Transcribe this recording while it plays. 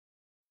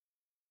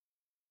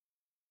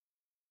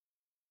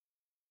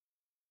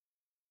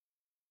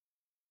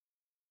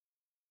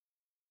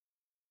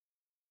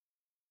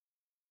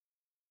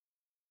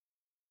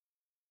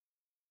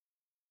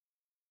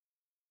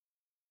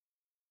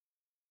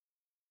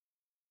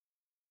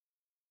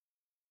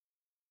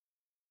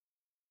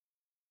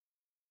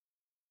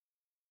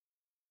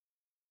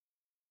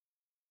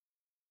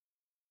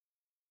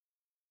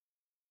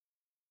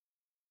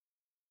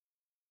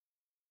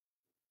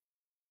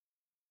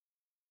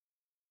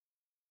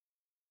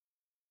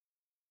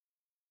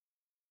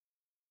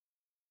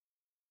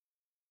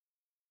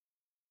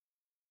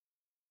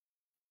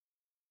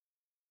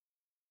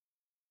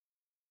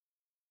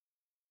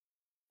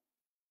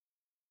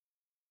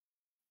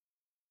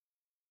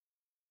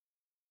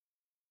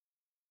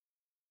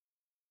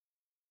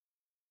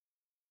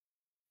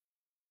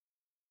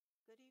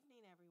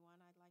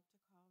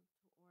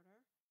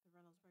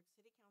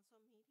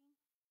Council meeting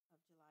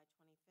of July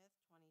 25th,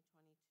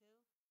 2022.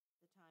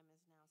 The time is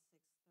now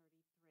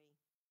 6:33.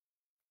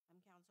 I'm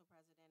Council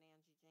President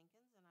Angie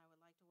Jenkins, and I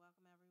would like to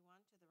welcome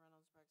everyone to the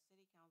Reynoldsburg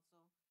City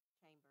Council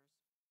chambers.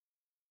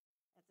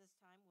 At this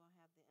time, we'll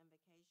have the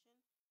invocation.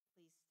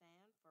 Please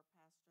stand for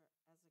Pastor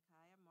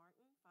Ezekiah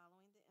Martin.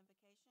 Following the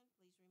invocation,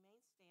 please remain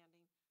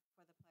standing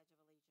for the Pledge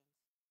of Allegiance.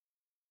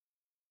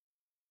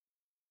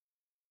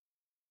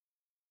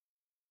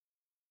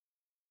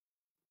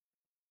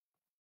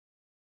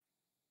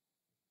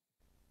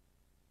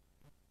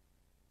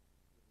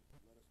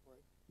 Let us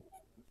pray.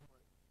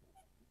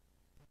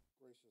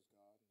 Gracious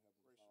God and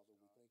Heavenly Father,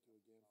 we thank you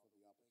again for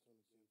the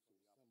opportunity to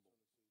assemble.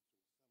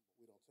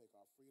 We don't take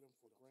our freedom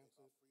for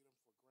granted.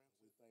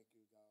 We thank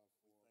you, God,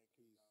 for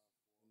peace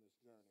in this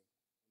journey.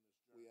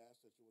 We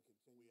ask that you will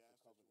continue to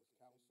cover this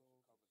council,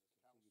 continue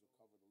to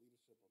cover the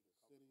leadership of the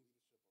city,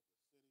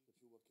 that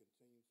you will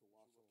continue to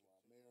watch over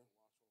our mayor,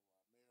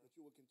 that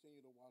you will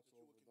continue to watch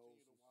over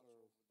those who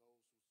serve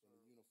in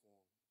the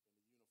uniform.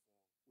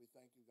 We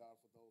thank you, God,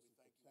 for those who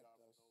protect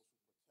us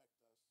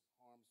in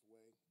harm's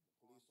way, the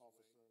police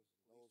officers,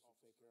 and those who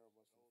take care of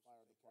us from the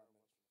fire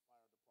department.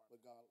 But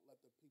God, let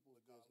the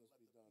people's business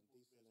be done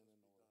decent and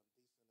in order.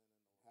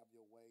 Have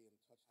your way and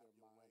touch their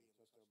mind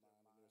and their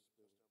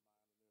spirit,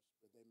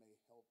 that they may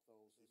help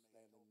those who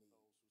stand in need.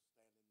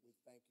 We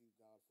thank you,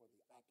 God, for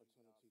the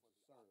opportunity to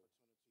serve,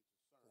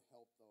 to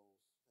help those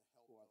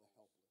who are the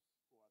helpless,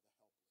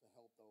 to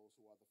help those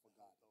who are the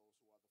forgotten.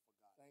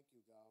 Thank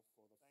you, God,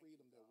 for the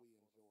freedom that we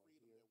enjoy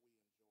here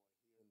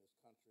in this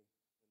country,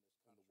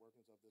 in the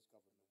workings of this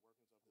government. And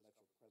let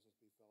your presence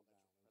be felt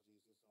now. In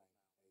Jesus' name,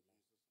 amen.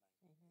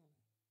 Amen. Amen.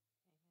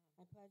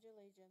 I pledge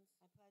allegiance.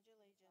 I pledge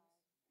allegiance.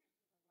 To the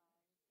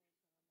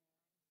United States of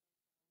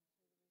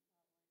America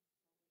and to the republic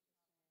for which it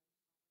stands,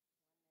 one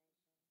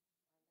nation, under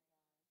God,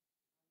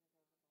 indivisible,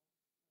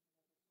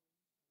 with liberty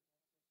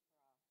and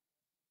justice for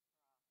all.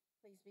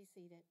 Please be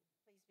seated.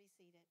 Please be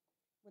seated.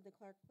 Would the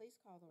clerk please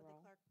call the roll?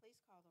 Would the clerk please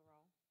call the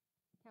roll?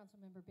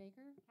 Councilmember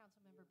Baker.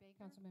 Councilmember Baker.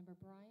 Councilmember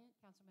Bryant.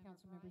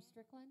 Councilmember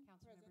Strickland.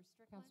 Councilmember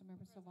Strickland.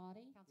 Councilmember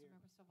Savati.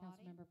 Councilmember Savati.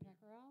 Councilmember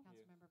Pecorell.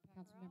 Councilmember Pecorell.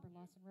 Councilmember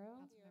Lawson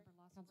Rowe. Councilmember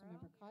Lawson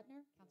Councilmember Rowe.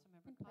 Cotner.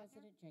 Councilmember And Cotner.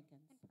 President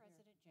Jenkins. And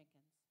President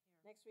Jenkins.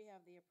 Next, we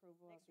have the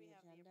approval of the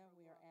agenda.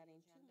 We are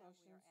adding two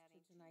motions to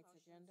tonight's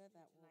agenda.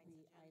 That will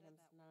be items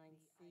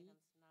 9C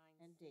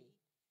and D.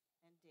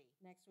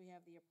 Next, we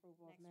have the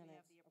approval of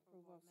minutes.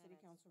 Approval of City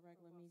Council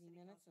regular meeting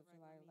minutes of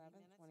July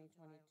 11th,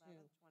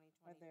 2022.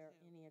 Are there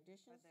any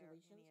additions,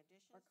 deletions,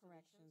 or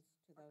corrections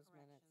to those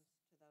minutes?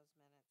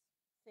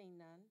 Seeing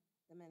none,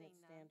 the minutes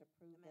stand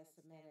approved as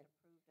submitted.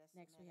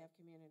 Next, we have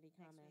community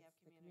comments.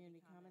 The community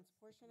comments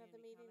portion of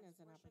the meeting is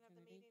an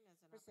opportunity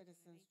for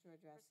citizens to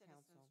address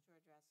council.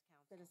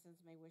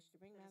 Citizens may wish to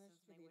bring matters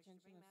to the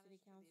attention of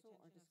City Council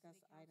or discuss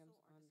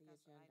items on the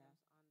agenda.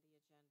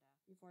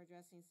 Before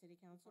addressing City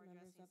Council,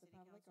 members of the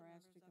public are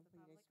asked to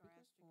complete a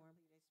speaker's form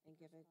and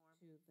give it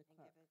to the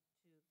clerk.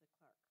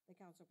 The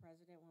council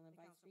president will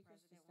invite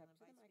speakers to step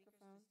to the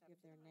microphone, give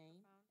their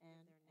name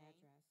and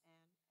address.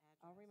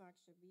 All remarks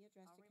should be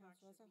addressed to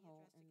council as a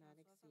whole and not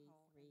exceed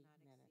 3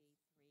 minutes.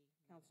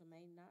 Council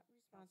may not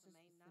respond to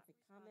specific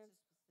comments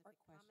or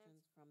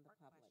questions from the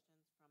public.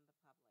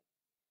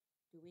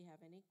 Do we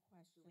have any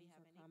questions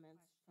or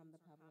comments from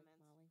the public,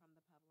 Molly?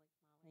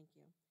 Thank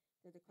you.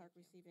 Did the clerk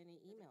receive any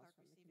emails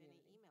from the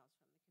community?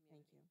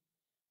 Thank you.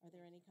 Are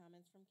there any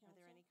comments from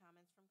council?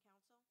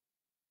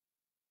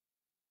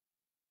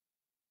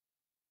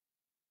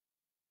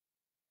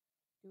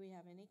 Do we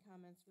have any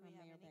comments from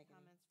Mayor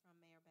Beggany?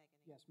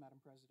 Yes, Madam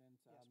President,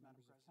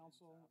 members of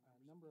council,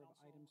 a number of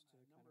items to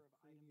kind of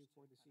preview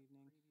for this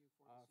evening.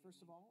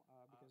 First of all,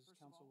 because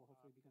council will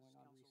hopefully be going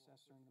on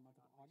recess during the month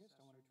of August,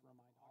 I wanted to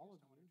remind all of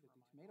you that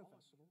the Tomato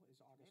Festival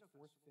is August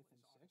 4th, 5th,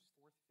 and 6th,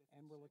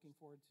 and we're looking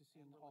forward to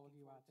seeing all of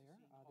you out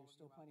there. There's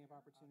still plenty of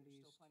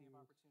opportunities to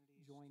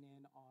join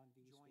in on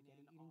the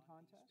spaghetti eating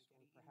contest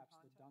or perhaps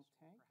the dunk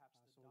tank,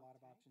 so a lot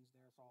of options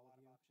there for all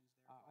of you.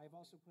 I've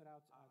also put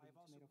out the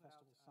Tomato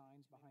Festival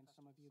signs behind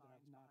some of you that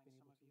I've not been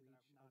able to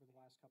reach over the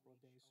last couple of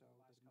days, so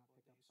they did not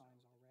pick up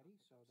signs already,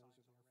 so those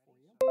are there for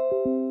you.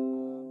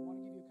 I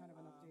want to give you kind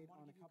of an update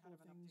on a couple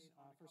of things.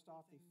 First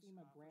off, the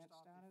FEMA grant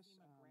status.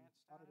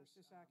 Auditor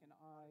Sisak and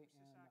I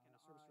and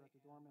Service Director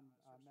Dorman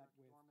met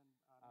with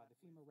the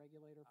FEMA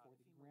regulator for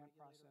the grant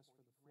process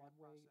for the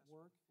floodway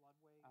work.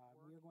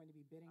 We are going to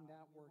be bidding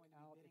that work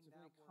out. It's a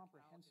very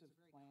comprehensive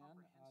plan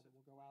that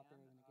will go out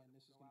there, and again,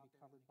 this is going to be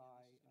covered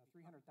by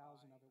 300,000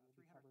 of it will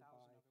be covered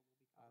by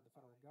the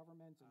federal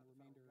government, and the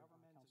remainder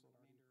council had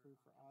already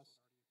approved for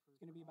us. It's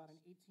going to be about an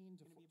 18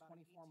 to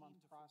 24-month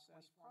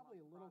process,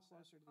 probably a little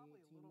closer to the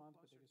 18-month,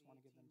 but they just want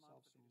to give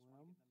themselves some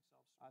room.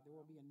 There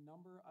will be a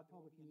number of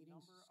public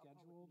meetings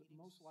scheduled.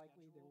 Most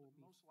likely there will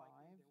be 5.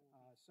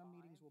 Some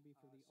meetings will be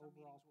for the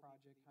overall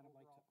project, kind of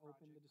like to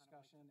open the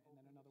discussion, and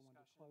then another one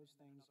to close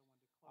things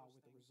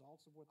with the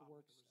results of what the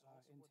work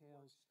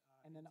entails.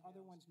 And then other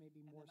ones may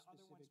be more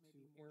specific to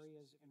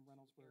areas in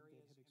Reynoldsburg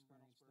that have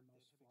experienced the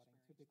most flooding,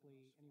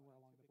 typically anywhere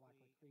along the Black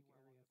Lake Creek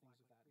area, things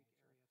of that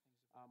nature.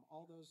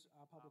 All those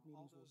public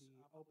meetings will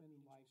be open,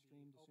 live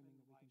streamed, assuming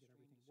that we can get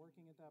everything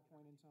working at that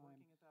point in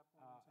time,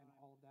 and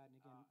all of that. And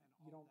again,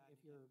 you don't,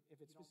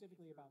 if it's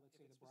specifically about, let's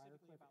say, the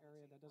Briarcliff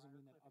area, that doesn't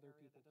mean that other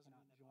people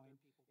cannot join.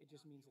 It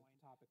just means that the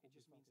topic will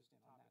be focused in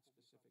on that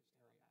specific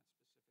area.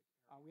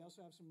 We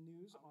also have some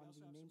news on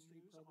the Main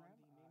Street program.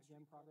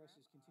 Again, progress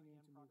is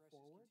continuing to move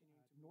forward.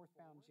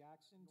 Northbound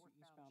Jackson to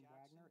eastbound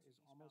Wagner is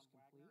almost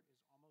complete.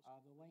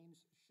 The lanes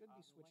should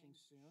be switching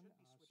soon,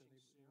 so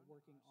they're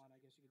working on,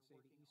 I guess you could say,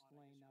 the east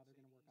lane. Now they're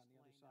going to work on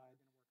the other side.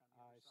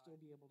 Still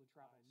be able to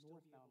travel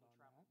northbound on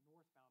that.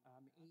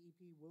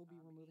 AEP will be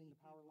removing the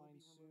power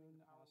lines soon,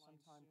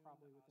 sometime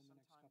probably within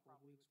the next couple of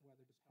weeks,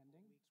 weather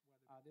depending.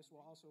 This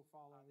will also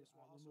follow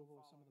removal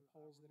of some of the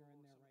poles that are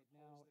in there right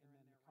now, and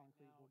then the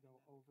concrete will go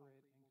over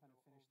it and kind of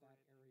finish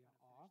that area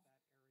off.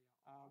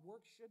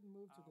 Work should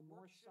move to the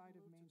north side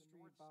of Main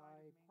Street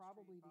by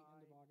probably the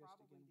end of August,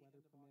 again, weather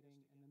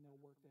permitting, and then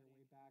they'll work their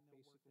way back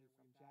basically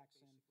from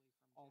Jackson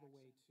all the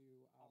way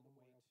to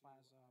Memorial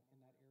Plaza in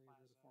that area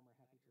where the former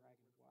Happy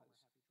Dragon was.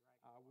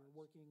 We're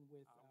working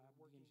with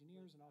the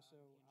engineers and also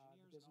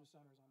the business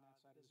owners on that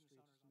side of the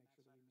street just to make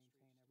sure that we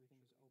maintain everything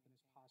as open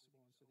as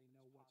possible and so they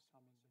know what's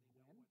coming and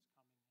when.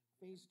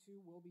 Phase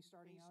 2 will be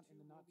starting out in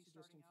the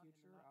not-too-distant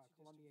future.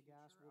 Columbia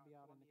Gas will be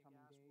out in the coming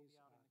days.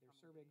 Their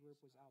survey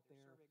group was out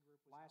there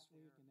last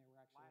week, and they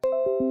were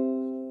actually maybe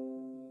as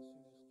soon as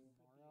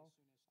tomorrow.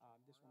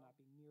 This will not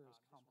be near as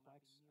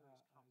complex as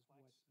what the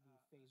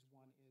Phase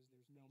 1 is.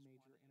 There's no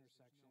major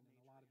intersection, and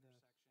a lot of the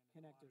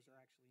connectors are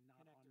actually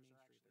not on Main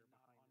Street. They're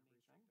behind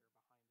everything.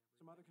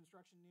 Some other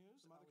construction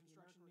news. With the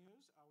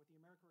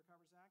America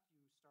Recovers Act,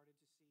 you started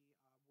to see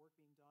work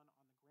being done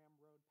on the Graham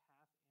Road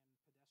path and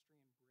pedestrian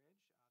bridge.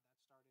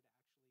 That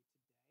started actually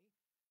today.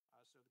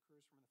 So the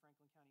crews from the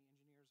Franklin County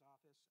Engineers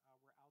Office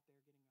were out there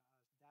getting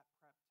that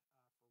prepped for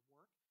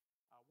work.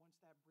 Once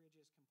that bridge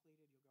is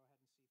completed, you'll go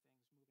ahead and see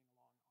things moving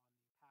along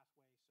on the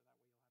pathway, so that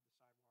way you'll have the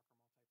sidewalk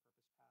or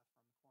multi-purpose path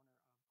from the corner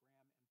of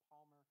Graham and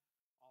Palmer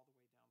all the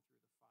way down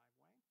through the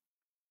 5-way.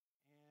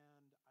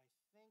 And I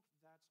think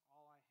that's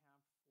all I have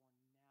for now.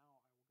 I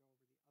will go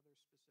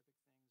over the other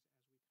specific things as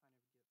we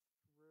kind of get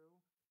through.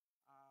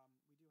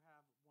 We do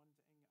have one thing.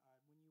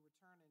 When you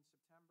return in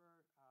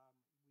September,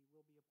 we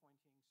will be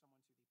appointing someone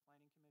to the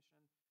Planning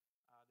Commission. This will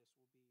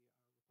be replacing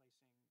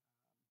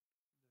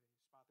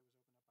the spot that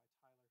was opened up by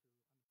Tyler, who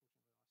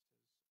unfortunately lost his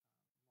life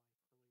earlier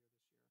this year.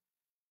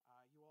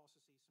 You will also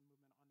see some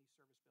movement on the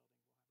service building.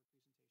 We'll have a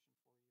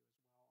presentation for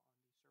you as well on the service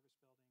building,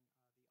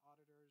 the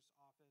auditor's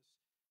office,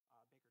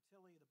 Baker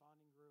Tilly, the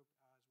bonding group,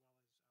 as well as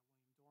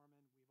William Dorman.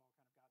 We've all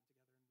kind of gotten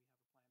together, and we have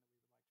a plan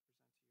that we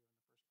would like to present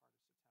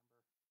to you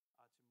in the first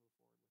part of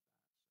September to move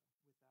forward with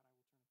that.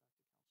 So with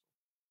that, I will turn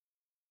it back to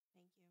council.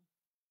 Thank you.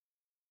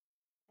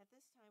 At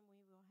this time,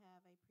 we will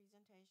have a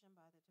presentation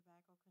by the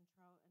Tobacco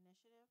Control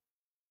Initiative.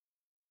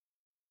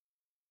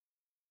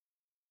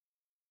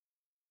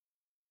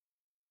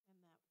 And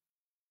that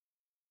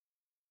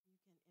you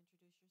can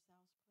introduce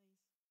yourselves,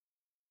 please. Good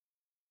evening. My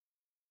name is Wendy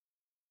High.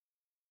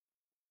 I'm with the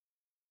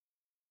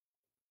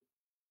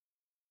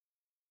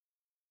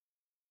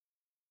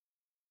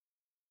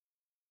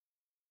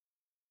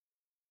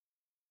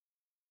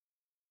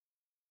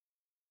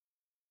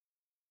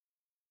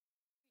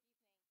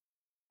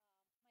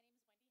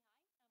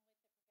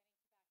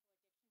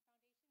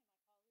Preventing Tobacco Addiction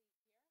Foundation, and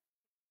my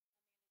colleague here,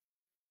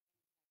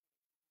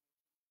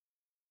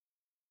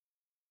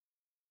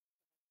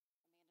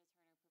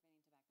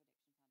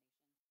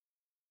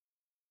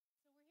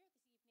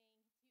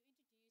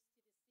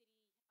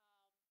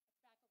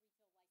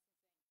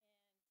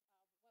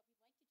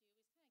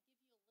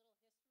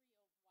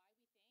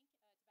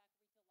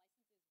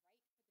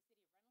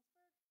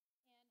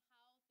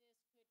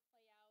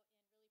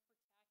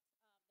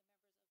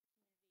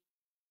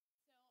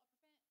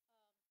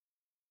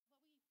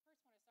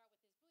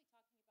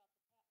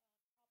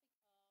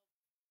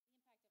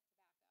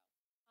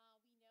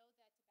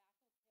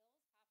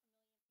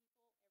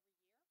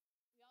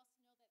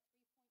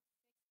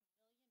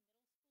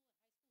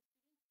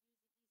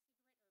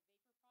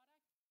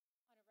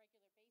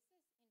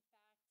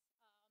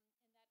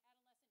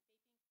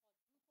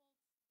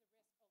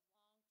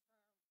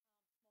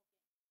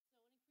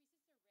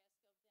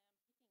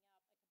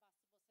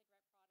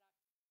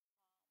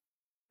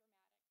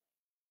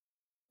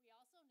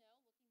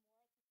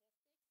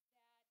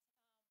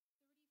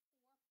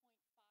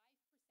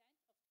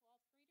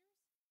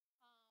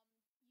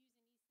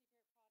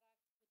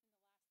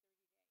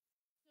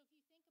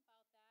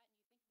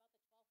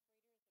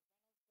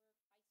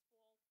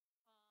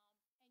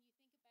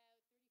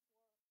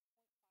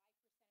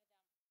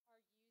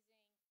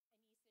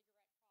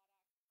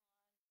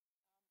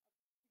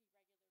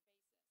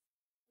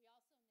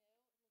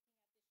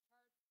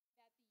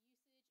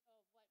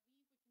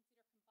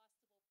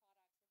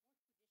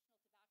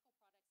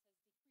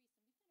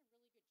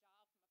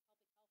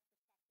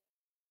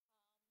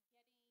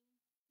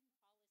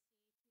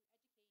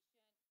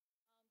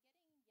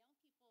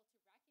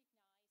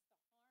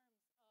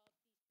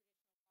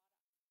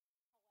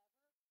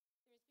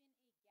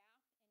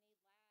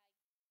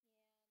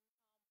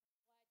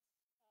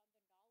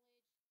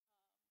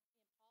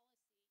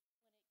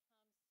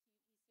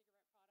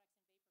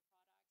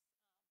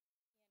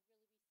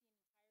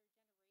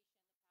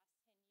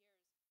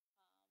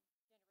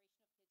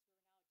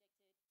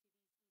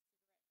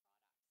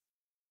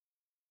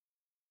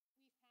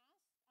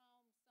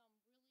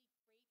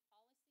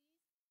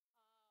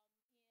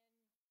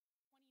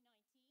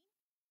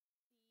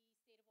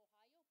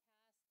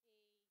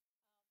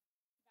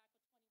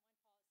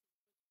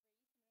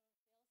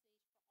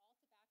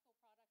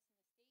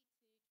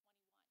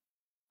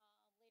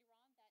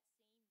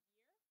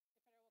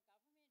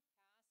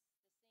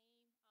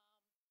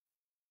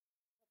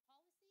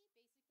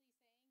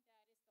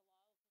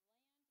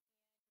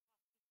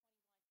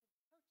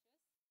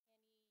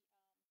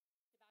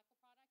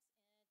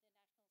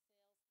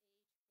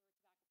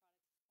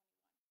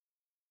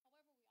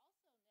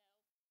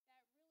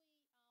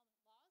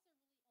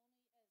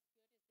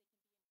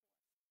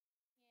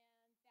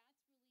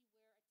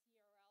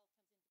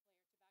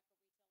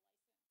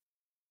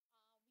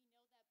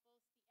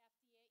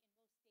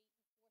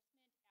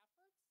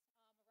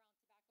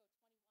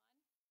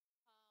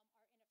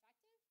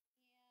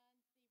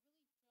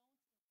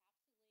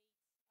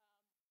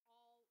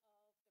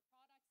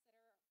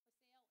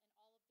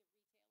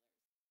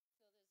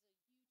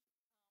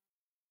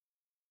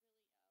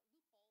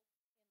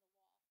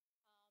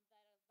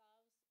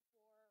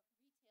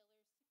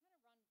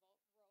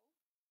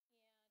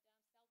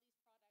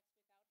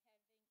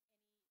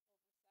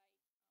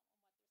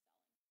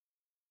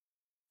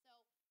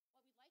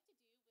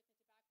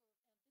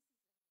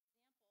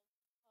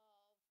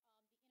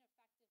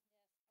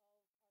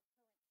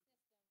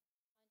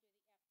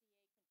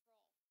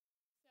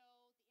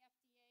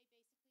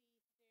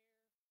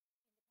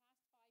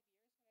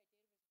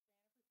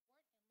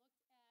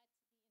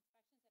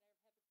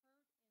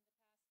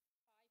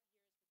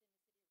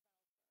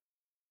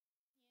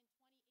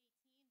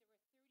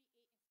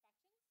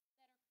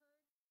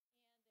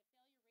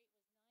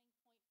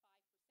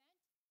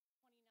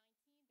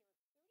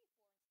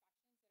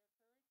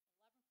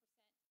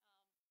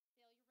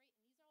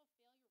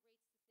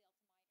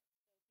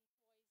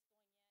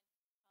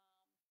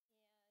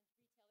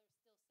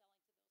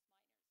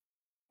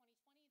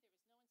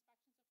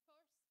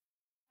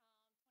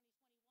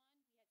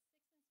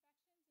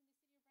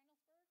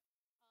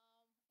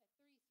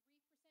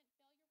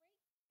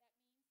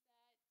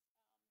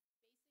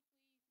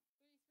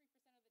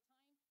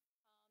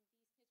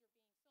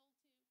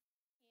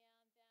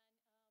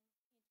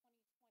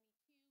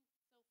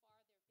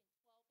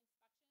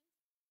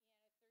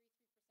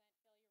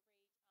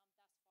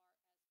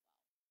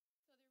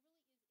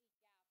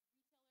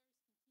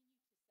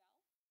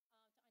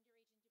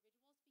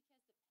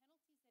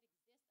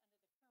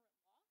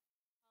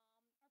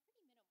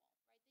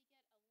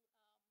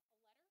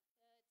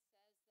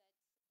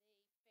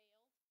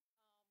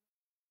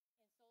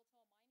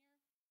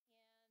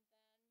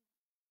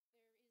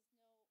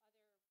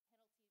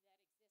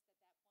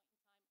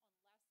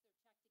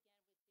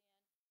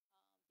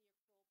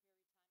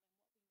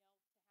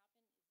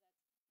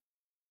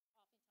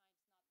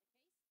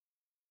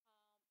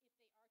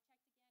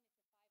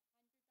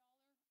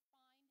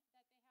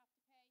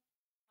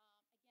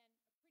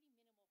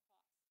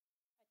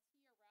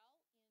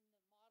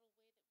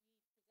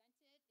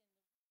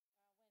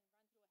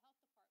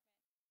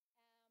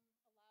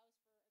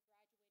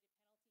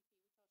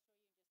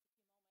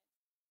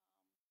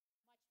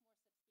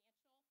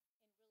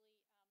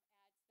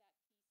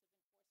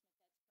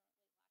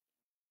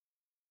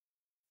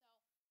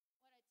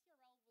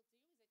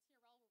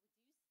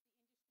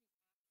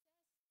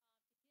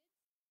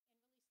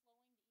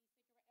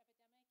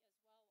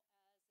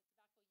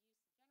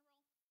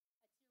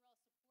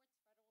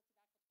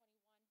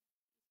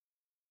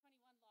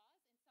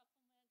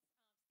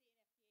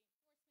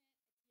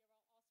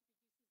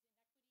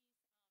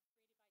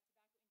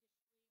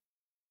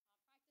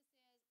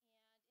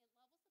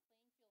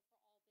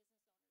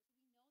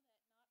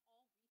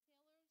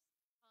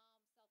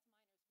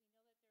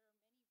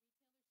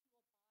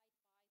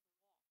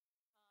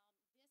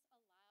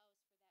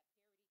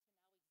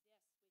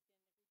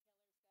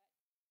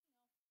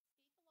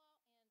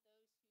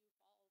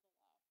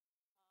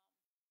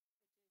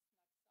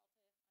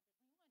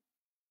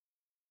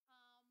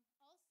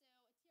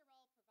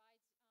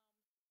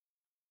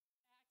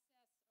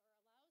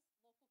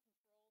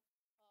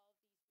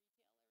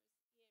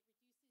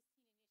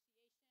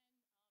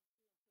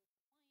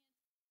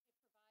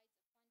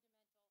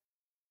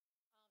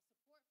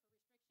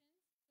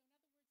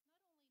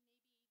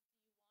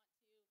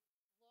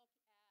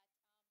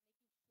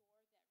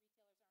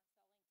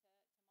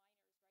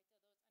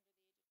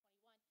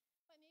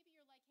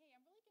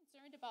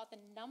 concerned about the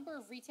number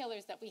of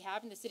retailers that we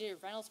have in the city of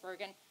Reynoldsburg,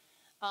 and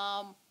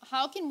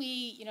how can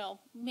we,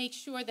 make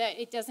sure that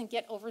it doesn't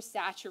get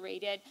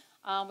oversaturated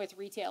with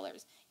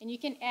retailers? And you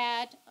can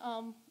add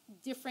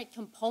different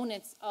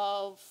components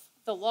of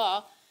the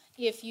law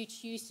if you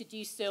choose to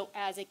do so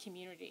as a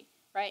community,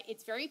 right?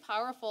 It's very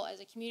powerful as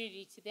a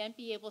community to then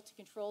be able to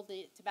control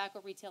the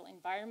tobacco retail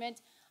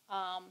environment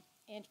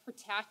and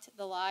protect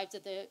the lives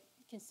of the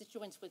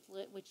constituents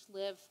which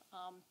live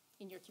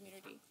in your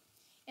community.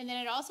 And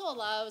then it also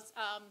allows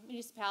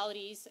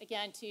municipalities,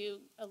 again, to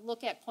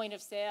look at point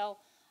of sale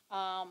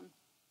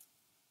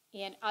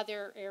and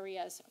other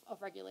areas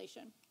of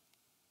regulation.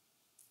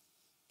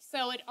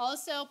 So it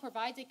also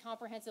provides a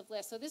comprehensive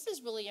list. So this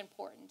is really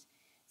important.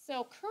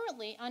 So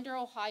currently, under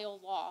Ohio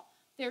law,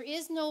 there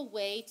is no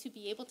way to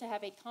be able to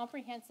have a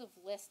comprehensive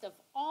list of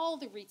all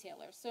the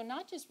retailers. So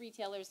not just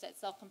retailers that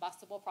sell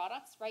combustible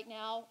products. Right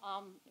now,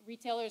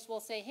 retailers will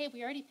say, hey,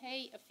 we already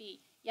pay a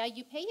fee. Yeah,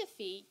 you pay a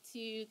fee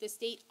to the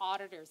state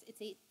auditors.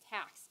 It's a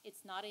tax.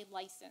 It's not a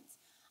license.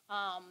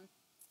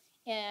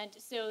 And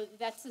so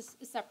that's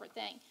a separate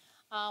thing.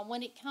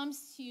 When it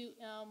comes to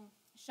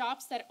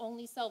shops that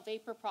only sell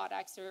vapor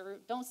products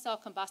or don't sell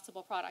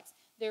combustible products,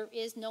 there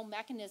is no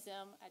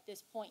mechanism at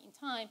this point in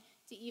time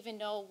to even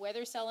know where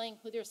they're selling,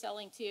 who they're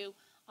selling to.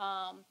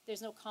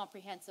 There's no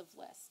comprehensive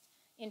list.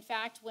 In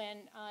fact,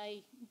 when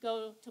I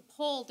go to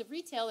poll the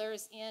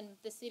retailers in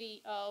the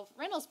city of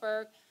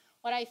Reynoldsburg,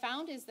 what I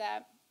found is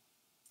that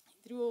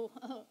through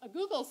a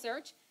Google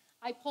search,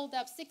 I pulled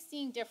up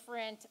 16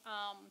 different,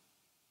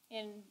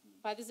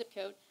 by the zip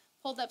code,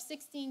 pulled up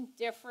 16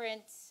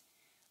 different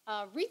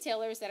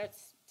retailers that are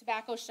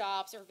tobacco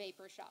shops or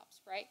vapor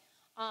shops, right?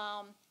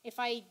 If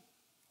I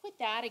put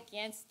that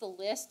against the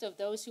list of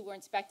those who were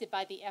inspected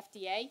by the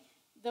FDA,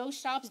 those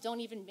shops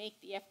don't even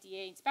make the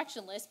FDA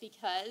inspection list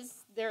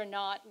because they're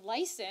not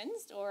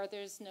licensed, or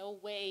there's no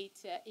way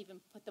to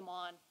even put them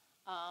on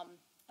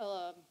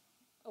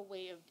a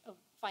way of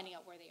finding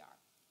out where they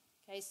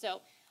are. Okay,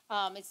 so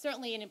it's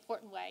certainly an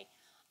important way.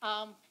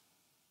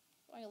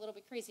 Going a little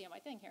bit crazy on my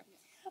thing here.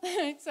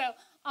 So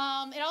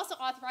it also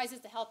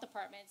authorizes the health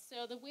department.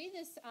 So the way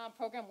this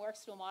program works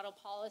through a model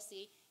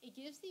policy, it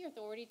gives the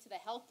authority to the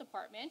health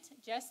department,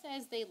 just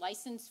as they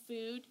license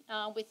food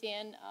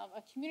within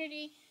a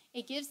community,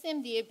 it gives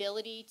them the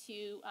ability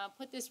to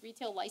put this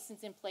retail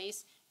license in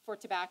place for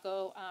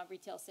tobacco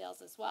retail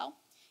sales as well.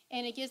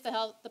 And it gives the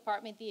health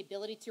department the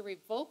ability to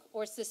revoke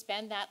or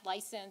suspend that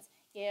license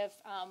if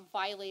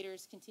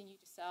violators continue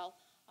to sell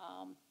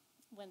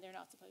when they're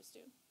not supposed to.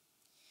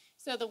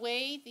 So the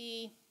way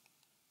the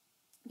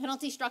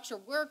penalty structure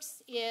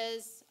works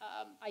is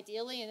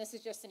ideally, and this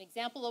is just an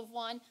example of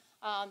one,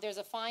 there's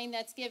a fine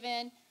that's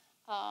given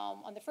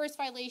on the first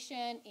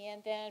violation,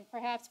 and then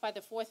perhaps by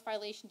the fourth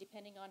violation,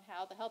 depending on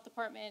how the health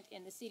department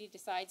and the city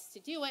decides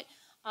to do it,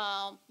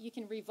 you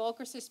can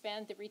revoke or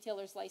suspend the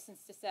retailer's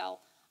license to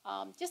sell,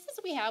 just as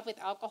we have with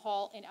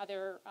alcohol and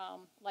other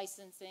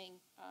licensing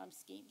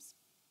schemes.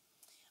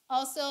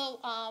 Also,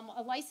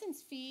 a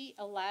license fee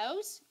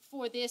allows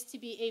for this to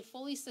be a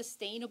fully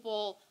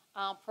sustainable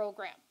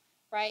program,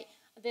 right?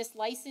 This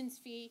license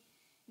fee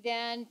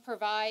then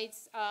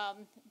provides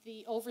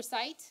the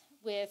oversight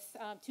with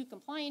 2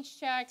 compliance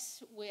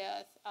checks,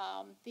 with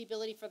the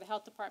ability for the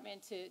health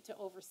department to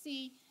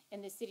oversee,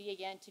 and the city,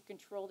 again, to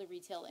control the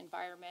retail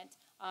environment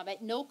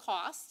at no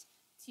cost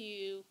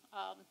to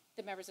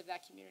the members of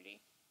that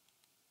community.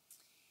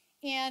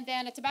 And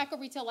then a tobacco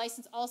retail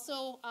license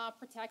also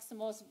protects the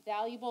most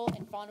valuable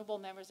and vulnerable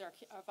members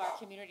of our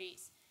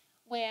communities.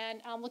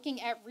 When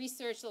looking at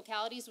research,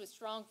 localities with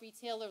strong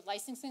retailer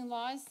licensing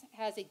laws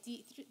has a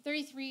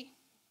 33,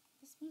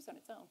 this moves on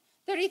its own,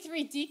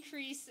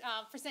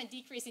 33%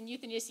 decrease in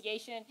youth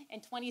initiation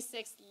and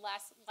 26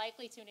 less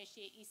likely to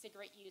initiate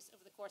e-cigarette use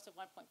over the course of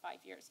 1.5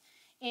 years.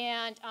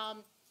 And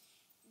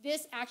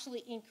this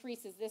actually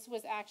increases. This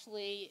was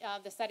actually,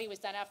 the study was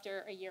done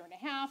after a year and a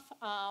half.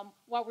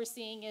 What we're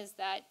seeing is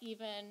that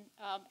even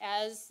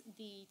as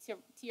the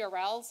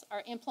TRLs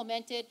are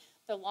implemented,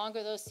 the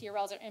longer those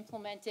TRLs are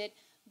implemented,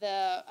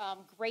 the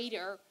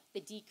greater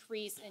the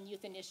decrease in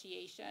youth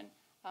initiation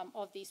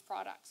of these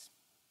products.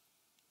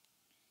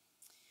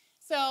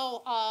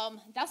 So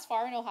thus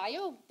far in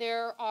Ohio,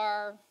 there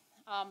are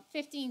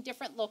 15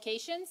 different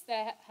locations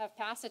that have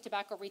passed a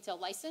tobacco retail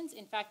license.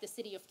 In fact, the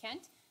city of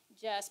Kent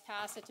just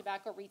passed a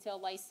tobacco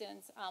retail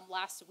license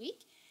last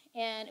week.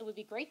 And it would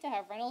be great to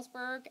have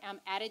Reynoldsburg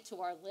added to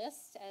our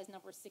list as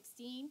number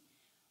 16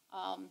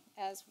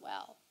 as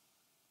well.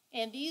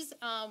 And these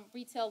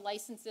retail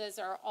licenses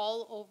are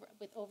all over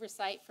with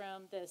oversight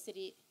from the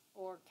city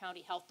or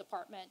county health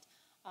department,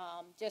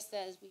 just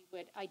as we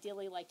would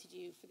ideally like to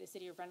do for the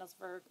city of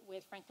Reynoldsburg,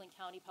 with Franklin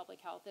County Public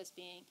Health as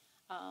being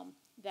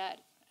that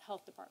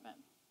health department.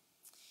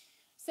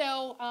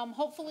 So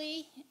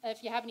hopefully,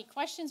 if you have any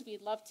questions,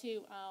 we'd love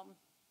to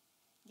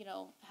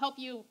help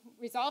you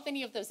resolve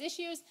any of those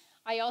issues.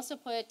 I also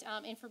put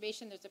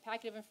information, there's a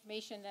packet of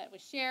information that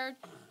was shared.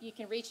 You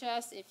can reach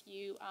us if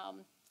you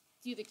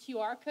do the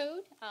QR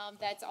code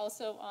that's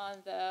also on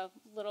the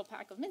little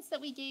pack of mints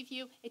that we gave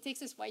you. It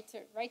takes us right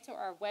to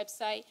our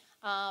website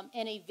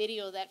and a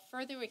video that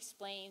further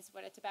explains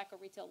what a tobacco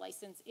retail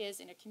license is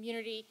in a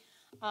community.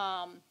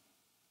 And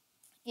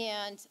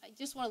I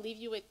just want to leave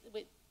you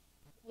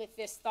with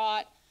this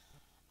thought.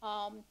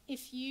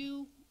 If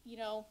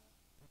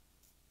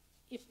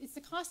if it's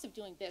the cost of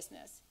doing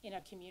business in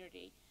a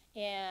community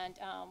and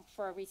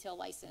for a retail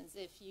license,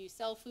 if you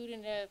sell food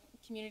in a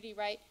community,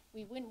 right,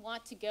 we wouldn't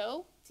want to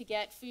go to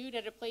get food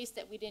at a place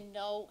that we didn't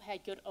know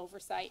had good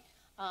oversight.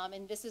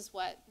 And this is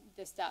what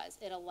this does.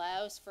 It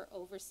allows for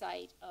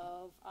oversight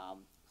of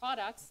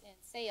products and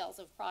sales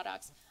of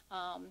products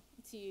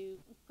to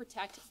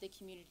protect the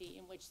community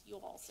in which you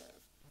all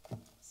serve.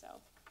 So,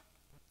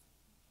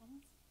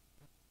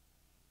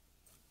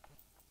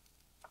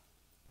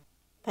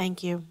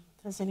 Thank you.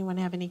 Does anyone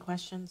have any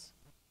questions?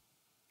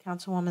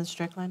 Councilwoman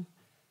Strickland?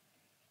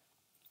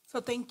 So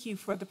thank you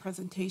for the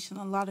presentation,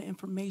 a lot of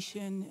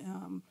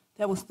information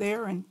that was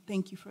there, and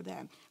thank you for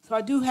that. So I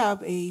do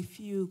have a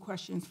few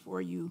questions for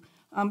you.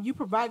 You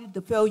provided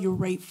the failure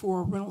rate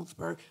for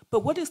Reynoldsburg, but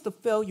what is the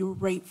failure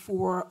rate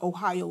for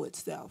Ohio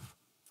itself?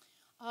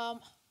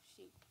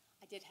 Shoot,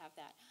 I did have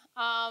that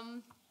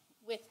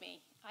with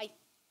me. I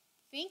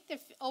think the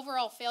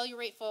overall failure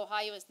rate for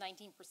Ohio is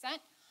 19%.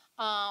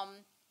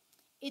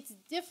 It's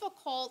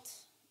difficult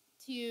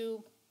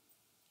to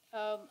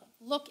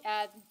look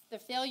at the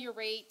failure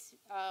rate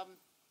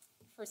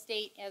for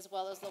state as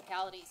well as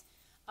localities.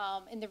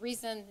 And the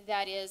reason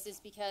that is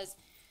because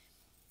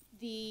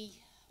the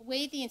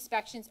way the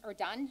inspections are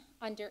done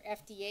under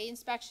FDA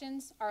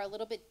inspections are a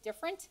little bit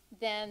different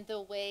than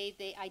the way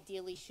they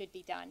ideally should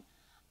be done.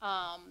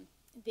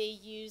 They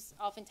use,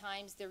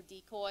 oftentimes their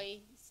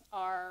decoys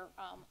are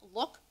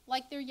look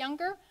like they're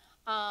younger,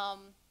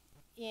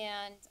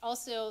 and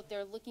also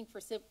they're looking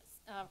for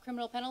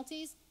criminal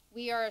penalties.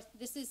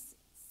 This is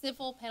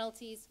civil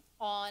penalties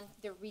on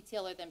the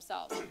retailer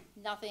themselves,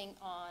 nothing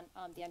on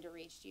the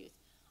underage youth.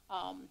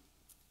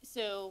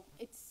 So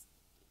it's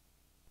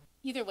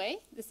either way,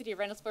 the city of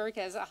Reynoldsburg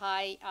has a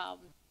high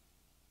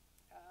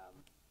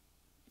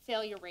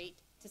failure rate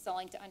to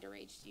selling to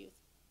underage youth.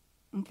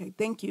 Okay,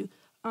 thank you.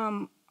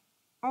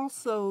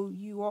 Also,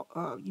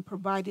 you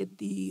provided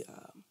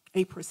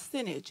a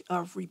percentage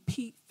of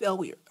repeat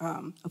failure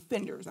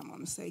offenders, I'm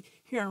going to say,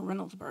 here in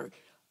Reynoldsburg.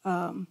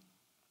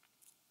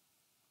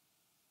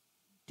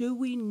 Do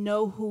we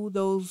know who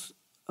those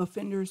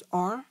offenders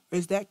are? Or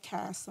is that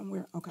cast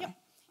somewhere? Okay. Yep.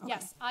 Okay.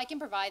 Yes, I can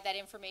provide that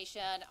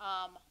information.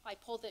 I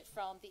pulled it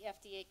from the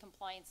FDA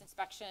compliance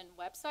inspection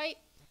website.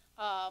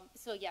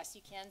 So yes,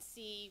 you can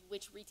see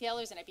which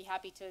retailers, and I'd be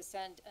happy to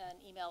send an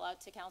email out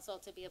to council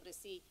to be able to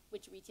see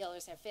which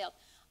retailers have failed.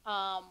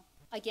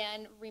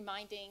 Again,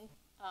 reminding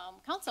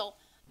council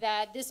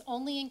that this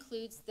only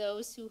includes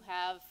those who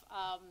have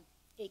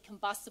a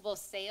combustible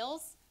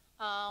sales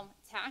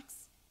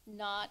tax,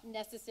 not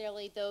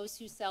necessarily those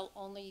who sell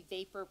only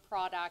vapor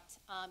product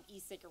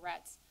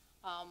e-cigarettes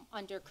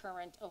under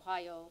current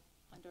Ohio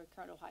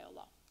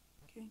law.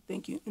 Okay,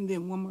 thank you. And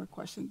then one more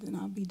question, then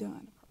I'll be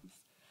done, I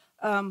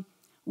promise.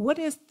 What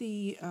is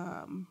the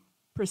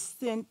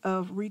percent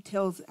of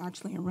retails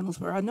actually in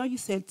Reynoldsburg? I know you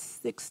said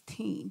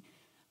 16,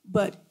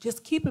 but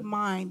just keep in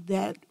mind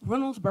that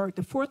Reynoldsburg,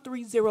 the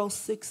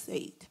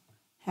 43068,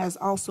 has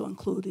also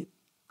included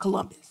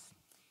Columbus.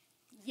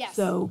 Yes.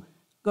 So,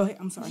 go ahead,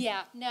 I'm sorry.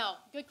 Yeah, no,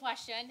 good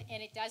question,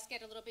 and it does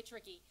get a little bit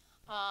tricky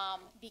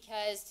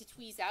because to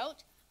tweeze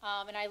out,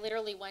 and I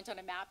literally went on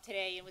a map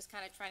today and was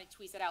kind of trying to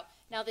tweeze it out.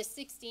 Now, the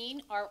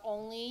 16 are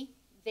only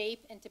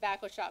vape and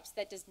tobacco shops.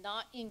 That does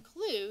not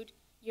include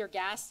your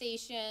gas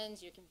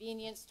stations, your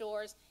convenience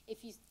stores.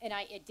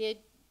 I did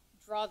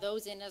draw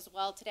those in as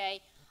well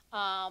today,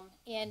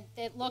 and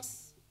it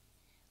looks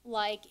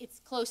like it's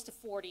close to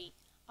 40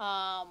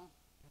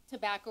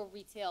 tobacco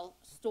retail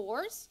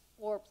stores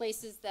or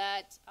places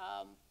that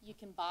you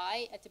can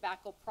buy a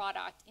tobacco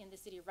product in the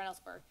city of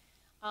Reynoldsburg.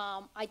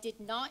 I did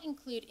not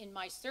include in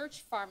my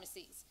search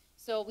pharmacies.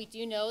 So we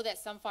do know that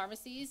some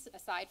pharmacies,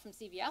 aside from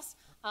CVS,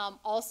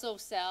 also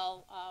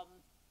sell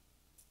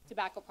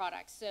tobacco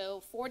products.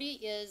 So 40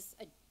 is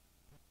an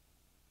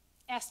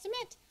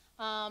estimate.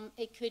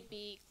 It could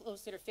be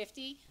closer to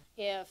 50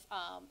 if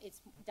it's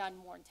done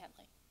more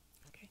intently.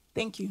 Okay,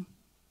 thank you.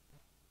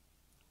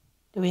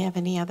 Do we have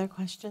any other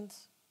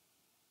questions?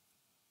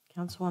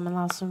 Councilwoman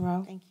Lawson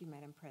Rowe? Thank you,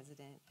 Madam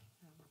President.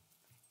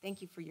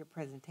 Thank you for your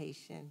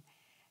presentation.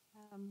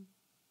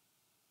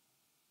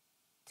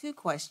 Two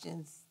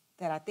questions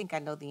that I think I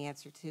know the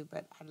answer to,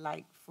 but I'd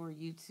like for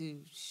you to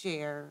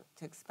share,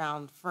 to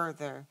expound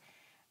further.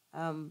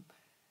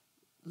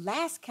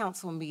 Last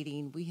council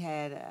meeting, we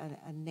had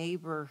a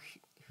neighbor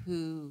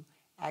who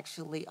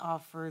actually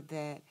offered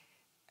that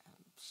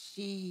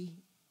she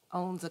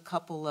owns a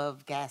couple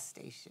of gas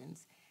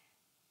stations.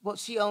 Well,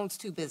 she owns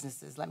two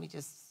businesses, let me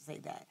just say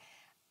that.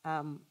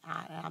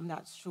 I'm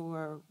not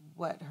sure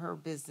what her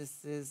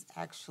businesses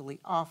actually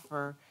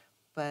offer,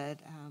 but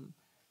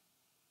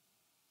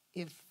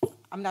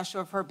I'm not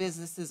sure if her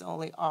businesses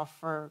only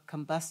offer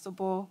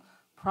combustible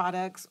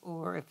products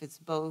or if it's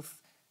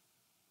both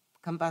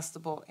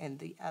combustible and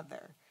the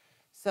other.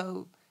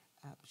 So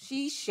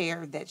she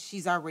shared that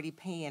she's already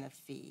paying a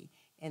fee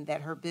and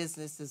that her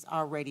business is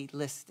already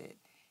listed.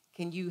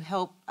 Can you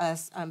help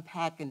us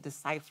unpack and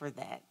decipher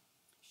that?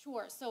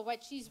 Sure. So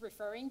what she's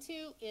referring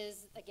to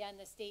is, again,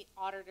 the state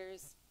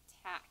auditor's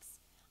tax.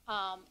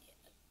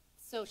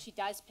 So she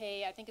does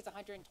pay, I think it's a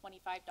 $125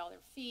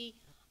 fee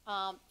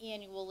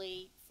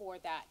annually for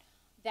that.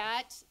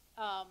 That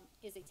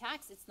is a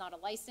tax. It's not a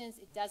license.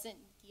 It doesn't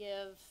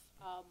give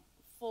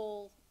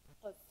full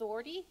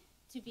authority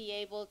to be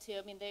able to,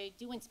 I mean, they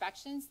do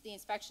inspections. The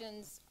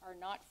inspections are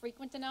not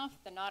frequent enough.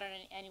 They're not on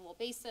an annual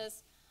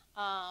basis.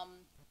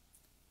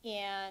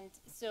 And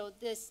so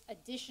this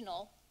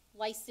additional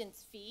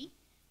license fee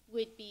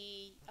would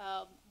be,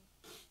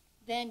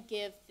 then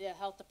give the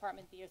health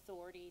department the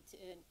authority to,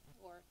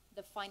 or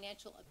the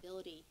financial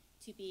ability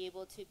to be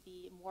able to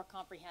be more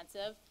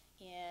comprehensive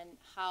in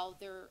how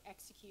they're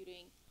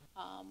executing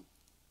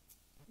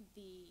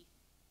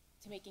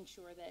to making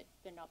sure that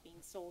they're not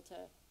being sold to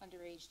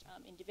underage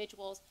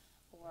individuals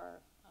or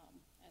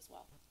as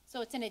well.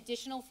 So it's an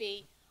additional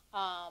fee,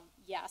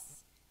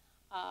 yes,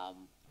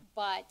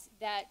 but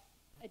that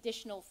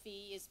additional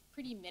fee is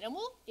pretty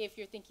minimal if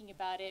you're thinking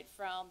about it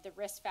from the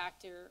risk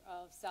factor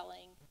of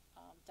selling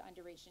to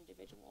underage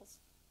individuals.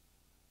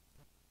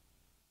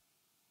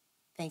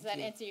 Thank Does that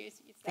you. answer your,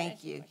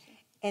 Thank you.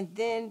 And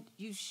then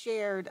you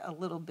shared a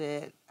little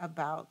bit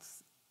about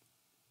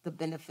the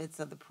benefits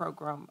of the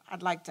program.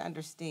 I'd like to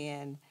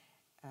understand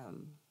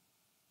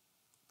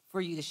for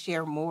you to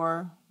share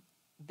more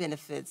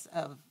benefits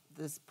of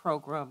this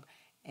program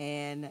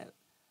and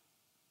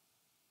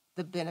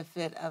the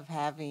benefit of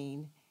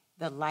having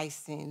the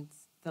licenses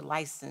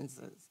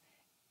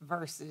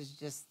versus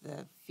just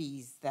the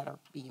fees that are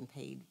being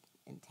paid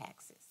in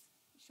taxes.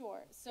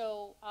 Sure.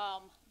 So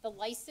the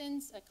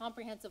license, a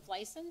comprehensive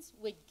license,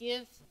 would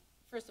give,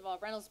 first of all,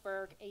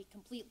 Reynoldsburg a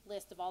complete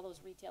list of all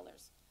those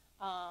retailers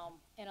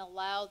and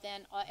allow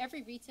then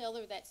every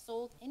retailer that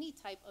sold any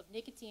type of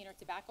nicotine or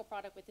tobacco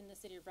product within the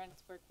city of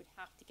Reynoldsburg would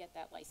have to get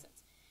that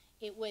license.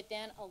 It would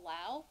then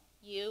allow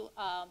you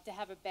to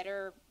have a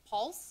better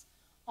pulse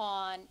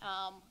on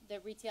the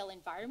retail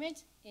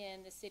environment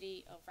in the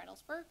city of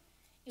Reynoldsburg.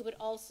 It would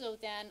also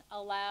then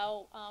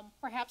allow,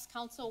 perhaps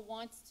council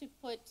wants to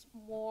put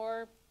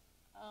more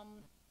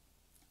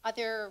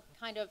other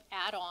kind of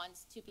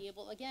add-ons to be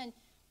able, again,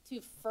 to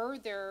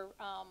further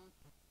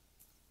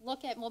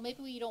look at, well,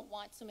 maybe we don't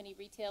want so many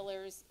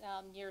retailers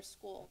near a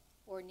school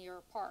or near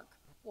a park.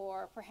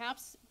 Or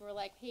perhaps we're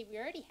like, hey, we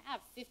already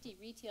have 50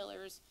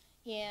 retailers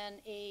in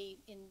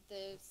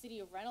the city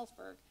of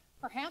Reynoldsburg.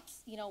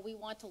 Perhaps, you know, we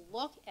want to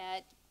look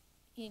at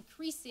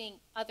increasing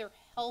other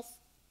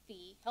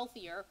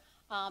healthier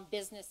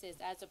businesses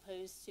as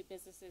opposed to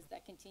businesses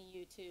that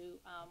continue to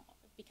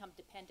become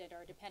dependent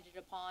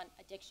upon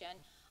addiction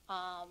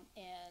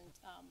and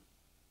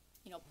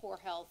you know, poor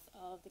health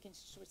of the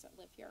constituents that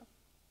live here.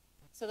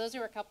 So those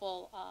are a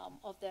couple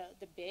of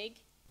the big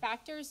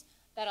factors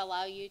that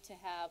allow you to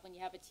have, when you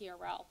have a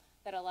TRL,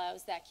 that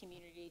allows that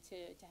community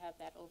to have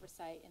that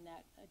oversight and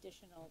that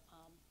additional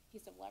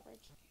piece of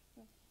leverage.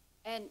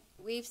 And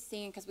we've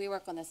seen, because we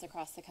work on this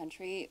across the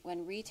country,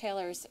 when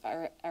retailers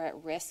are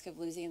at risk of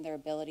losing their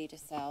ability to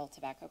sell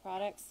tobacco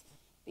products,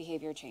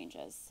 behavior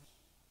changes.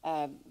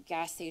 A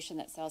gas station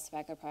that sells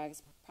tobacco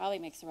products probably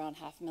makes around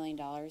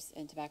 $500,000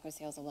 in tobacco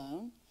sales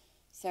alone.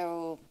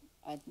 So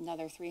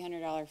another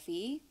 $300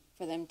 fee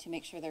for them to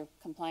make sure they're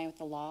compliant with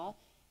the law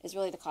is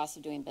really the cost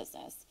of doing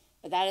business.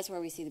 But that is where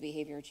we see the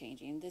behavior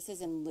changing. This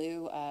is in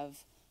lieu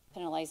of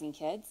penalizing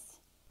kids.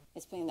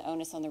 It's putting the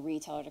onus on the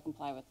retailer to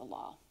comply with the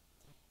law.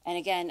 And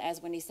again,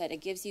 as Wendy said,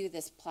 it gives you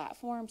this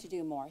platform to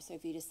do more. So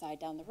if you decide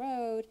down the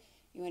road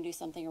you want to do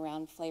something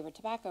around flavored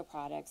tobacco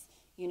products,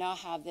 you now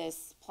have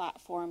this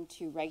platform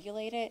to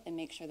regulate it and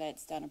make sure that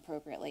it's done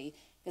appropriately.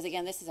 Because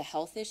again, this is a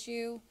health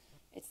issue.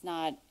 It's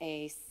not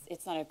a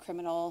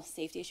criminal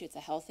safety issue. It's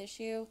a health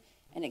issue.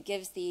 And it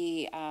gives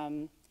the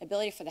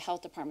ability for the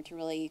health department to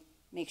really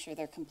make sure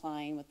they're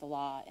complying with the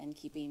law and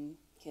keeping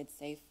kids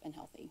safe and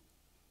healthy.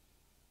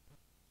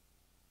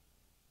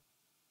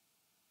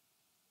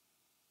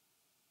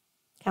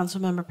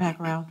 Councilmember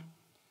Pacquiao.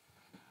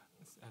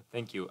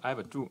 Thank you. I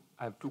have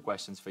two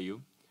questions for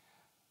you.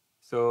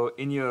 So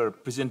in your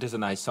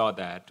presentation, I saw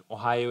that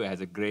Ohio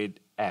has a grade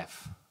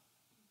F.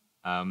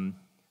 And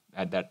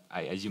that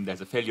I assume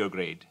that's a failure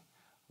grade.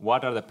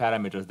 What are the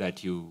parameters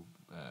that you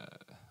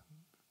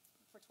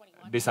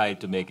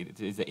decide to make it?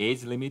 Is the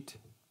age limit?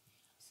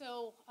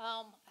 So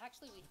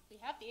actually, we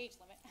have the age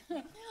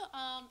limit.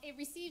 It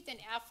received an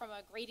F from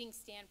a grading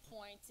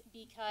standpoint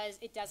because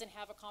it doesn't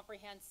have a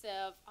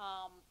comprehensive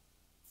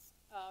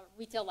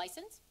retail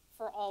license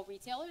for all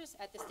retailers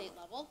at the state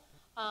level.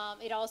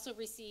 It also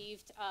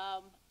received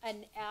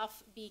an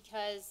F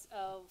because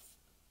of,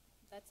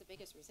 that's the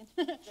biggest reason.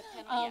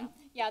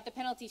 The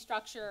penalty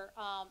structure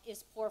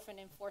is poor from an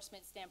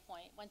enforcement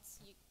standpoint. When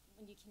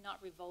you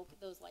cannot revoke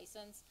those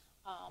license,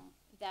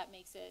 that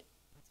makes it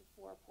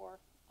for a poor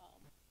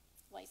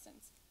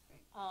license.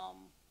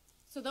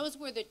 So those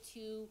were the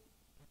two,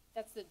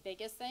 that's the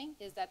biggest thing,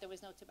 is that there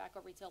was no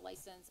tobacco retail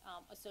license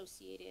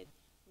associated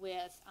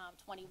with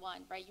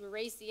 21, right? You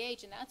raise the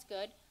age, and that's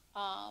good,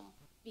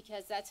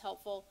 because that's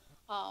helpful.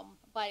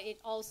 But it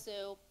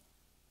also,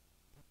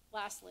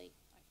 lastly,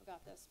 I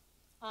forgot this,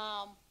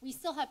 we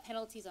still have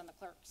penalties on the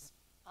clerks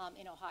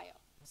in Ohio.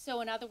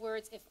 So in other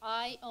words, if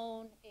I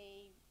own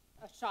a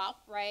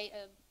shop, right,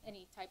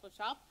 any type of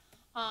shop,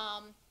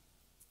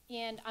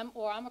 and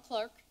I'm a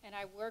clerk and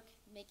I work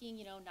making,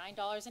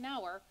 $9 an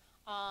hour,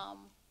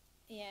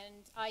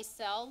 and I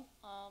sell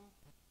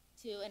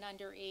to an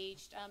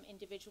underage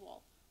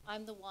individual,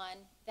 I'm the one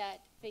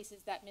that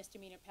faces that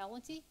misdemeanor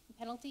penalty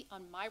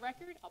on my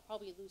record. I'll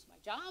probably lose my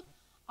job.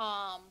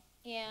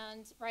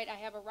 And right, I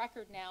have a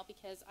record now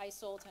because I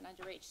sold to an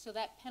underage. So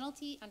that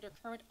penalty under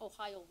current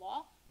Ohio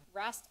law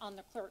rests on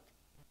the clerk.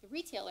 The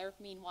retailer,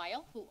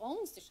 meanwhile, who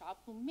owns the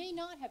shop, who may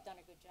not have done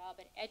a good job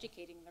at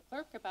educating the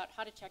clerk about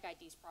how to check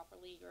IDs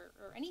properly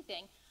or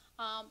anything,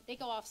 they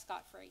go off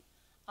scot-free.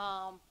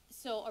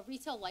 So a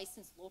retail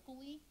license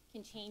locally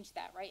can change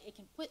that, right? It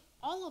can put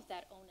all of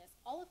that onus,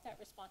 all of that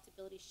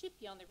responsibility should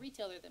be on the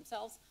retailer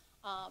themselves,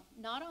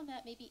 not on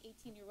that maybe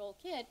 18-year-old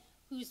kid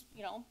who's,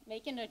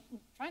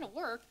 trying to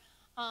work,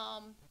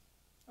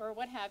 or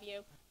what have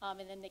you,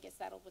 and then they get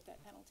saddled with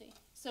that penalty.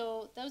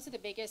 So those are the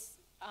biggest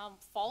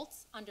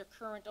faults under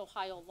current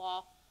Ohio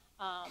law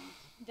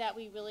that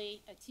we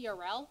really, a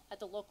TRL at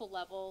the local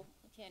level,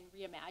 can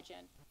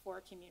reimagine for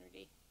a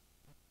community.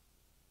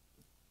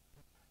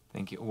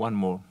 Thank you. One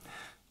more.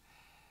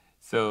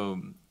 So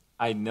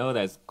I know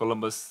that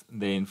Columbus,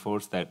 they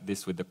enforce that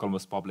this with the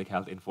Columbus Public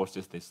Health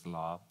enforces this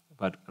law,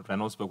 but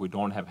Reynoldsburg, we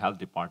don't have health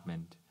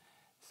department.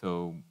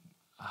 So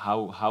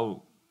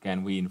how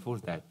can we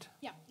enforce that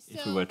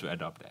if we were to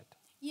adopt that?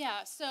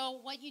 Yeah, so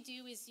what you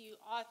do is you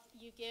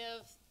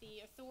give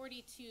the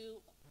authority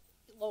to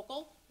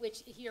local,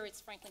 which here it's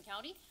Franklin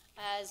County,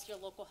 as your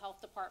local health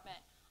department,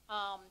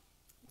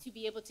 to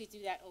be able to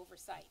do that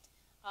oversight.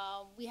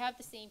 We have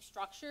the same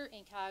structure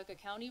in Cuyahoga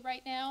County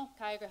right now.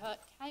 Cuyahoga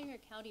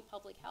County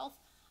Public Health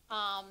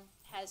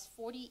has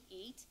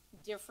 48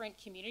 different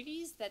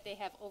communities that they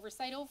have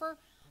oversight over.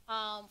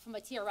 From a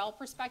TRL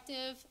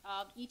perspective,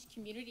 each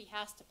community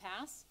has to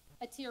pass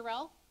a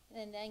TRL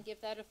and then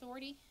give that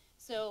authority.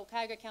 So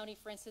Cuyahoga County,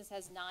 for instance,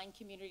 has 9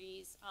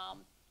 communities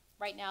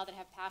right now that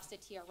have passed a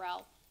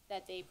TRL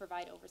that they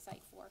provide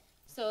oversight for.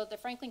 So the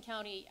Franklin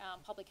County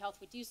Public Health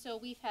would do so.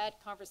 We've had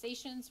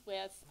conversations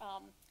with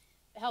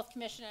the health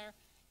commissioner,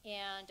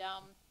 and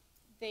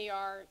they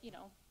are,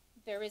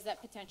 there is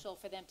that potential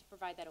for them to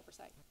provide that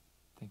oversight.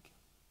 Thank you.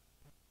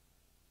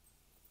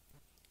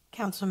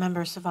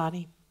 Councilmember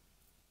Savati.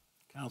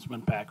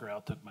 Councilman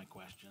Pacquiao took my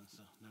question,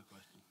 so no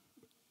question.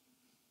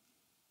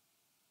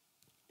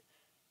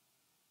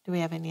 Do we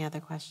have any other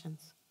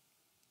questions?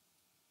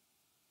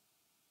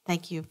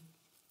 Thank you.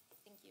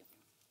 Thank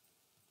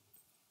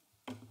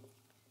you.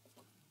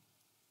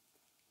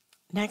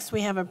 Next,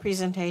 we have a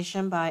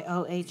presentation by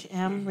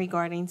OHM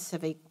regarding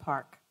Civic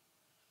Park.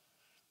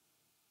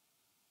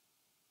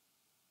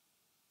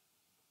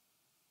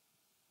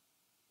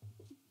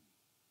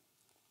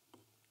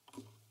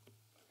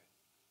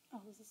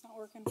 Oh, is this not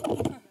working?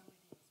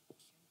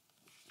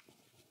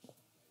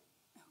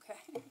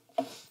 Okay.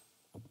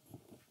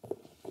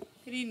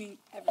 Good evening,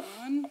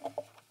 everyone.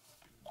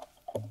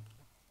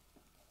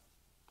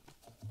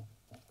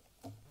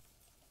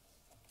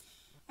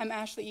 I'm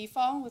Ashley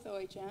Efall with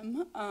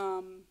OHM.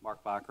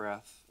 Mark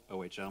Bachrath,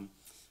 OHM.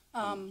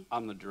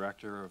 I'm the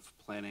Director of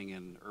Planning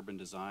and Urban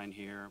Design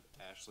here.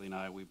 Ashley and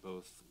I, we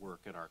both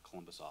work at our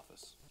Columbus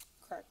office.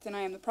 Correct, and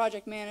I am the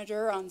project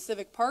manager on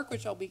Civic Park,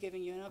 which I'll be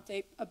giving you an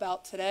update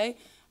about today.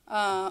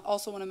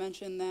 Also want to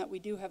mention that we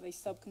do have a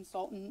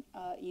sub-consultant,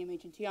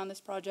 EMH&T, on this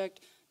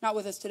project. Not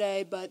with us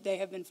today, but they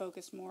have been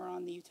focused more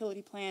on the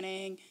utility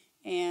planning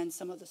and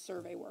some of the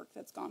survey work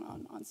that's gone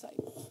on site.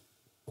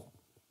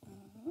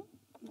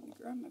 Let me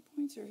grab my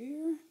pointer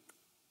here.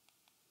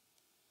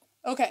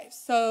 Okay,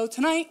 so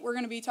tonight we're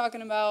going to be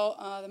talking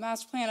about the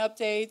master plan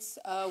updates,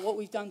 what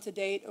we've done to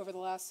date over the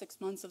last 6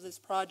 months of this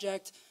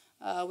project,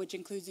 which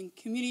includes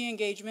community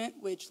engagement,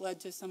 which led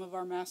to some of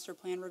our master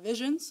plan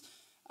revisions,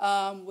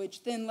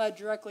 which then led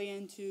directly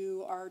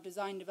into our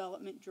design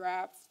development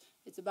draft.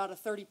 It's about a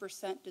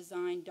 30%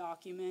 design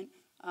document,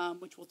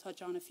 which we'll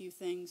touch on a few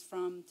things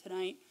from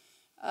tonight.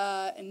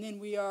 And then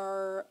we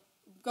are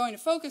going to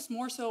focus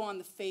more so on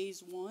the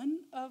phase 1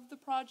 of the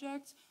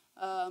project,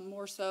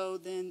 more so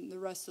than the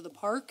rest of the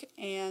park,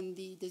 and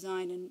the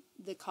design and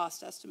the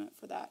cost estimate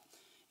for that.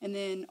 And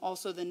then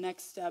also the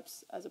next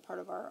steps as a part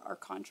of our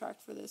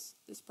contract for this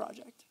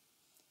project.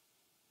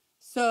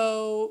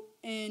 So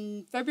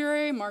in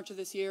February, March of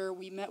this year,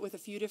 we met with a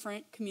few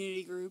different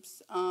community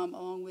groups,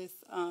 along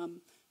with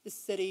the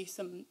city,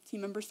 some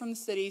team members from the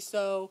city.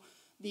 So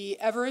the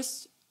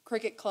Everest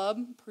Cricket Club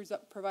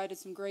provided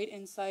some great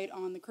insight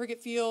on the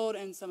cricket field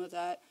and some of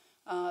that,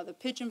 the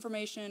pitch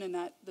information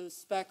and those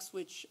specs,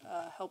 which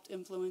helped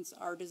influence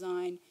our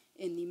design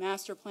in the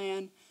master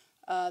plan.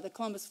 The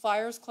Columbus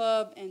Flyers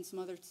Club and some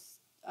other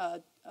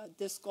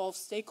disc golf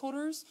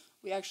stakeholders.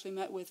 We actually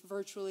met with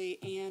virtually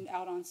and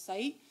out on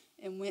site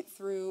and went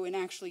through and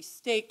actually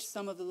staked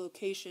some of the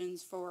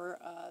locations for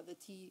the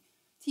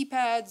tee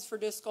pads for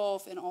disc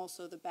golf and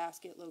also the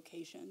basket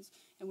locations.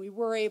 And we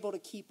were able to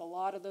keep a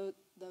lot of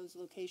those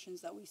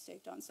locations that we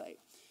staked on site.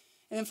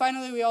 And then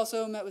finally, we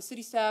also met with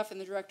city staff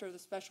and the director of the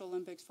Special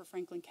Olympics for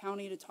Franklin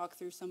County to talk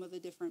through some of the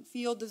different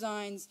field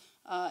designs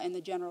and the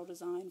general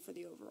design for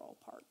the overall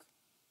park.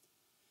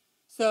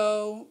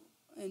 So,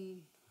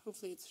 and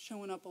hopefully it's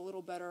showing up a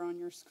little better on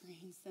your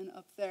screens than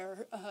up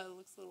there. It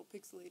looks a little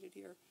pixelated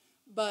here.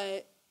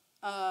 But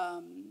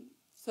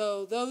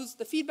so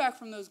the feedback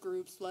from those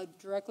groups led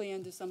directly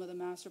into some of the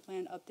master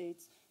plan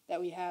updates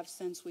that we have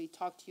since we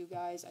talked to you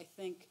guys. I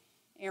think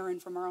Aaron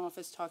from our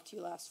office talked to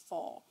you last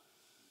fall.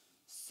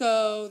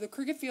 So the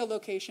cricket field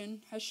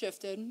location has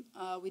shifted.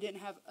 We didn't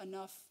have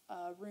enough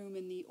room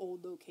in the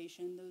old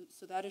location,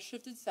 so that has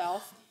shifted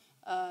south.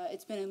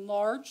 It's been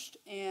enlarged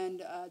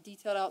and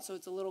detailed out so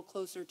it's a little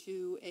closer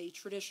to a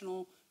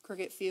traditional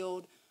cricket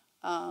field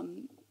that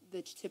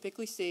you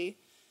typically see.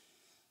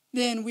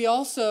 Then we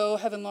also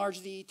have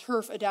enlarged the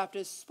turf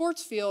adaptive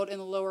sports field in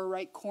the lower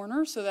right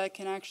corner so that it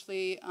can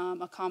actually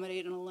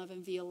accommodate an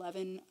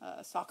 11v11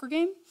 soccer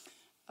game.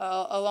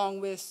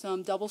 Along with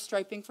some double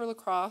striping for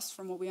lacrosse.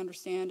 From what we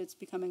understand, it's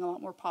becoming a lot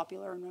more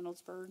popular in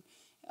Reynoldsburg,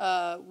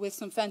 with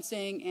some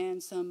fencing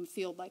and some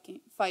field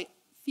lighting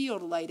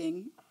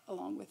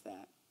along with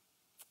that.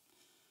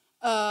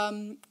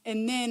 And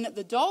then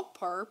the dog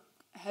park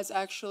has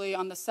actually,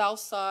 on the south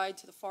side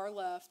to the far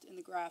left in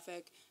the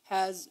graphic,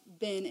 has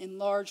been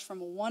enlarged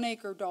from a 1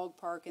 acre dog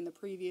park in the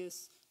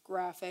previous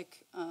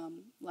graphic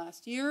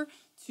last year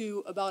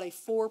to about a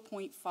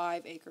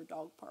 4.5 acre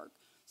dog park.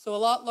 So a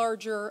lot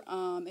larger,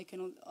 it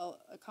can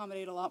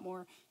accommodate a lot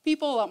more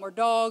people, a lot more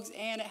dogs,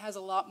 and it has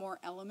a lot more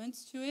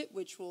elements to it,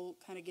 which we'll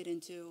kind of get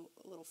into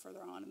a little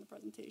further on in the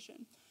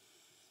presentation.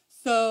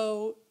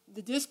 So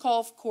the disc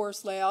golf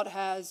course layout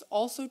has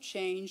also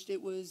changed.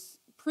 It was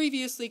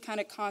previously kind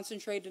of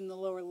concentrated in the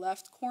lower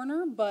left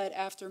corner, but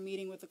after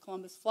meeting with the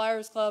Columbus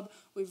Flyers Club,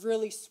 we've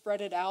really spread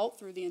it out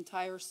through the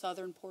entire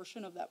southern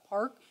portion of that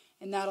park,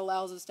 and that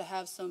allows us to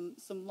have some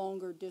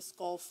longer disc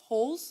golf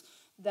holes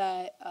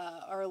that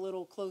are a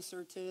little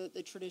closer to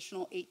the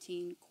traditional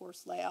 18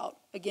 course layout.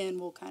 Again,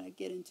 we'll kind of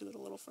get into it a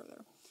little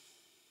further.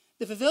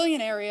 The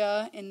pavilion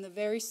area in the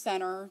very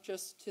center,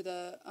 just to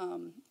the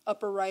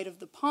upper right of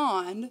the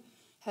pond,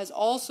 has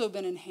also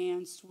been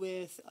enhanced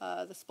with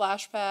the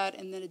splash pad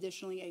and then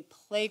additionally a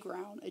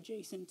playground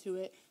adjacent to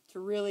it to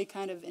really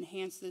kind of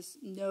enhance this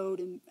node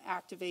and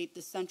activate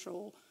the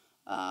central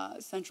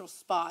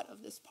spot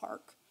of this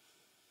park.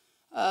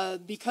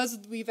 Because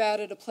we've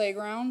added a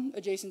playground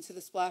adjacent to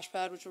the splash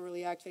pad, which will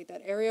really activate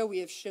that area, we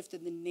have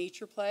shifted the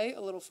nature play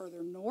a little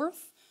further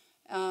north.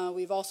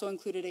 We've also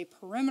included a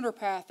perimeter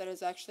path that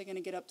is actually going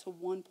to get up to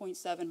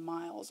 1.7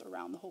 miles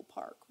around the whole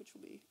park, which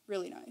will be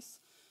really nice.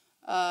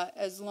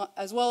 As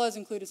well as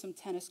included some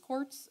tennis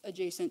courts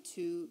adjacent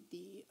to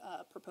the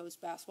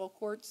proposed basketball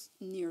courts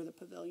near the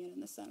pavilion in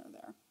the center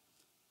there.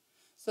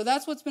 So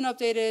that's what's been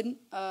updated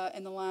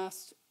in the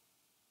last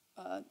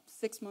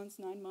 6 months,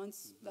 9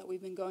 months that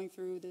we've been going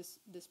through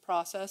this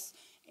process.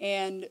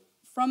 And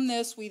from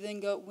this, we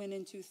then went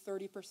into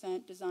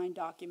 30% design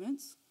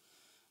documents.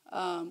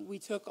 We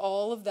took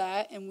all of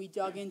that and we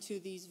dug into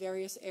these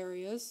various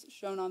areas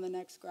shown on the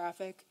next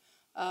graphic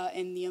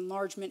and the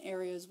enlargement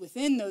areas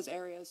within those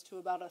areas to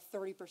about a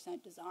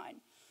 30%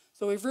 design.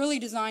 So we've really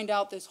designed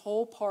out this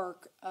whole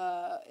park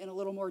in a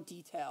little more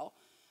detail.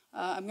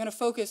 I'm going to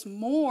focus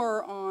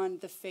more on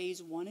the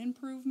phase 1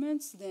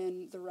 improvements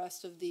than the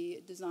rest of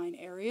the design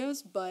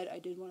areas, but I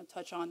did want to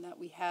touch on that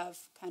we have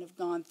kind of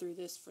gone through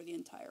this for the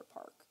entire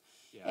park.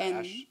 Yeah,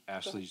 And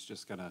Ashley's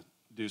just going to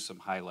do some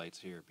highlights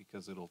here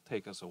because it'll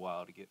take us a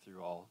while to get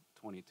through all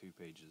 22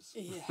 pages.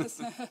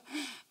 Yes.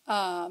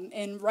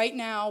 And right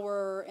now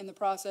we're in the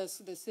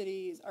process,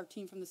 our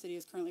team from the city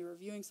is currently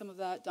reviewing some of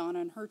that, Donna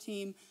and her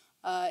team,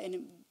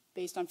 and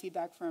based on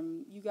feedback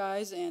from you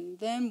guys, and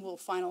then we'll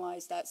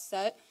finalize that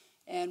set,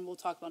 and we'll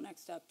talk about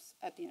next steps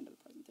at the end of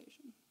the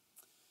presentation.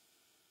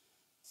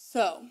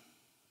 So,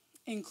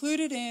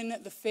 included in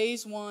the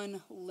phase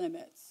 1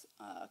 limits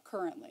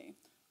currently,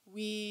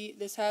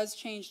 this has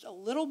changed a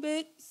little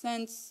bit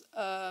since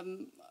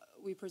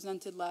we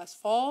presented last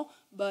fall,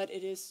 but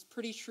it is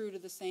pretty true to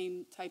the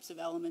same types of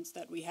elements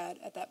that we had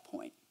at that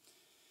point.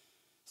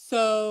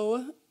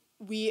 So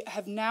we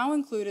have now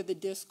included the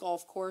disc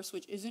golf course,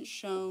 which isn't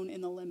shown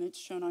in the limits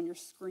shown on your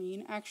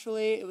screen,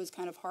 actually. It was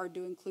kind of hard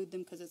to include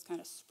them because it's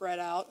kind of spread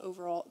out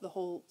over the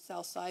whole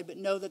south side, but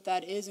know that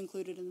that is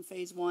included in the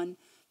phase 1,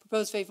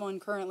 proposed phase 1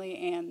 currently,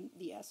 and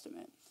the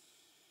estimate.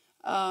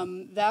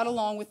 That,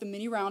 along with the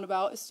mini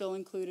roundabout, is still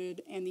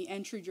included, and the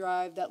entry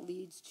drive that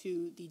leads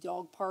to the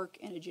dog park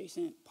and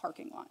adjacent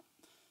parking lot.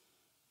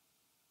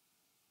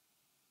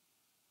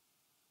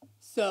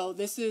 So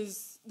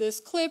this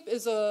clip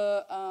is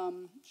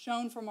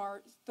shown from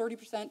our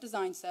 30%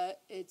 design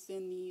set. It's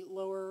in the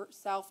lower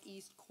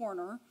southeast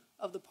corner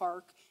of the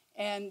park,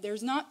 And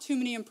there's not too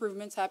many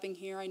improvements happening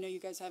here. I know you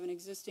guys have an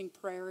existing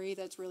prairie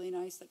that's really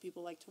nice that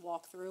people like to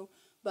walk through,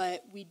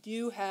 but we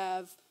do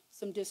have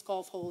some disc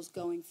golf holes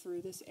going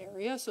through this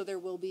area, so there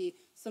will be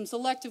some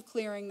selective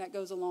clearing that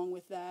goes along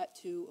with that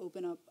to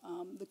open up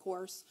the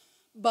course.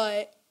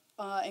 But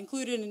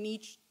included in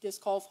each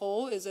disc golf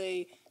hole is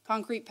a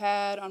concrete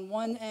pad on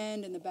one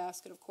end and the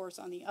basket, of course,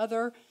 on the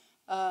other,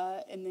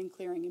 and then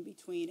clearing in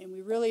between. And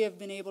we really have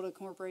been able to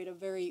incorporate a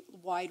very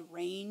wide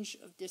range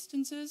of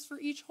distances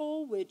for each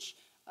hole, which,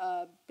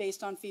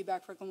 based on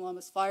feedback from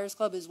Columbus Flyers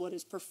Club, is what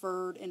is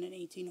preferred in an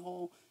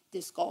 18-hole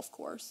disc golf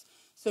course.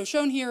 So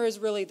shown here is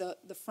really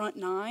the front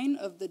 9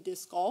 of the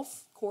disc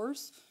golf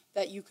course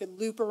that you could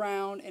loop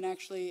around, and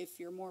actually, if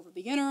you're more of a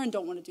beginner and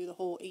don't want to do the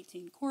whole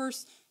 18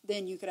 course,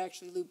 then you could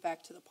actually loop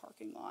back to the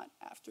parking lot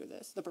after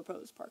this, the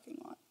proposed parking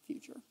lot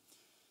future.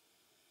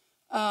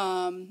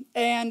 And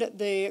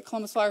the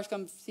Columbus Flyers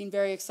Club seemed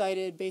very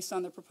excited based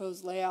on the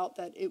proposed layout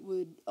that it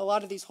would, a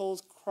lot of these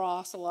holes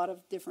cross a lot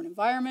of different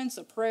environments,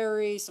 a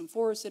prairie, some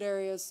forested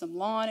areas, some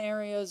lawn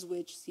areas,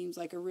 which seems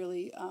like a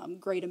really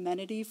great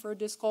amenity for a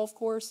disc golf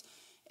course,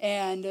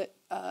 and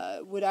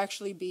would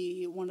actually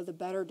be one of the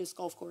better disc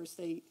golf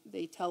courses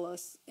they tell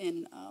us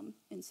in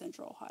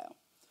Central Ohio.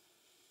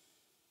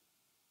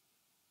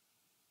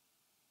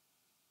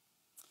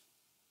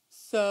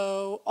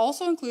 So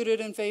also included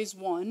in phase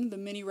 1, the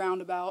mini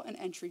roundabout and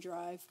entry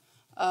drive.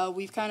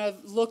 We've kind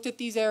of looked at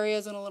these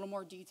areas in a little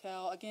more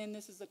detail. Again,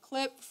 this is a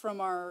clip from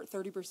our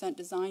 30%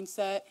 design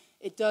set.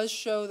 It does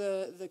show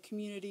the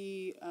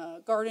community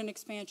garden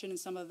expansion and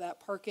some of that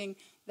parking.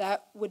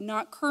 That would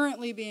not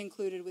currently be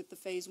included with the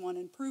phase 1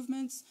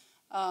 improvements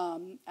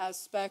as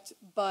spec'd,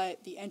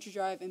 but the entry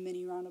drive and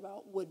mini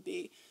roundabout would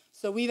be.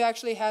 So we've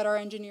actually had our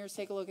engineers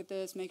take a look at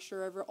this, make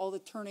sure all the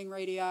turning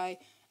radii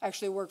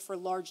actually work for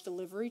large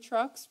delivery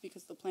trucks,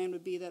 because the plan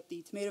would be that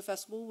the Tomato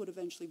Festival would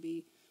eventually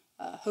be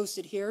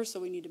hosted here, so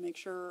we need to make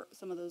sure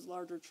some of those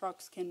larger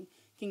trucks can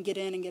get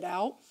in and get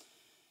out.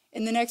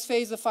 In the next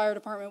phase, the fire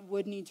department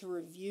would need to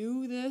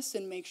review this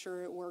and make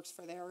sure it works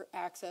for their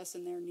access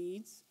and their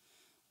needs.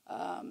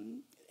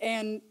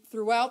 And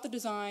throughout the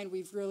design,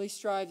 we've really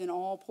strived in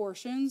all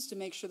portions to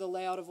make sure the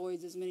layout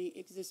avoids as many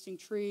existing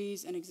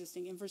trees and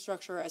existing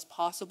infrastructure as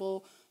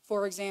possible.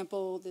 For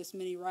example, this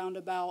mini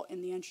roundabout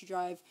in the entry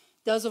drive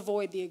does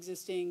avoid the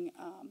existing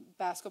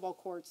basketball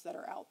courts that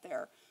are out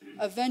there.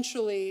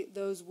 Eventually,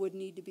 those would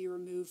need to be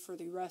removed for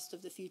the rest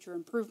of the future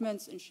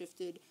improvements and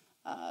shifted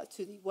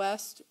to the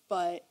west,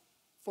 but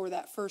for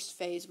that first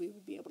phase, we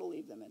would be able to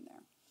leave them in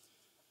there.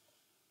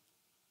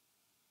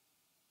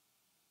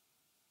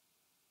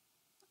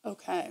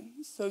 Okay,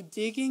 so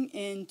digging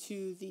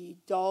into the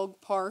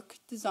dog park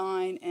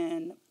design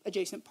and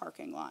adjacent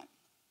parking lot.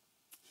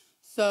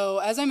 So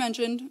as I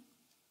mentioned,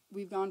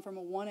 we've gone from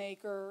a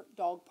 1-acre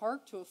dog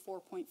park to a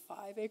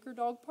 4.5-acre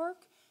dog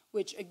park,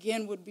 which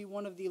again would be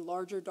one of the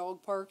larger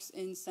dog parks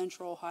in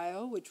Central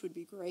Ohio, which would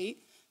be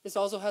great. This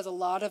also has a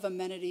lot of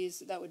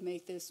amenities that would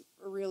make this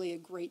really a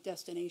great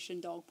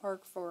destination dog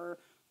park for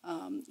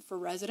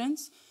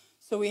residents.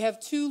 So we have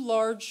 2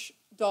 large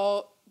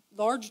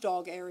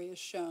dog areas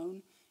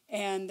shown,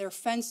 and they're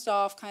fenced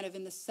off kind of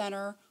in the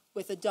center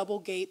with a double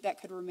gate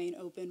that could remain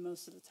open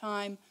most of the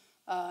time,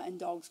 and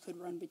dogs could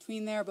run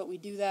between there. But we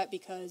do that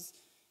because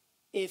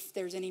if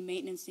there's any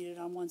maintenance needed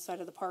on one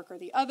side of the park or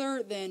the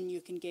other, then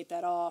you can gate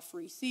that off,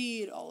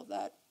 reseed, all of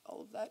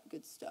that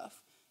good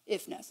stuff,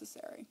 if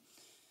necessary.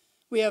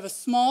 We have a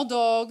small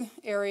dog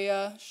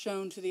area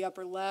shown to the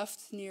upper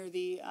left near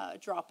the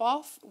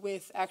drop-off,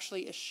 with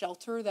actually a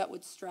shelter that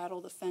would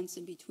straddle the fence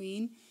in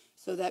between,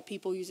 so that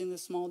people using the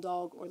small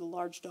dog or the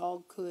large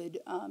dog could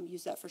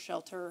use that for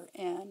shelter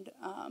and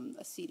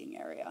a seating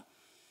area.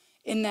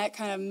 In that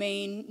kind of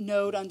main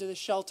node under the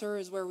shelter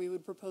is where we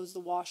would propose the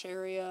wash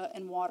area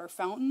and water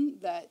fountain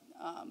that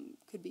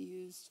could be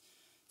used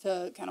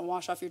to kind of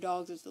wash off your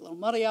dogs. It's a little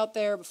muddy out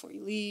there before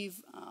you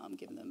leave,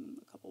 give them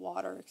a cup of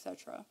water,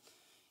 etc.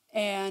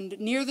 And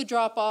near the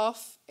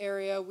drop-off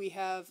area, we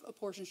have a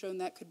portion shown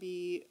that could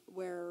be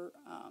where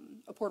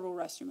a portable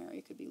restroom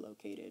area could be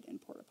located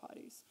and porta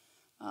potties.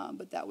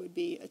 But that would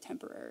be a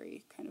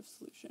temporary kind of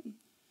solution.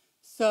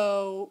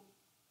 So,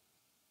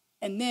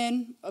 and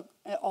then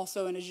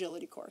also an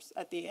agility course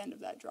at the end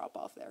of that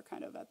drop-off there,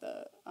 kind of at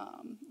the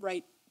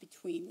right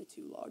between the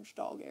 2 large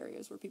dog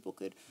areas where people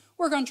could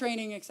work on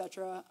training,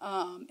 etc.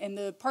 And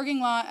the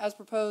parking lot, as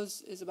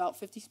proposed, is about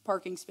 50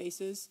 parking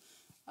spaces.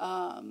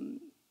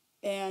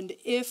 And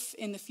if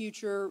in the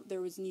future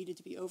there was needed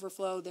to be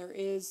overflow, there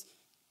is,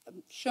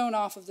 shown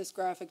off of this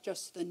graphic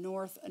just to the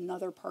north,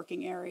 another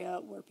parking area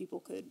where people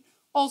could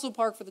also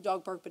park for the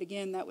dog park, but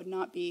again, that would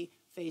not be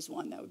phase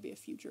 1, that would be a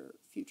future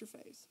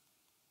phase.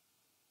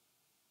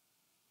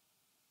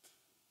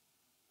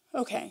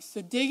 Okay,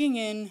 so digging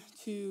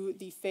into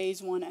the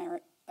phase 1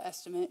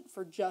 estimate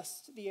for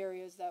just the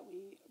areas that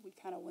we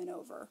kind of went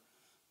over.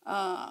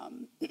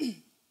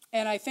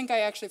 And I think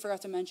I actually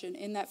forgot to mention,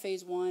 in that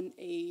phase 1,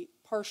 a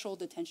partial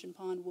detention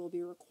pond will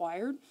be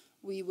required.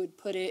 We would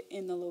put it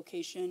in the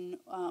location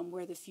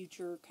where the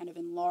future kind of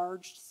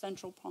enlarged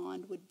central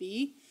pond would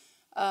be.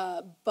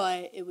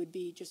 but it would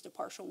be just a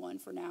partial one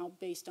for now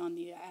based on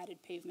the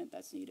added pavement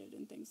that's needed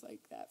and things like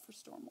that for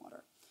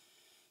stormwater.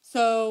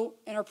 So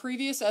in our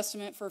previous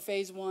estimate for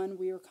phase one,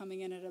 we were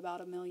coming in at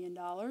about $1 million,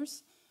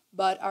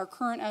 but our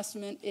current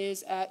estimate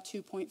is at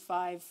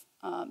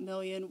 2.5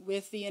 million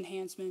with the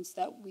enhancements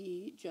that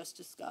we just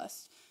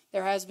discussed.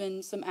 There has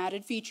been some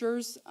added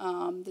features,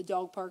 the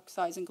dog park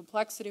size and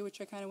complexity, which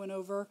I kind of went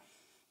over.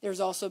 There's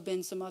also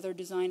been some other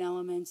design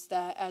elements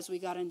that as we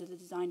got into the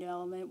design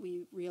element,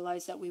 we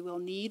realized that we will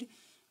need,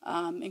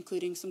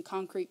 including some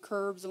concrete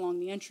curbs along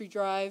the entry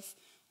drive,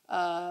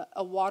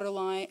 a water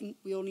line.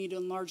 We'll need to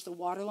enlarge the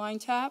water line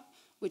tap,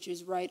 which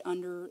is right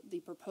under the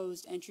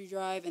proposed entry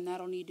drive, and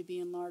that'll need to be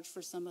enlarged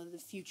for some of the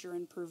future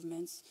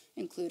improvements,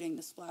 including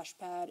the splash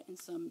pad and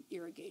some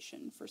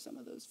irrigation for some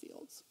of those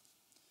fields.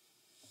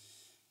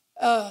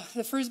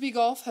 The Frisbee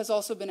golf has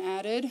also been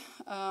added,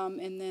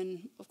 and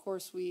then, of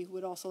course, we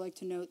would also like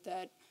to note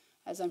that,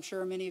 as I'm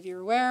sure many of you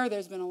are aware,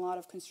 there's been a lot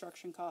of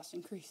construction cost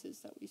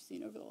increases that we've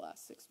seen over the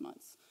last 6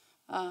 months.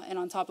 And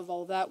on top of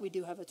all of that, we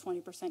do have a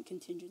 20%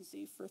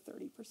 contingency for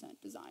 30%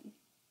 design.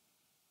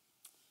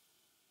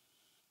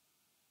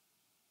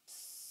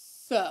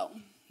 So,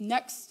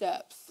 next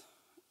steps,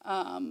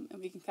 and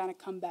we can kind of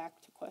come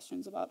back to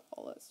questions about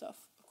all that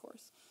stuff, of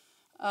course.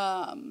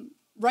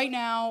 Right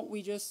now,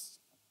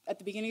 at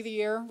the beginning of the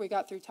year, we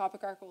got through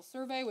topographical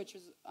survey, which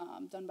was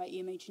done by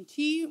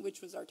EMH&T,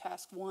 which was our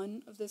task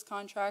 1 of this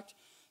contract.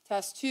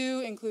 Task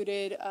 2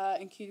 included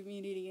in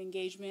community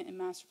engagement and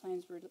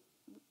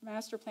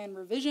master plan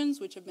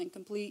revisions, which have been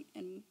complete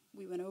and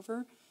we went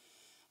over.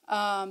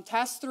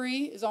 Task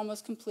 3 is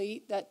almost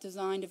complete, that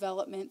design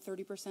development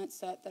 30%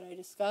 set that I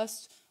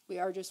discussed. We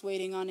are just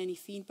waiting on any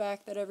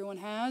feedback that everyone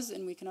has,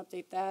 and we can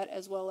update that,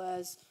 as well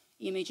as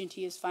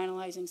EMH&T is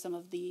finalizing some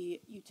of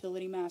the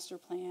utility master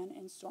plan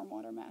and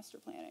stormwater master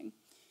planning.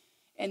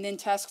 And then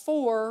task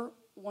 4,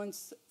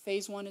 once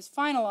phase 1 is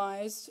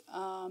finalized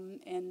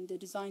and the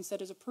design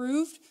set is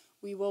approved,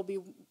 we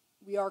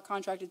are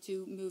contracted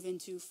to move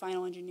into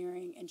final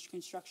engineering and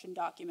construction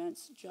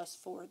documents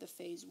just for the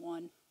phase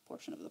 1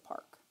 portion of the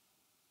park.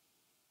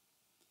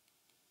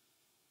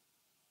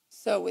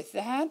 So with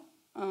that,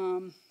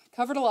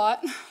 covered a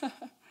lot.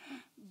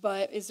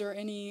 But is there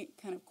any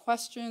kind of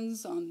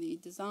questions on the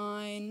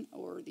design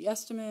or the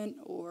estimate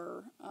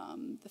or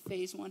the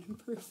phase 1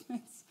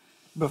 improvements?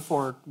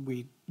 Before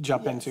we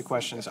jump into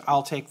questions,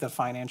 I'll take the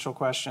financial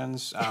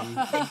questions,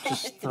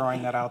 just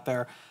throwing that out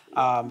there.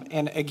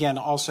 And again,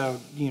 also,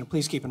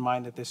 please keep in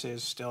mind that this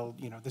is still,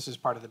 this is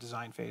part of the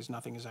design phase.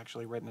 Nothing is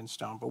actually written in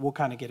stone, but we'll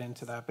kind of get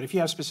into that. But if you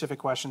have specific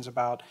questions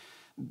about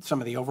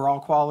some of the overall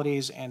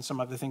qualities and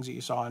some of the things that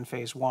you saw in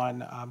phase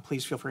 1,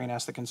 please feel free and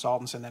ask the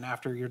consultants. And then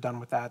after you're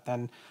done with that,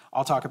 then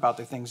I'll talk about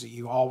the things that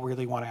you all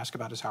really want to ask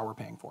about, is how we're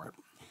paying for it.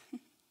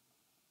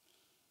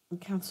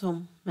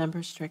 Council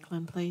Member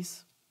Strickland,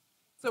 please.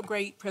 So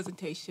great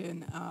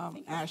presentation,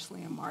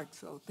 Ashley and Mark.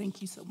 So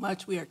thank you so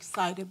much. We are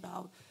excited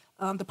about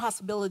the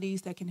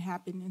possibilities that can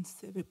happen in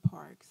Civic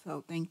Park.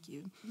 So thank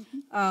you.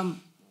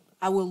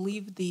 I will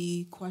leave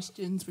the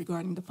questions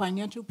regarding the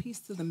financial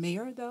piece to the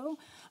mayor, though.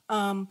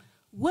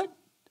 What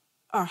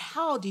or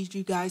how did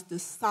you guys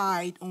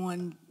decide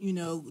on,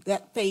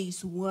 that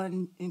phase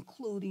 1,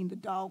 including the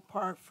dog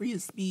park,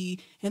 Frisbee,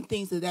 and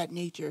things of that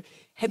nature?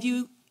 Have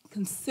you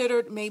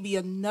considered maybe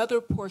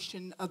another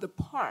portion of the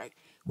park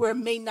where it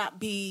may not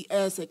be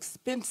as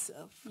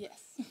expensive? Yes.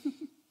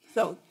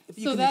 So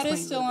that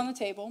is still on the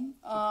table.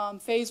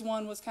 Phase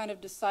 1 was kind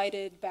of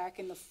decided back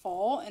in the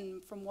fall,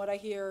 and from what I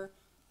hear,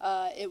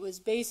 it was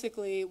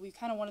basically, we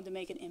kind of wanted to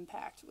make an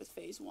impact with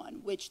phase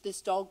 1, which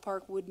this dog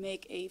park would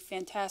make a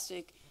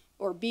fantastic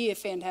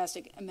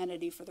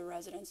amenity for the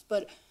residents.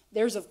 But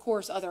there's, of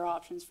course, other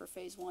options for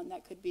phase 1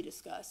 that could be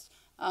discussed.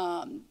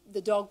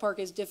 The dog park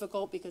is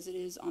difficult because it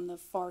is on the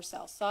far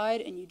south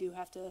side, and you do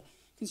have to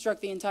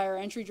construct the entire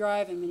entry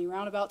drive and mini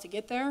roundabout to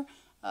get there,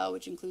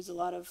 which includes a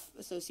lot of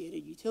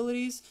associated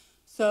utilities.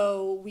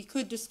 So we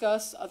could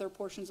discuss other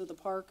portions of the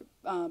park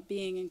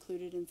being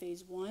included in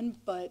phase 1,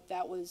 but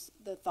that was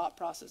the thought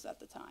process at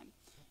the time,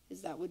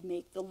 is that would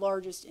make the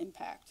largest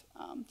impact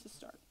to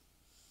start.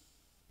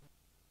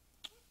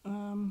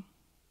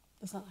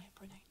 That's all I have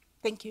for now.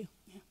 Thank you.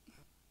 Yeah.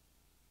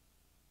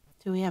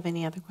 Do we have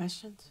any other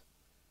questions?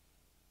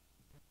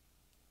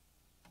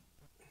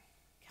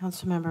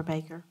 Councilmember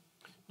Baker.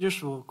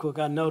 Just real quick,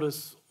 I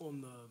noticed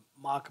on the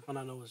mock-up, and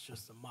I know it's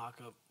just a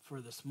mock-up,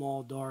 for the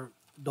small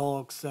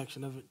dog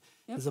section of it,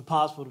 is it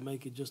possible to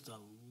make it just a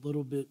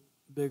little bit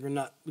bigger?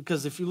 Not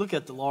because if you look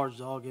at the large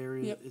dog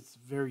area, it's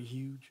very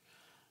huge.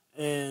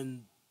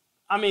 And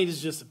I mean,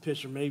 it's just a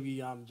picture.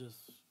 Maybe I'm just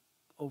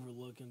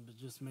overlooking, but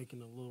just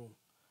making it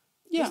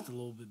just a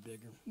little bit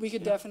bigger. We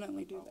could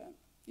definitely do that.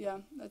 Yeah,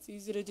 that's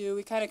easy to do.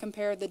 We kind of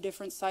compared the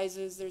different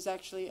sizes. There's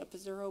actually a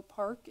Pizzurro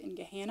Park in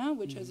Gahanna,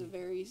 which has a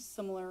very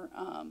similar,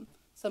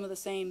 some of the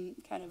same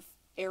kind of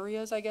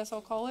areas, I guess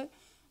I'll call it.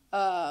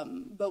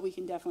 But we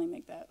can definitely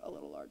make that a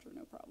little larger,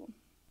 no problem.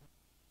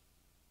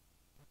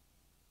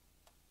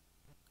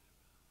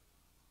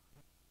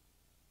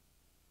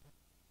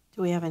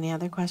 Do we have any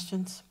other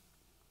questions?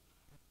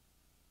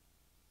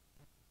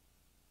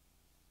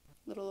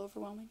 Little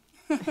overwhelming.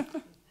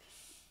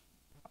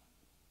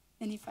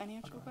 Any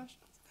financial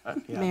questions?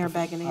 Mayor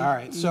Begney, All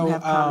right, you so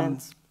have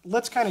comments?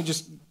 let's kind of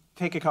just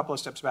take a couple of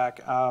steps back.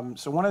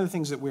 So one of the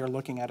things that we are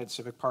looking at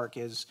Civic Park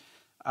is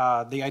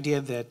the idea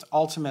that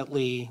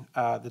ultimately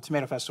the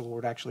Tomato Festival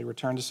would actually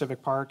return to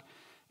Civic Park.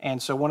 And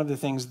so one of the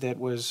things that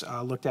was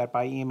looked at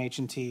by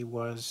EMH&T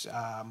was,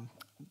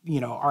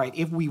 all right,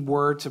 if we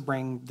were to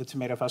bring the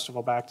Tomato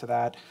Festival back to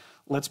that,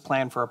 let's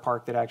plan for a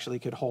park that actually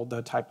could hold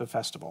the type of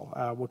festival,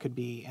 what could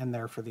be in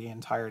there for the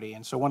entirety.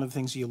 And so one of the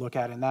things you look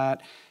at in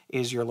that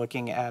is you're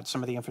looking at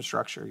some of the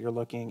infrastructure. You're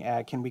looking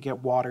at, can we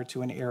get water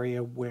to an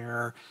area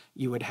where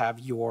you would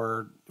have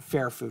your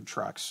fair food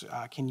trucks?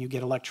 Can you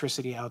get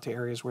electricity out to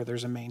areas where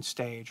there's a main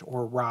stage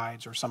or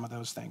rides or some of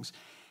those things?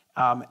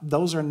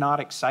 Those are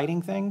not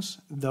exciting things.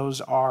 Those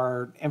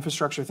are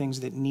infrastructure things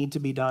that need to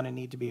be done and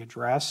need to be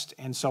addressed.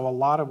 And so a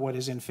lot of what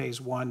is in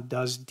phase one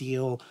does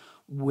deal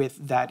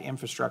with that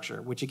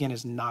infrastructure, which again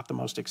is not the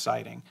most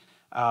exciting.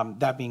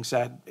 That being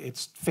said,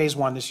 it's phase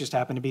one. This just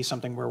happened to be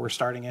something where we're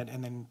starting it,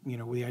 and then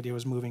the idea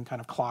was moving kind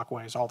of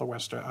clockwise all the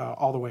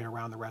way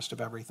around the rest of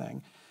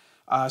everything.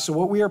 So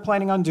what we are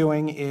planning on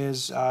doing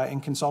is, in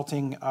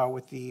consulting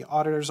with the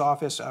auditor's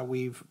office,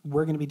 we're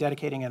going to be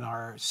dedicating in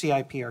our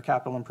CIP, our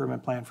capital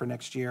improvement plan for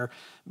next year,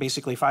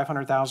 basically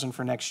 $500,000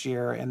 for next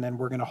year, and then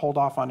we're going to hold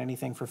off on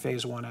anything for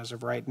phase one as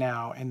of right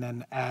now, and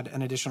then add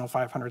an additional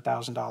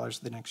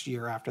 $500,000 the next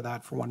year after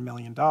that for $1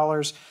 million.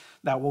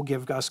 That will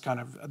give us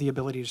kind of the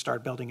ability to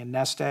start building a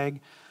nest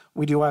egg.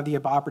 We do have the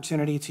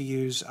opportunity to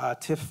use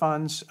TIF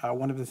funds.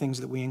 One of the things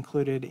that we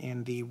included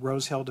in the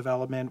Rose Hill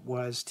development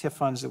was TIF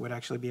funds that would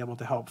actually be able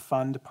to help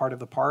fund part of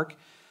the park.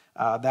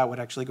 That would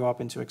actually go up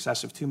into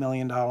excess of $2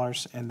 million,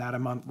 and that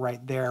amount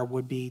right there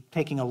would be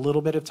taking a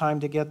little bit of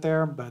time to get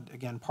there, but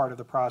again, part of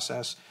the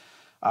process.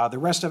 The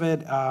rest of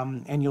it,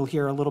 and you'll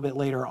hear a little bit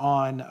later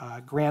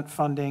on, grant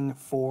funding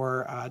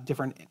for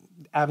different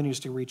avenues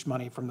to reach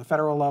money from the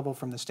federal level,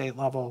 from the state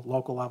level,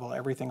 local level,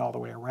 everything all the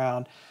way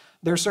around.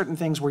 There are certain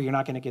things where you're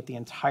not going to get the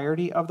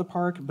entirety of the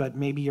park, but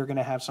maybe you're going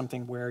to have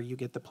something where you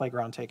get the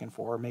playground taken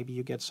for, or maybe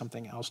you get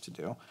something else to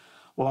do.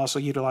 We'll also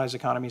utilize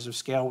economies of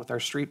scale with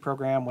our street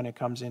program when it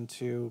comes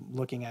into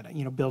looking at,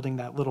 building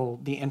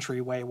the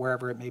entryway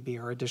wherever it may be,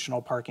 or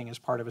additional parking as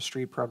part of a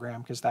street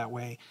program, because that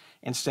way,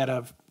 instead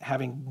of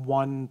having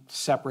one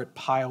separate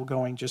pile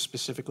going just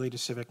specifically to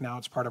Civic, now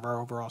it's part of our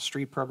overall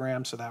street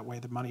program, so that way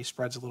the money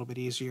spreads a little bit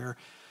easier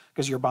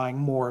because you're buying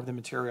more of the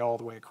material all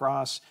the way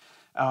across.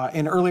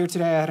 And earlier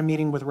today, I had a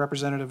meeting with a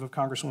representative of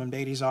Congresswoman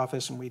Beatty's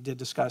office, and we did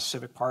discuss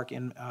Civic Park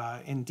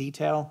in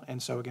detail.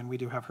 And so, again, we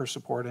do have her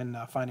support in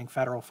finding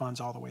federal funds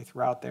all the way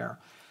throughout there.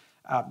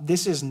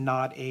 This is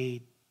not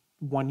a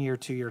 1 year,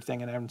 2 year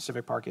thing, and then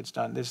Civic Park gets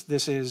done.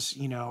 This is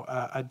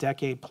a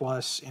decade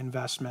plus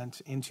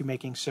investment into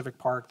making Civic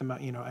Park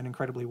an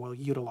incredibly well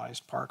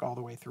utilized park all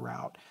the way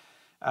throughout.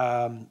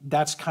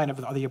 That's kind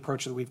of the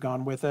approach that we've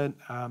gone with it.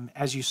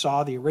 As you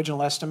saw, the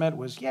original estimate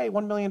was, yay,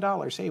 $1 million.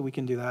 Hey, we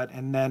can do that.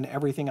 And then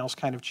everything else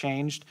kind of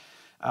changed.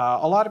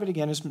 A lot of it,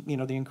 again, is the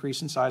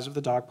increase in size of the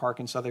dog park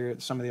and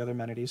some of the other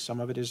amenities. Some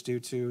of it is due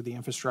to the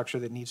infrastructure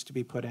that needs to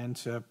be put in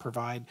to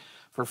provide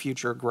for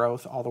future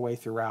growth all the way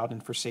throughout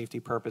and for safety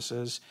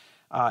purposes.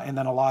 And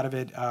then a lot of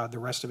it, the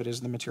rest of it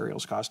is the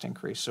materials cost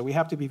increase. So we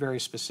have to be very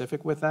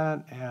specific with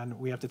that, and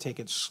we have to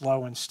take it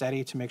slow and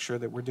steady to make sure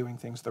that we're doing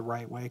things the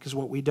right way. Because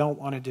what we don't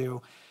want to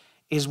do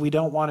is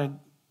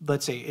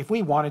let's say, if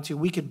we wanted to,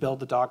 we could build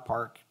the dog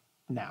park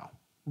now.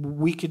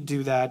 We could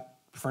do that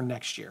for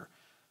next year.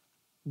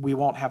 We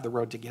won't have the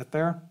road to get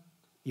there.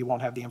 You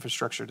won't have the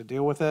infrastructure to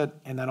deal with it.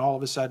 And then all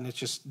of a sudden,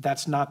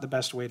 that's not the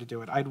best way to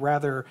do it. I'd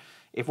rather,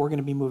 if we're going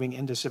to be moving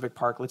into Civic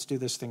Park, let's do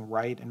this thing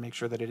right and make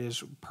sure that it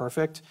is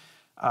perfect.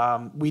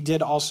 We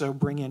did also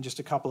bring in just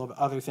a couple of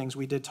other things.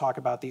 We did talk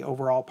about the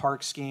overall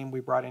park scheme. We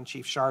brought in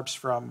Chief Sharps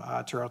from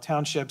Terrell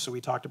Township, so we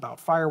talked about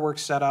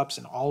fireworks setups,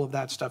 and all of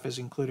that stuff is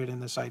included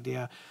in this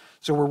idea.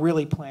 So we're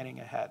really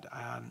planning ahead.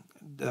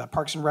 The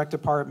Parks and Rec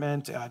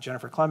Department,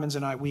 Jennifer Clemens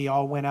and I, we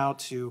all went out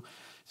to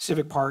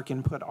Civic Park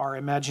and put our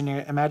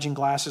Imagine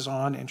glasses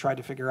on and tried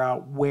to figure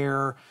out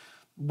where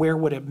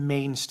would a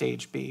main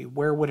stage be?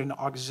 Where would an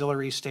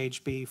auxiliary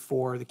stage be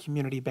for the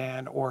community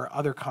band or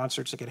other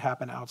concerts that could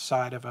happen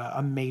outside of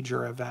a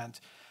major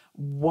event?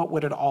 What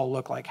would it all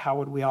look like? How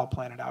would we all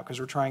plan it out? Because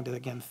we're trying to,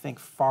 again, think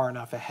far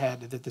enough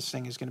ahead that this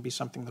thing is going to be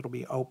something that'll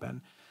be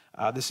open.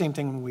 The same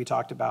thing when we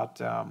talked about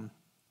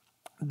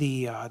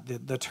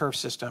the turf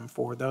system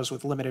for those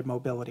with limited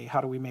mobility. How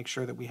do we make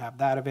sure that we have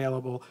that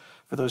available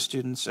for those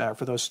students,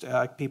 for those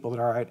people that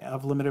are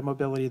of limited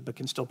mobility but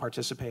can still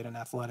participate in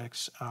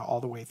athletics all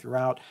the way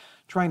throughout?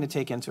 Trying to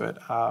take into it.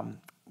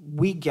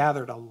 We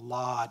gathered a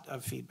lot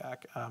of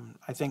feedback.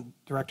 I think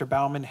Director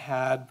Bauman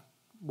had,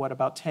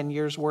 about 10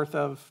 years worth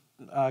of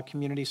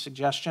community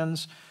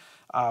suggestions.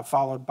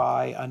 Followed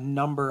by a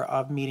number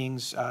of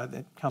meetings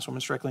that Councilwoman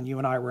Strickland, you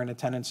and I were in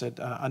attendance at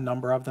a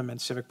number of them in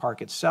Civic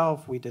Park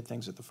itself. We did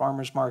things at the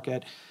farmers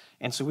market.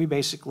 And so we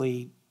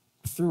basically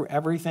threw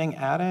everything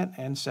at it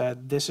and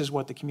said, this is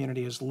what the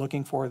community is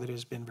looking for, that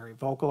has been very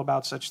vocal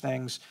about such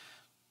things.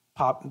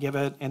 Give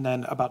it, and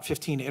then about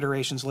 15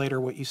 iterations later,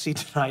 what you see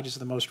tonight is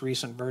the most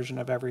recent version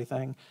of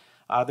everything.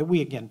 That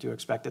we, again, do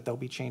expect that there'll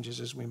be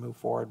changes as we move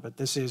forward, but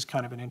this is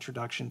kind of an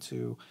introduction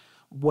to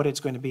what it's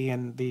going to be,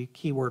 and the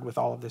key word with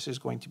all of this is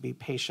going to be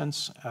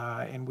patience,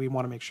 and we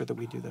want to make sure that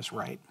we do this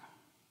right.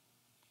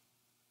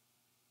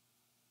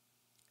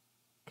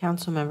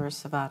 Councilmember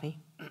Savati.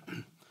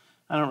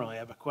 I don't really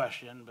have a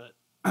question, but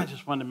I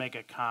just wanted to make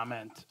a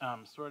comment,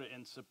 sort of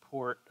in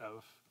support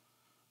of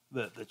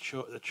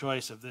the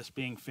choice of this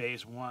being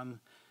phase one,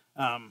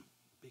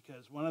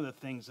 because one of the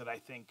things that I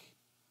think,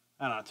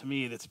 I don't know, to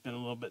me, that's been a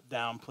little bit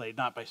downplayed,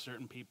 not by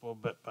certain people,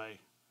 but by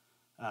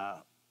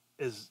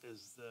is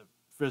the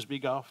Frisbee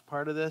golf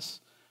part of this.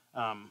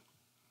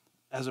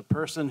 As a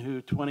person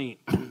who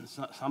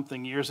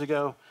 20-something years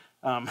ago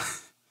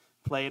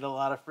played a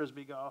lot of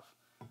Frisbee golf,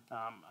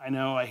 I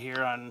know I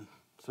hear on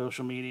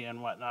social media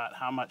and whatnot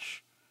how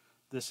much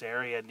this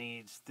area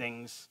needs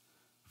things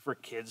for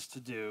kids to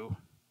do,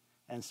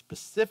 and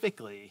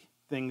specifically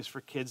things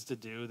for kids to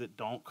do that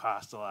don't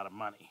cost a lot of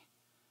money.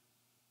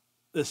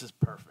 This is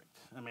perfect.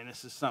 I mean,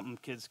 this is something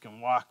kids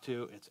can walk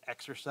to. It's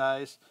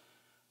exercise.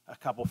 A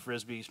couple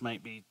Frisbees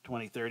might be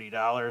 $20,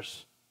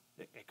 $30.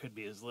 It could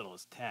be as little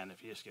as 10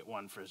 if you just get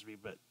one Frisbee,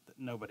 but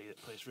nobody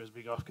that plays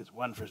Frisbee golf gets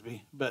one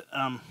Frisbee. But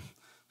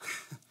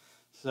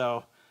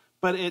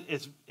but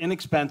it's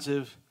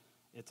inexpensive.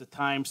 It's a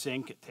time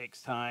sink. It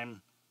takes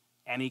time.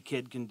 Any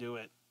kid can do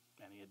it.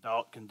 Any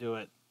adult can do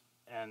it,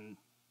 and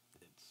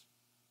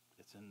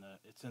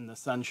it's in the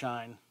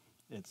sunshine.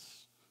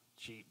 It's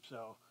cheap.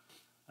 So,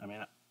 I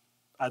mean,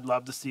 I'd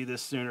love to see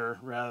this sooner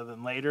rather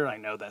than later. I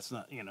know that's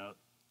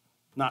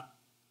not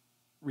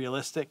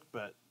realistic,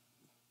 but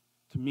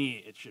to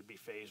me, it should be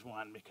phase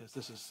one, because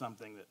this is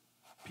something that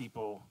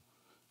people,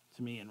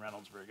 to me in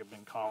Reynoldsburg, have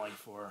been calling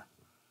for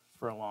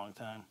a long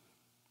time.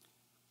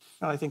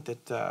 Well, I think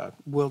that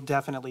we'll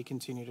definitely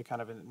continue to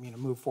kind of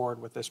move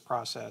forward with this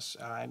process.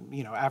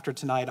 After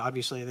tonight,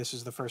 obviously, this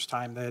is the first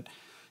time that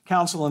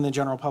council and the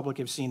general public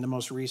have seen the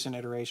most recent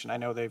iteration. I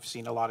know they've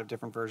seen a lot of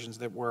different versions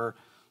that were,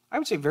 I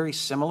would say, very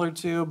similar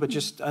to, but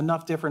just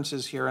enough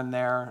differences here and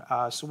there.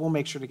 So we'll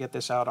make sure to get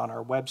this out on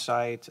our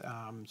website,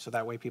 so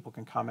that way people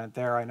can comment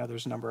there. I know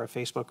there's a number of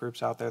Facebook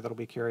groups out there that'll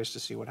be curious to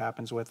see what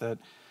happens with it.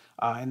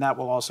 And that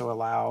will also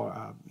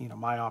allow,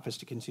 my office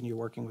to continue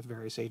working with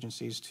various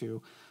agencies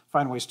to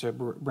find ways to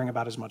bring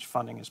about as much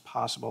funding as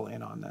possible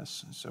in on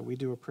this. And so we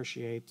do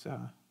appreciate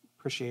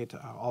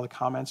all the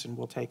comments, and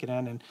we'll take it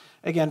in. And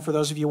again, for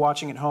those of you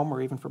watching at home,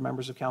 or even for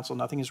members of council,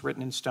 nothing is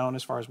written in stone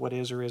as far as what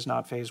is or is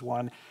not phase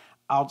one,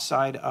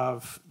 outside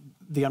of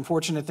the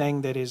unfortunate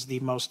thing that is the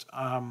most,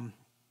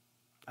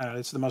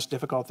 it's the most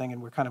difficult thing,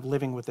 and we're kind of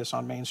living with this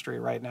on Main Street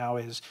right now,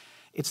 is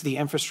it's the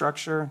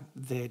infrastructure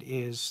that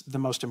is the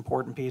most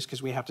important piece,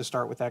 because we have to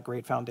start with that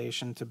great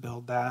foundation to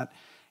build that.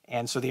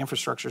 And so the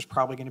infrastructure is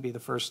probably going to be the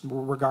first,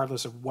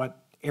 regardless of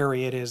what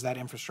area it is, that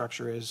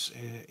infrastructure is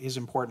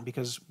important,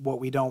 because what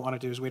we don't want to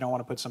do is we don't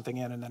want to put something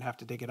in and then have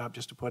to dig it up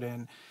just to put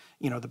in,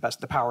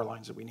 the power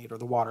lines that we need or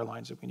the water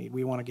lines that we need.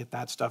 We want to get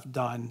that stuff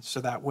done,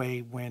 so that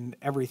way when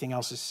everything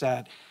else is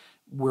set,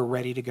 we're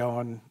ready to go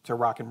on to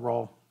rock and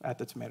roll at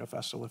the Tomato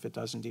Festival if it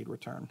does indeed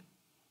return.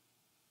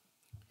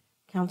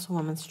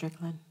 Councilwoman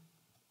Strickland.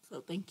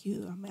 So thank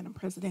you, Madam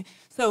President.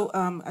 So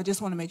I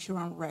just want to make sure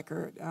on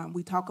record,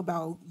 we talk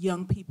about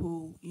young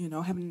people,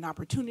 having an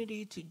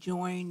opportunity to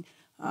join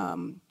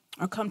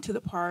or come to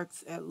the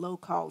parks at low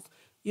cost.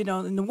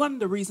 And one of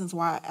the reasons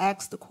why I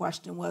asked the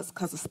question was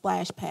because a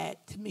splash pad,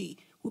 to me,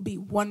 would be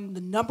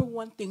the number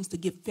one things to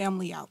get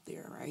family out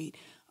there, right?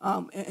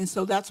 And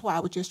so that's why I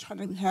was just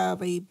trying to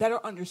have a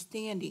better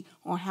understanding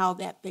on how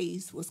that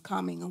phase was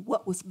coming and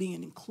what was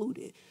being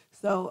included.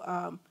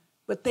 So,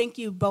 but thank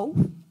you both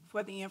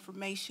for the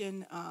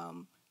information.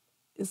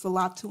 It's a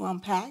lot to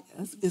unpack.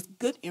 It's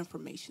good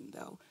information,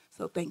 though.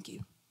 So thank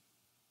you.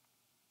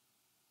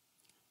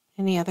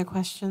 Any other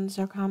questions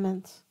or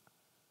comments?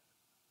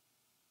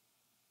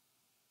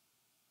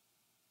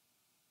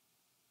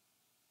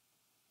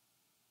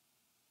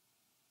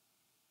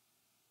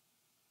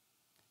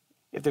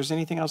 If there's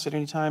anything else at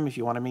any time, if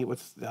you want to meet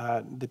with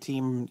the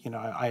team,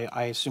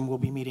 I assume we'll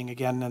be meeting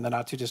again in the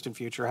not too distant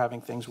future,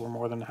 having things. We're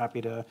more than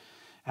happy to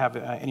have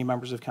any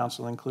members of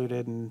council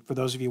included. And for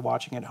those of you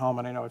watching at home,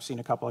 and I know I've seen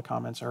a couple of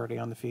comments already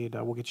on the feed,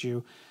 we'll get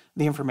you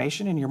the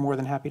information, and you're more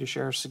than happy to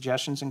share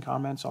suggestions and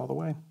comments all the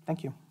way.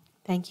 Thank you.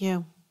 Thank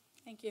you.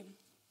 Thank you.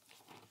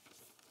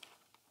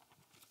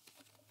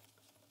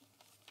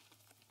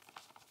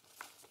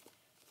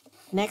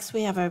 Next,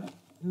 we have a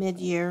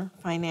mid-year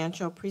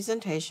financial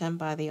presentation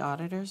by the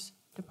Auditor's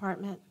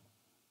Department.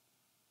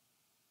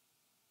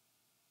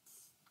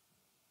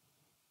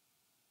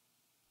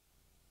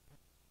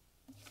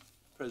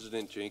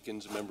 President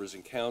Jenkins, members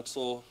and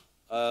council.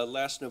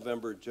 Last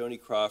November, Joni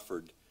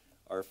Crawford,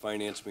 our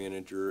finance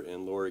manager,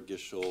 and Laura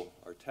Gischel,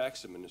 our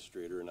tax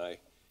administrator, and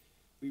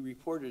we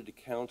reported to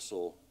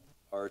council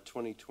our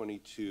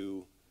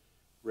 2022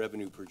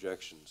 revenue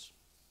projections.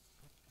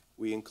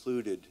 we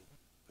included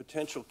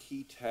potential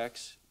key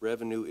tax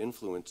revenue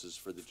influences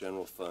for the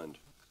general fund,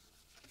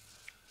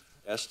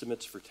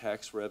 estimates for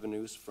tax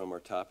revenues from our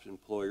top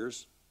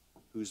employers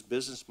whose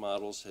business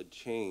models had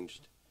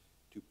changed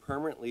to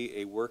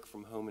permanently a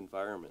work-from-home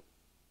environment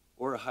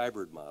or a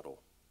hybrid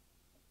model,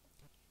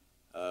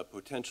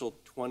 potential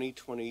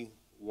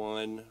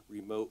 2021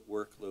 remote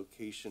work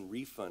location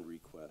refund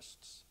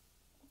requests,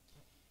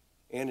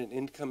 and an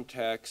income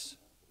tax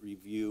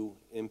review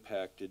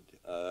impacted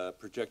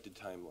projected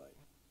timeline.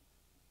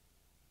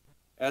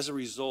 As a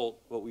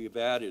result, what we have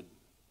added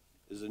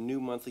is a new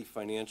monthly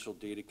financial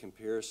data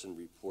comparison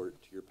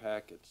report to your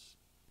packets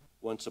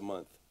once a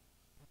month,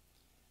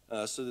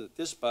 so that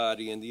this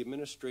body and the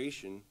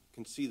administration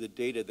can see the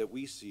data that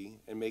we see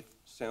and make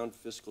sound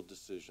fiscal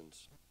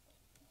decisions.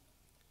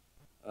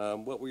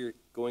 What we're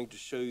going to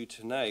show you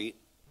tonight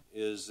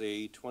is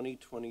a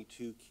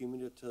 2022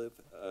 cumulative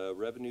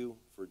revenue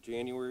for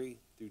January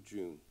through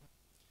June.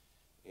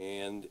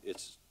 And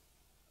it's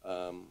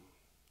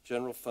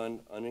general fund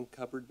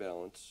unencumbered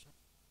balance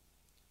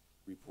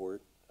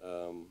report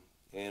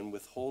and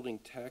withholding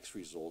tax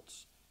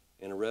results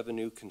and a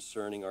revenue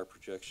concerning our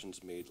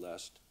projections made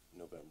last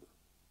November.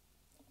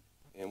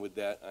 And with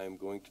that, I'm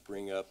going to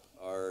bring up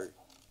our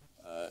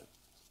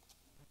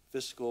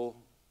fiscal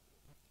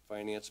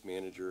finance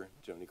manager,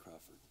 Joni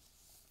Crawford.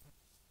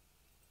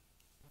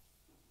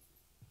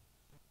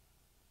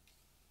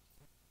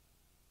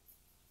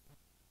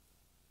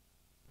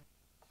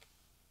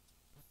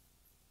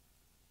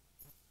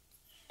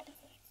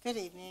 Good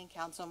evening,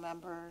 council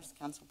members,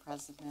 council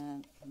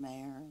president,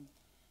 mayor,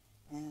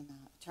 and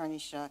Attorney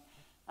Shook.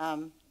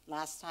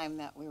 Last time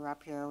that we were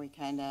up here, we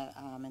kind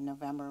of, in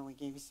November, we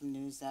gave you some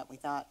news that we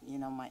thought,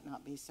 might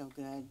not be so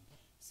good,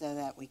 so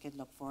that we could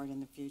look forward in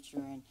the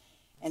future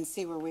and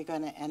see where we're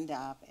going to end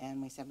up.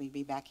 And we said we'd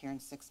be back here in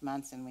 6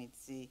 months and we'd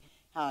see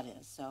how it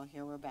is. So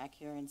here we're back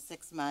here in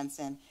 6 months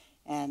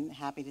and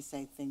happy to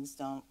say things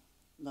don't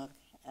look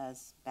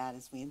as bad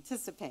as we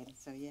anticipated,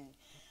 so yay.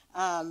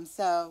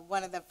 So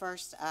one of the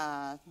first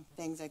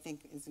things I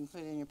think is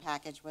included in your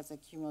package was a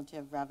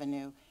cumulative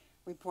revenue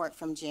report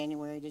from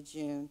January to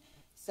June.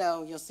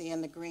 So you'll see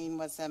in the green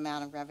was the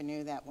amount of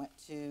revenue that went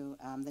to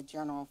the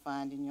general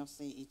fund, and you'll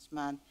see each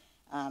month,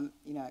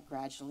 it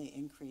gradually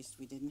increased.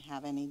 We didn't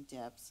have any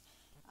dips.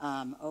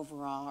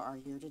 Overall, our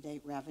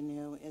year-to-date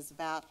revenue is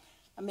about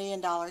 $1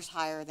 million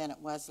higher than it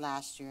was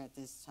last year at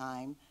this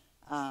time.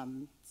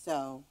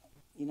 So,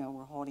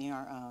 we're holding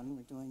our own.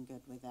 We're doing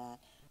good with that.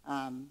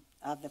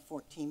 Of the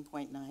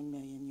 $14.9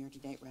 million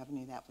year-to-date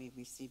revenue that we've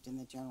received in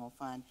the general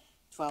fund,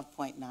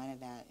 12.9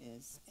 of that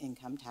is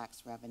income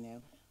tax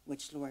revenue,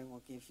 which Lori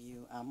will give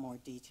you more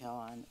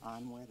detail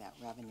on where that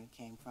revenue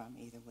came from,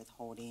 either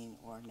withholding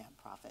or net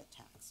profit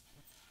tax.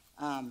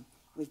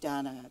 We've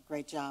done a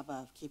great job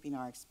of keeping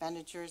our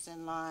expenditures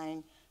in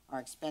line.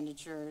 Our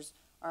expenditures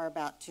are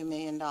about $2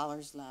 million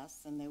less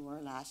than they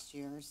were last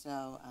year.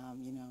 So,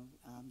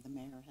 the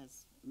mayor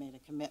has made a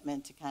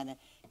commitment to kind of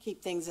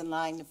keep things in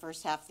line the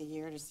first half of the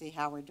year to see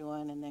how we're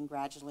doing, and then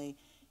gradually,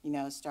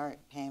 start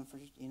paying for,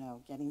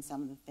 getting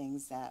some of the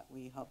things that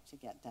we hope to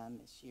get done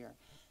this year.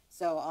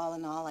 So all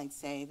in all, I'd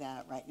say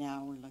that right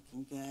now we're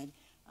looking good.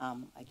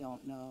 I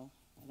don't know,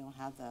 I don't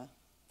have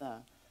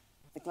the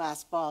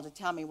glass ball to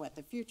tell me what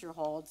the future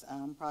holds.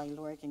 Probably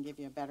Lori can give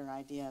you a better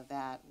idea of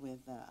that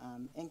with the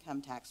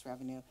income tax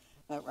revenue.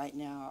 But right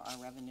now, our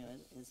revenue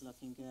is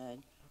looking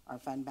good. Our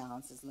fund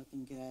balance is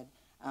looking good.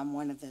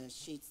 One of the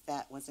sheets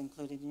that was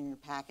included in your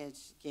package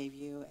gave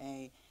you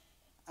a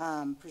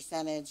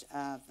percentage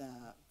of the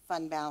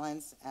fund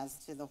balance as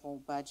to the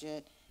whole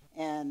budget.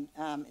 And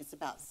it's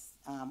about,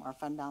 our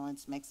fund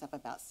balance makes up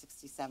about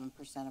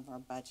 67% of our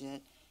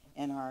budget.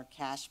 And our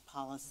cash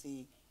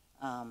policy,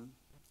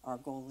 our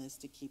goal is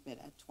to keep it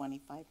at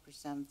 25%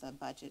 of the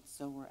budget.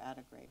 So we're at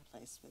a great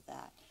place with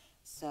that.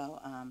 So,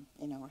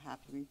 we're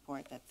happy to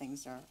report that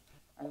things are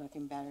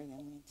looking better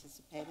than we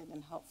anticipated,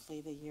 and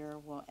hopefully the year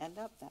will end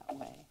up that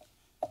way.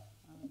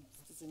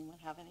 Does anyone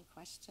have any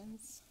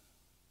questions?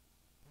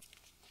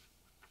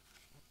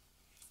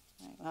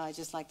 All right, well, I'd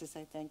just like to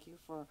say thank you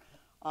for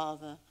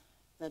all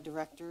the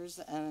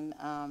directors and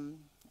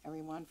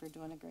everyone for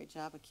doing a great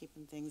job of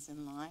keeping things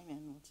in line,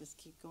 and we'll just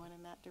keep going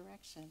in that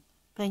direction.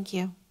 Thank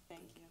you.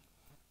 Thank you.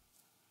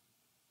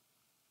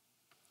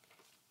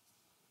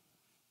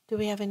 Do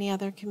we have any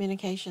other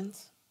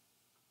communications?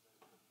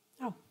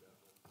 Oh.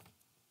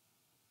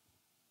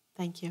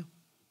 Thank you.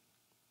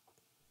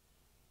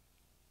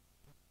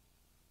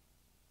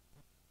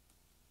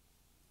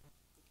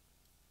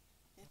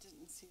 I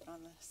didn't see it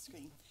on the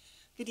screen.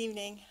 Good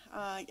evening.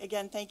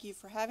 Again, thank you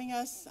for having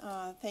us.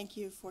 Thank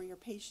you for your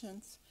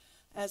patience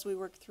as we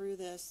work through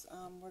this.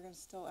 We're going to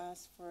still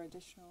ask for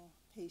additional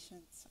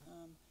patience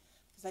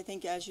because I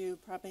think, as you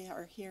probably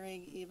are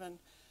hearing even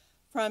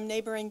from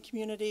neighboring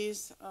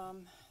communities,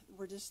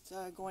 we're just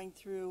going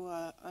through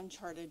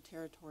uncharted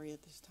territory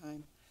at this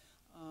time.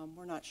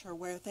 We're not sure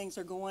where things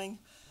are going.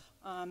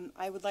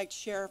 I would like to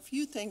share a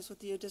few things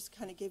with you, just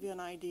kind of give you an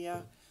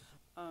idea.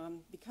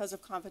 Because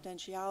of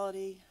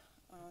confidentiality,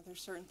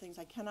 There's certain things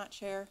I cannot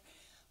share,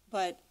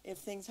 but if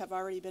things have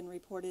already been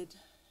reported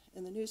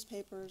in the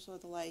newspapers or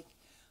the like,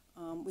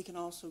 we can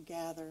also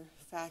gather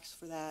facts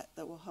for that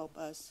will help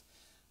us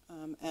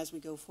as we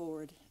go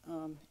forward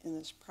in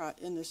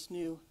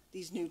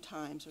these new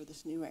times, or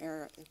this new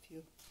era,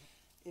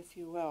 if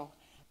you will.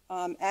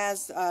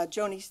 As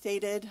Joni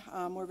stated,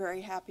 we're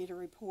very happy to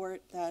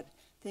report that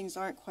things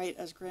aren't quite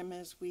as grim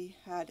as we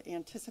had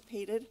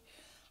anticipated.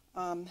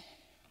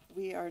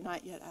 We are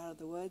not yet out of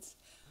the woods,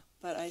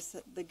 but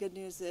the good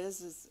news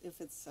is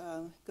if it's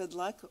good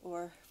luck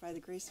or by the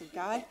grace of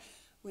God,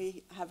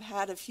 we have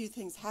had a few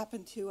things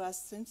happen to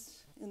us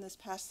in this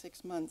past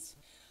 6 months.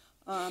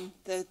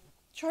 The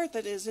chart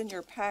that is in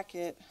your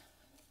packet,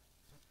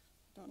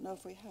 don't know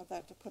if we have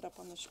that to put up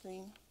on the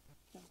screen.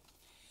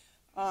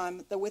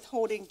 No. The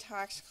withholding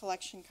tax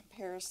collection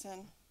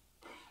comparison,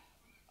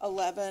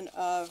 11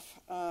 of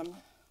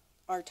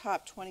our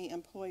top 20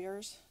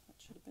 employers, that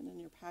should have been in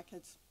your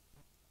packets,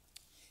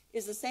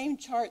 is the same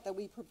chart that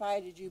we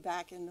provided you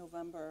back in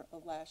November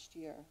of last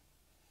year.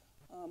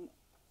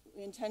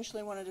 We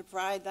intentionally wanted to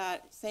provide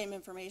that same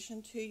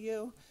information to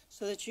you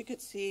so that you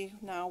could see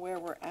now where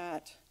we're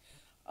at.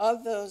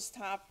 Of those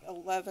top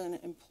 11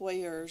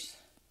 employers,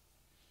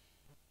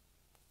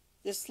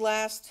 this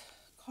last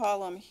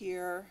column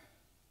here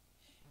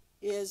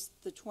is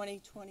the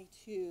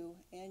 2022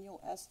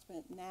 annual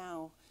estimate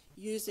now,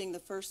 using the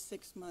first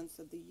 6 months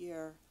of the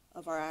year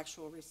of our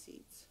actual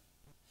receipts.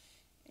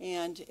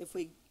 And if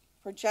we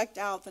project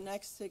out the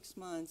next 6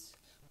 months,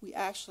 we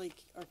actually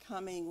are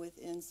coming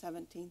within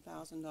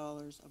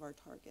 $17,000 of our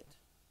target.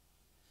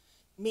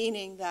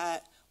 Meaning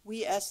that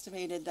we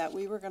estimated that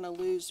we were going to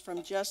lose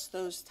from just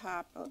those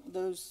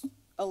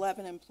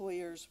 11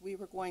 employers, we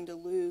were going to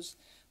lose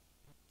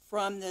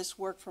from this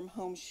work from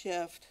home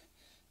shift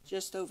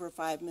just over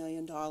 $5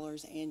 million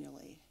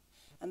annually.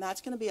 And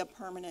that's going to be a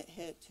permanent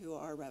hit to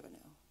our revenue.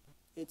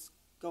 It's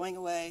going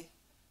away,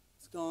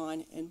 it's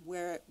gone, and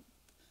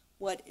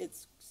what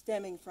it's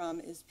stemming from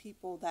is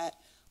people that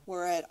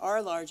were at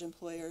our large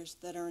employers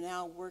that are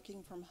now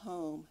working from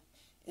home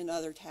in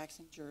other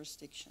taxing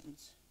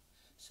jurisdictions.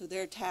 So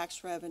their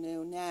tax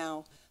revenue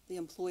now, the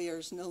employer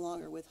is no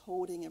longer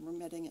withholding and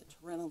remitting it to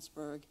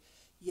Reynoldsburg,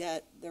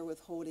 yet they're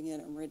withholding it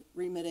and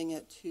remitting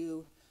it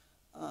to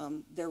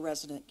their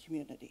resident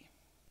community.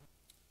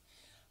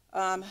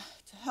 To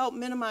help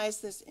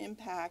minimize this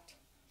impact,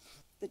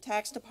 the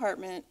tax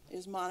department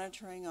is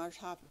monitoring our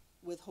top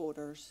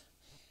withholders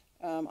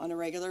on a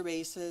regular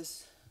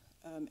basis.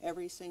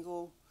 Every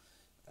single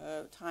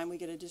time we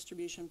get a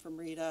distribution from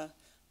Rita,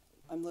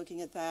 I'm looking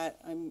at that.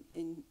 I'm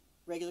in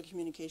regular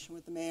communication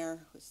with the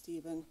mayor, with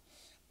Stephen,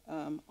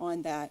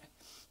 on that.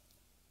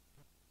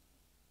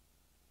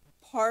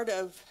 Part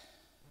of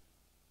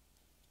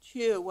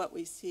what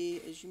we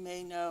see, as you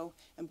may know,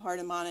 and part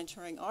of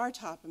monitoring our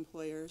top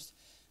employers,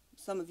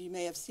 some of you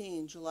may have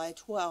seen, July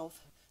 12th,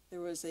 there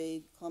was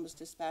a Columbus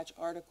Dispatch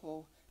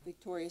article.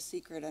 Victoria's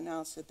Secret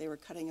announced that they were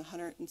cutting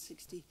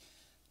 160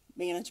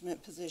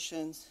 management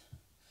positions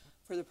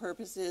for the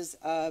purposes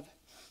of,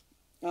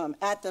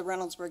 at the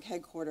Reynoldsburg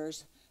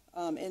headquarters,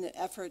 in an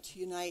effort to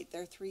unite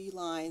their three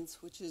lines,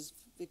 which is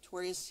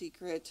Victoria's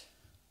Secret,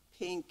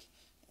 Pink,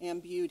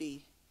 and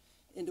Beauty,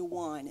 into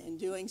one. In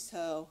doing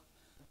so,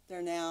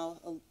 they're now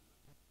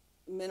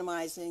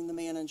minimizing the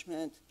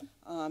management,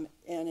 and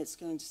it's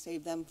going to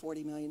save them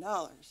 $40 million.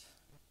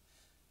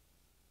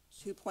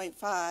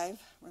 2.5,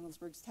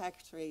 Reynoldsburg's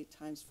tax rate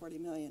times 40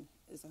 million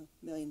is $1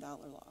 million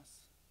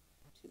loss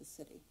to the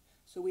city.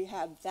 So we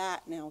have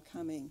that now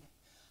coming.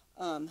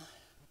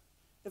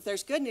 If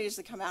there's good news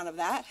to come out of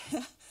that,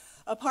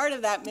 a part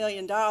of that $1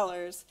 million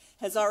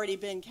has already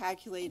been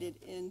calculated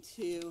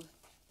into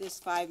this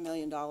 $5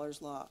 million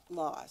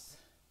loss.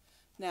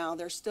 Now,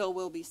 there still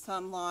will be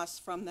some loss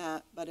from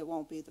that, but it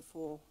won't be the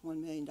full $1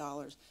 million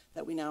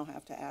that we now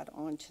have to add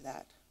on to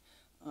that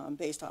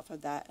based off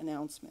of that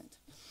announcement.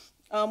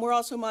 We're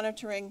also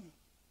monitoring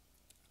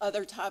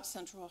other top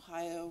Central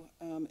Ohio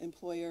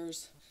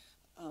employers,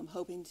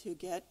 hoping to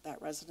get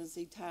that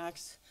residency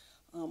tax.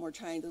 We're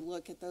trying to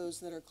look at those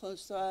that are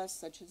close to us,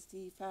 such as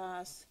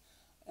DFAS.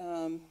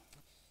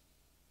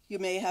 You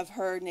may have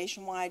heard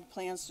Nationwide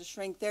plans to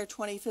shrink their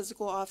 20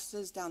 physical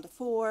offices down to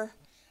 4.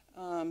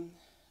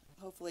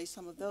 Hopefully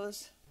some of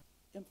those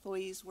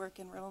employees work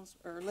in Reynolds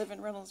or live in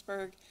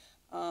Reynoldsburg.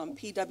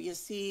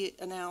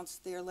 PwC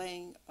announced they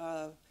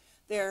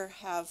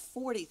have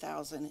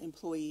 40,000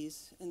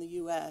 employees in the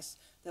U.S.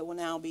 that will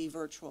now be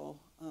virtual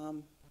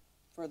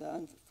for the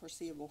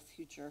unforeseeable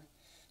future.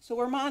 So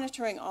we're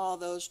monitoring all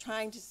those,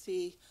 trying to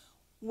see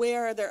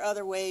where are there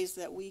other ways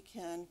that we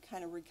can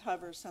kind of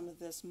recover some of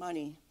this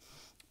money.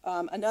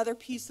 Another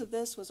piece of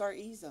this was our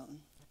E-zone.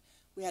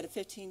 We had a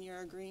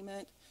 15-year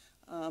agreement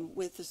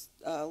with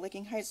the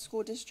Licking Heights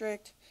School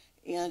District,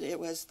 and it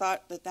was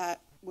thought that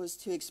that was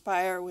to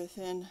expire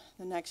within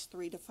the next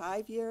 3 to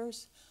 5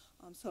 years.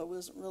 So it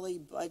wasn't really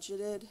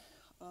budgeted.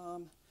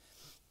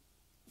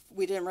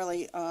 We didn't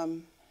really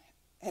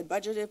had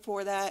budgeted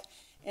for that.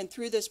 And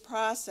through this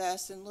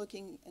process and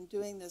looking and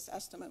doing this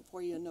estimate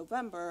for you in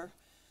November,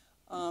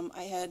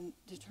 I had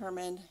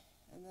determined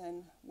and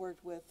then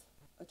worked with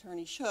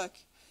Attorney Shook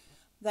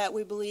that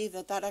we believe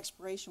that that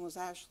expiration was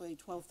actually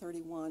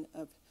 12/31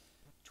 of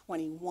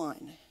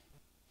 21.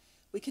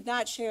 We could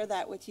not share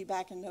that with you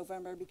back in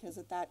November because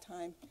at that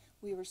time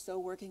we were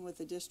still working with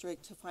the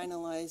district to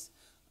finalize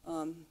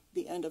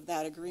the end of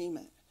that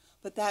agreement.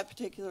 But that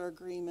particular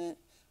agreement,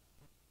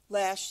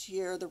 last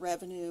year the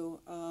revenue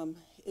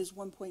is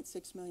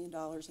 $1.6 million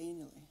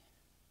annually.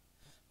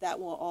 That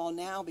will all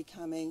now be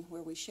coming,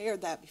 where we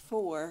shared that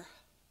before,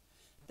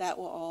 that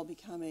will all be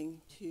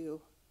coming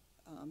to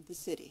the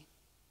city.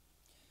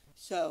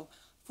 So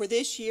for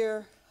this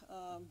year,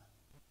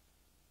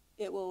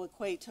 it will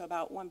equate to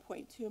about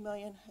 1.2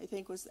 million, I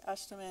think was the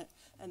estimate,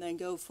 and then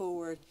go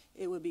forward,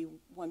 it would be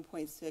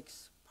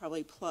 1.6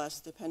 probably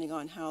plus, depending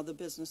on how the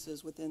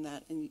businesses within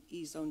that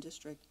E-zone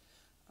district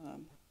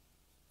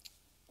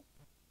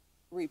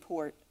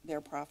report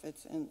their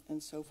profits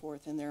and so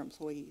forth, and their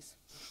employees.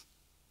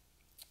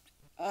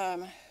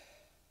 I've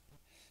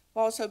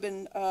also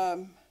been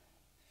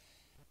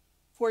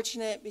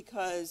fortunate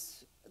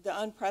because the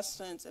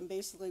unprecedented and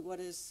basically what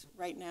is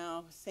right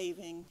now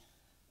saving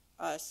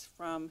us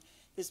from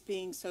this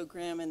being so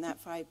grim and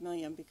that 5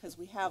 million, because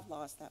we have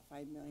lost that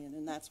 5 million,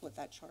 and that's what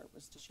that chart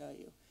was to show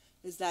you,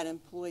 is that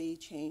employee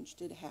change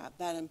did happen,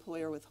 that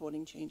employer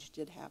withholding change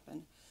did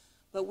happen.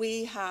 But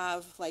we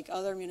have, like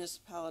other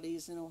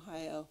municipalities in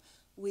Ohio,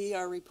 we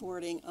are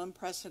reporting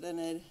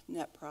unprecedented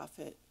net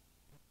profit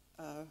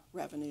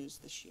revenues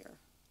this year.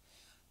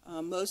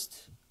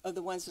 Most of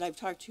the ones that I've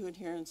talked to in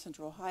here in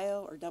Central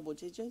Ohio are double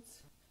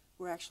digits.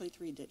 We're actually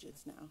 3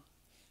 digits now.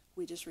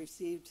 We just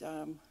received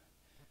an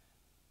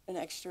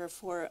extra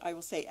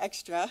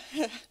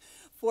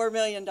 $4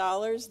 million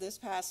this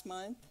past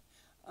month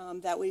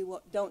that we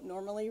don't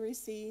normally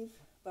receive,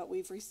 but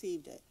we've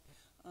received it.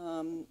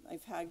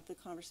 I've had the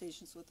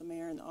conversations with the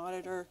mayor and the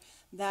auditor.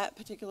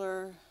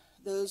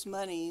 Those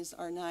monies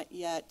are not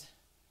yet,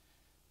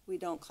 we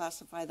don't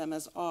classify them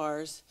as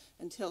ours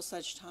until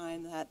such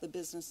time that the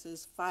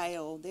businesses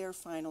file their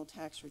final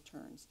tax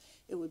returns.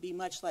 It would be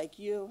much like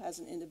you as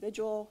an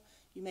individual.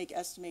 You make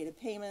estimated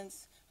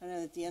payments, and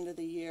then at the end of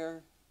the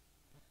year,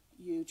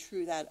 you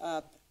true that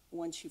up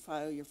once you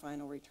file your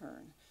final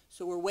return.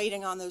 So we're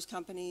waiting on those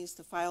companies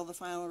to file the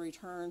final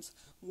returns.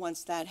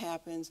 Once that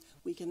happens,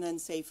 we can then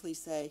safely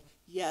say,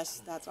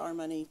 yes, that's our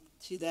money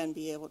to then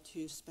be able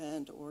to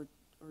spend or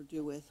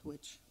do with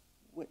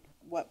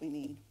what we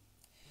need.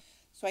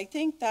 So I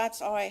think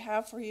that's all I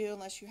have for you,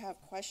 unless you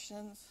have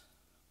questions.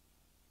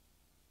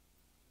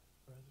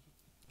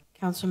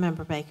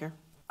 Councilmember Baker.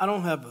 I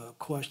don't have a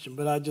question,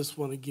 but I just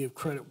want to give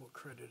credit where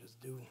credit is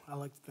due. I'd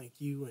like to thank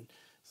you and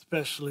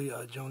especially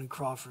Joni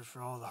Crawford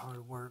for all the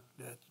hard work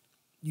that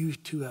you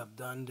two have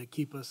done to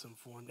keep us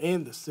informed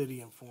and the city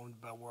informed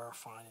about where our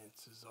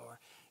finances are.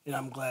 And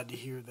I'm glad to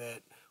hear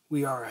that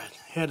we are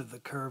ahead of the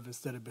curve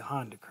instead of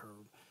behind the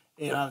curve.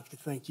 And I'd like to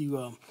thank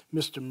you,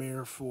 Mr.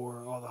 Mayor,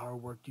 for all the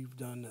hard work you've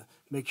done to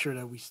make sure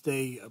that we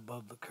stay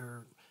above the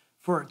curve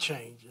for a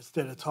change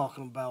instead of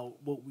talking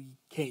about what we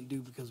can't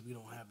do because we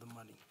don't have the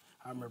money.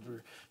 I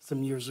remember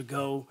some years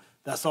ago,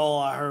 that's all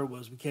I heard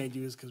was we can't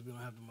do this because we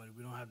don't have the money,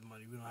 we don't have the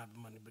money, we don't have the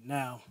money. But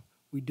now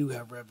we do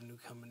have revenue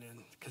coming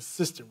in,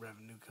 consistent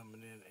revenue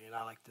coming in, and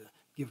I like to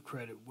give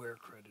credit where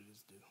credit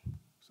is due.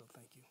 So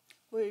thank you.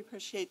 We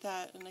appreciate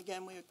that, and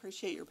again, we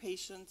appreciate your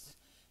patience.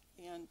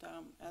 And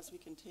as we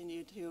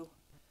continue to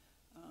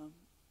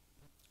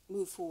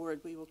move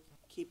forward, we will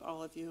keep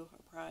all of you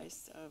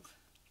apprised of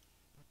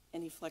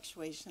any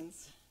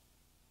fluctuations.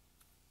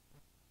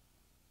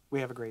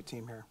 We have a great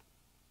team here.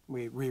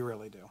 We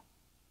really do.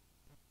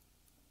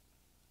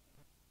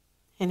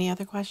 Any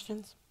other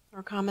questions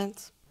or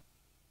comments?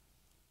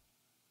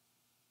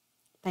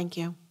 Thank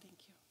you. Thank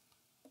you.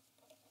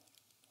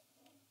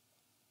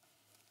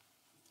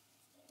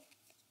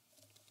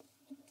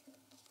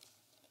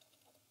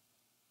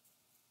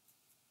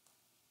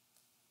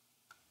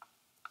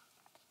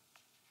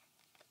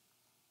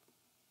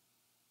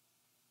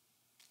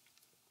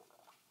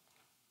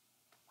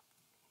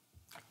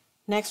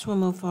 Next, we'll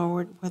move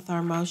forward with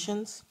our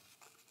motions.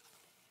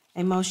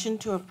 A motion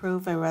to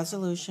approve a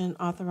resolution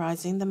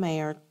authorizing the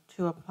mayor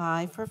to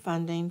apply for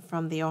funding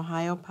from the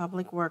Ohio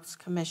Public Works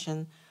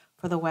Commission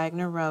for the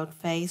Wagner Road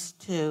Phase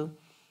 2,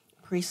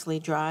 Priestley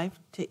Drive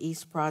to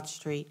East Broad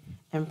Street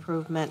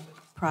Improvement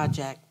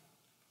Project.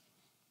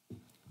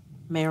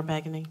 Mayor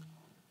Begany.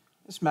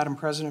 Yes, Madam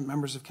President,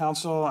 members of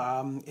council,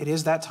 it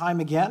is that time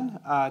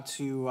again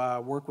to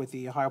work with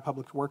the Ohio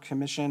Public Works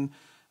Commission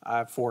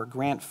for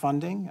grant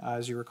funding.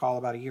 As you recall,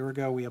 about a year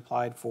ago, we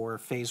applied for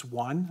Phase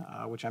 1,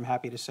 which I'm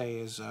happy to say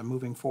is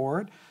moving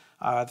forward.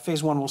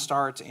 Phase 1 will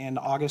start in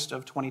August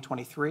of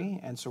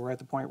 2023, and so we're at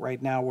the point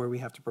right now where we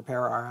have to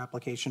prepare our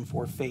application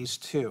for Phase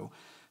 2.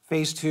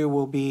 Phase 2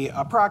 will be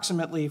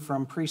approximately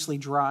from Priestley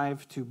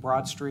Drive to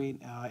Broad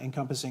Street,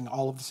 encompassing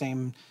all of the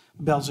same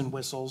bells and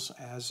whistles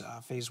as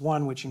Phase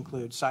 1, which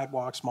includes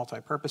sidewalks,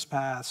 multi-purpose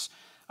paths,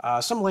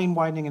 some lane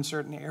widening in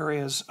certain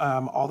areas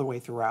all the way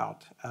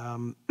throughout.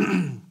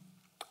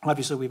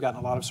 Obviously, we've gotten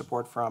a lot of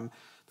support from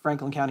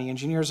Franklin County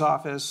Engineer's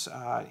Office,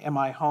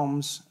 MI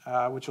Homes,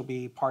 which will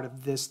be part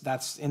of this,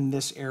 that's in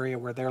this area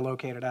where they're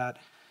located at,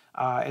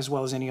 as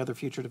well as any other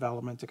future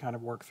development to kind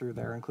of work through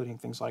there, including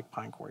things like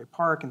Pine Quarry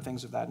Park and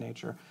things of that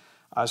nature.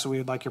 So we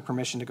would like your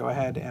permission to go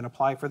ahead and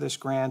apply for this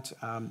grant.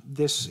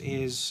 This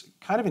is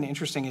kind of an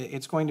interesting,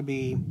 it's going to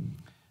be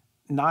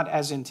not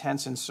as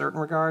intense in certain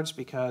regards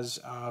because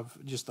of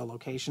just the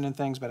location and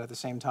things, but at the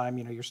same time,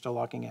 you know, you're still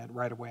looking at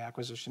right-of-way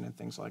acquisition and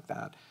things like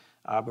that.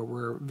 But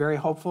we're very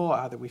hopeful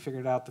that we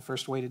figured out the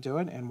first way to do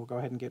it, and we'll go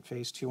ahead and get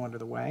phase 2 under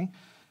the way.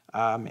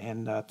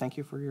 Thank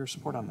you for your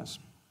support on this.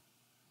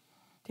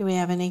 Do we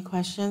have any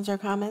questions or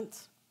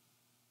comments?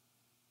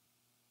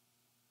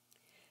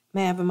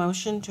 May I have a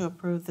motion to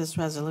approve this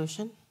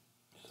resolution?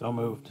 So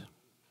moved.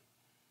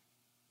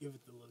 Give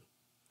it to Lou.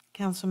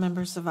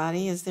 Councilmember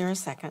Savati, is there a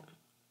second?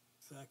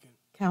 Second.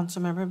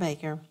 Councilmember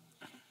Baker.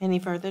 Any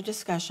further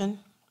discussion?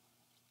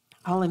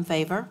 All in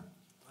favor?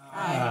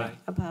 Aye.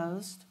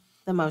 Opposed?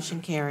 The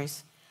motion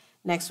carries.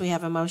 Next, we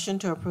have a motion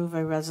to approve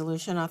a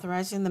resolution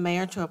authorizing the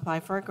mayor to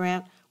apply for a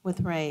grant with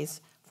RAISE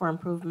for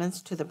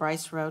improvements to the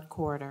Bryce Road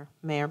corridor.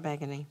 Mayor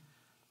Begany.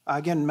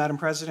 Again, Madam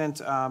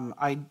President,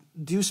 I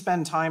do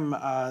spend time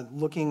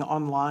looking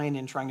online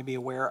and trying to be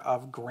aware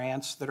of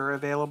grants that are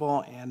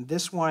available, and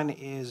this one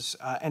is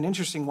an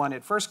interesting one.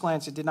 At first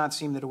glance, it did not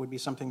seem that it would be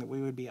something that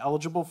we would be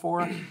eligible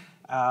for.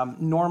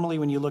 Normally,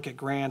 when you look at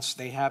grants,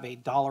 they have a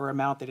dollar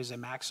amount that is a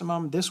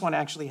maximum. This one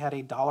actually had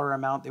a dollar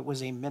amount that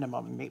was a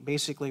minimum.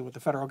 Basically, what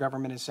the federal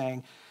government is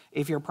saying,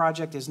 if your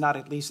project is not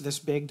at least this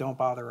big, don't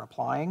bother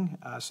applying.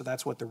 So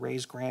that's what the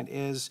RAISE grant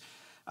is.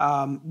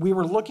 We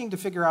were looking to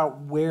figure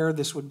out where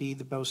this would be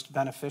the most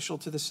beneficial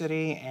to the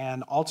city,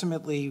 and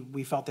ultimately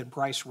we felt that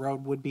Bryce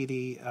Road would be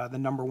the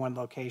 #1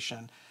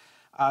 location.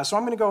 So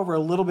I'm going to go over a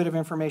little bit of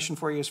information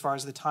for you as far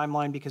as the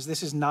timeline, because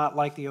this is not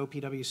like the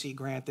OPWC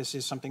grant. This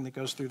is something that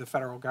goes through the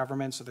federal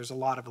government, so there's a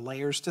lot of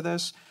layers to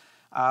this.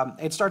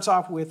 It starts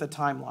off with a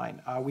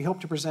timeline. We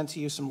hope to present to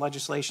you some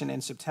legislation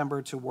in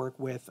September to work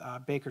with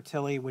Baker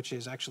Tilly, which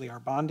is actually our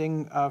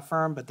bonding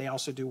firm, but they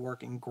also do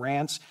work in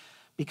grants.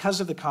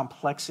 Because of the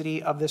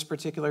complexity of this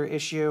particular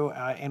issue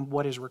and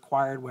what is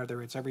required,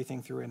 whether it's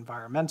everything through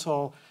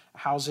environmental,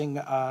 housing,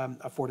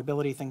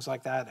 affordability, things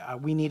like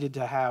that, we needed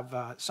to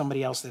have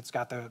somebody else that's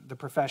got the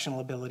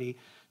professional ability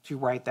to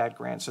write that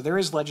grant. So there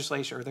is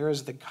legislation, or there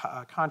is the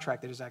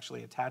contract that is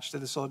actually attached to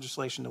this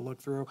legislation to look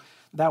through.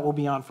 That will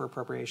be on for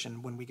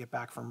appropriation when we get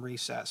back from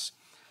recess.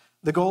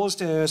 The goal is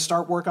to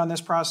start work on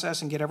this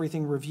process and get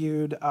everything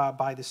reviewed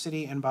by the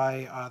city and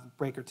by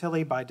Baker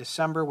Tilly by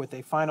December, with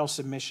a final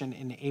submission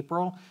in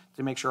April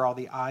to make sure all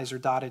the I's are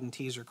dotted and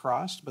T's are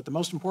crossed. But the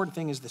most important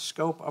thing is the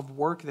scope of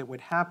work that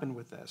would happen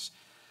with this.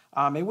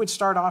 It would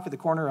start off at the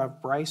corner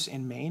of Bryce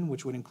and Main,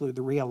 which would include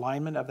the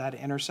realignment of that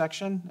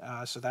intersection,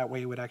 so that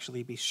way it would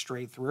actually be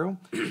straight through.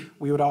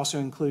 We would also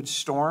include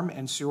storm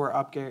and sewer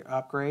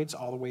upgrades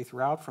all the way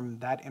throughout from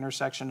that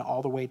intersection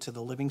all the way to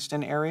the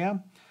Livingston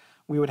area.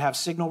 We would have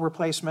signal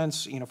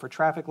replacements, for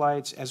traffic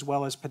lights, as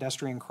well as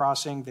pedestrian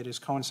crossing that is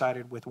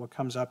coincided with what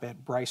comes up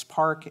at Bryce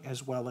Park,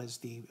 as well as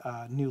the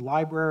new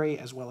library,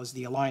 as well as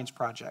the Alliance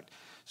project.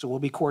 So we'll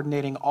be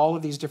coordinating all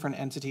of these different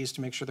entities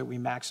to make sure that we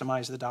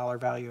maximize the dollar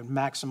value and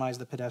maximize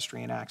the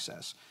pedestrian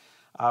access.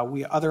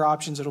 Other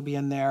options that will be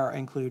in there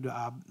include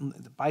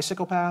the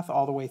bicycle path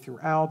all the way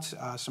throughout,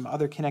 some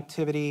other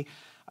connectivity,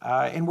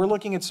 and we're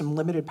looking at some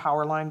limited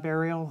power line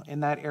burial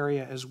in that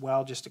area as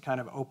well, just to kind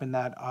of open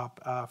that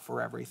up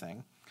for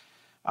everything.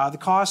 The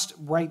cost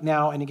right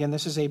now, and again,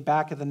 this is a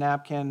back of the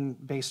napkin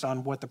based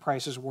on what the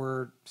prices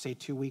were, say,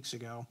 2 weeks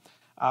ago.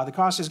 The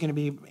cost is going to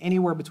be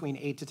anywhere between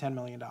 $8 to $10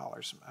 million.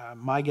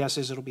 My guess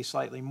is it'll be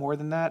slightly more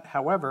than that.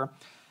 However,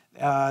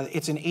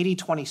 it's an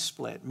 80-20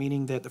 split,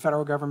 meaning that the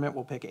federal government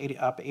will pick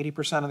up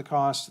 80% of the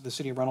cost. The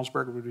city of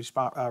Reynoldsburg would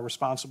be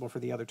responsible for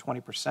the other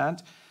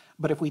 20%.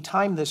 But if we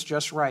time this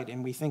just right,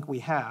 and we think we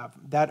have,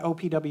 that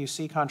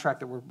OPWC contract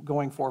that we're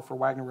going for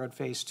Wagner Road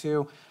Phase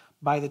 2,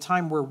 by the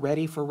time we're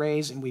ready for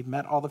RAISE and we've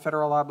met all the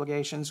federal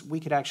obligations, we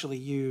could actually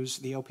use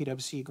the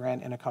OPWC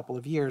grant in a couple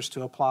of years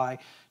to apply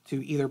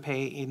to either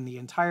pay in the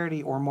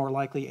entirety or more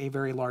likely a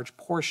very large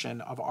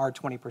portion of our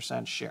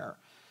 20% share.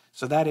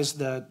 So that is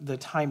the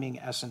timing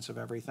essence of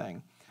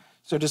everything.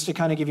 So just to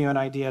kind of give you an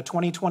idea,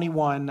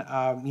 2021,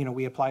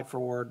 we applied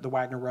for the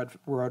Wagner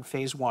Road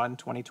Phase 1.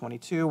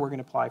 2022, we're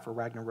going to apply for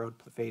Wagner Road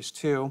Phase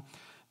 2.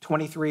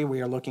 23,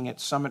 we are looking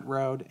at Summit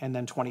Road, and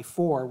then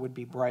 24 would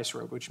be Bryce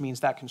Road, which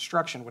means that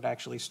construction would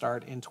actually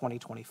start in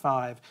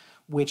 2025,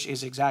 which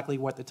is exactly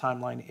what the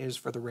timeline is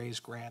for the RAISE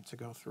grant to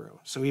go through.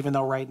 So even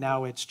though right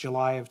now it's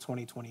July of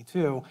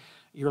 2022,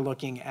 you're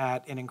looking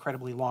at an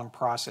incredibly long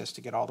process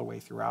to get all the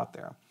way throughout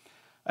there.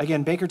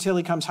 Again, Baker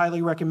Tilly comes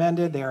highly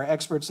recommended. They are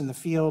experts in the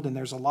field, and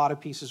there's a lot of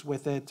pieces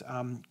with it.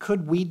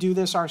 Could we do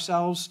this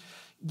ourselves?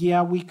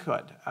 Yeah, we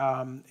could.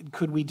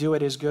 Could we do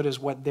it as good as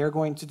what they're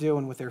going to do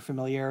and with their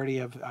familiarity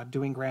of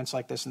doing grants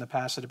like this in the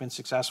past that have been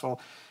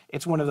successful?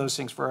 It's one of those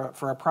things. For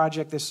a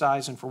project this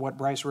size and for what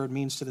Bryce Road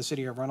means to the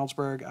city of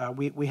Reynoldsburg,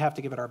 we have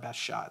to give it our best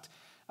shot.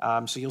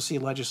 So you'll see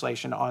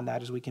legislation on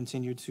that as we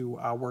continue to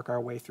work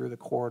our way through the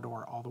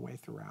corridor all the way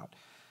throughout.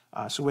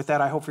 So with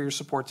that, I hope for your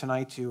support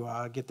tonight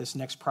to get this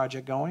next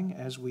project going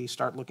as we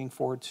start looking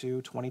forward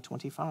to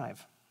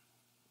 2025.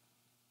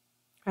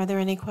 Are there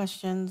any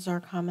questions or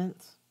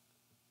comments?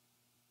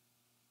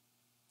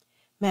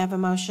 May I have a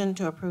motion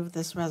to approve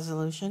this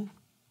resolution?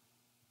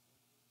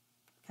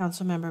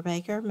 Councilmember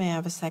Baker, may I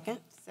have a second?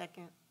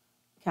 Second.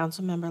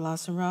 Councilmember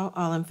Lawson Rowe,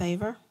 all in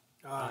favor?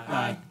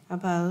 Aye.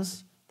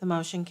 Opposed? The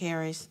motion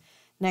carries.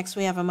 Next,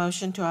 we have a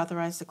motion to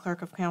authorize the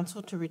clerk of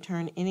council to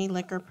return any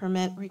liquor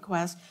permit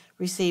request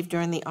received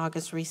during the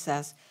August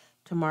recess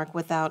to mark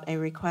without a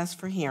request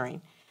for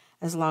hearing,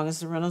 as long as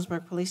the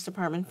Reynoldsburg Police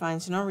Department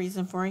finds no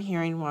reason for a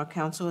hearing while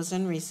council is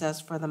in recess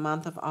for the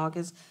month of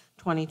August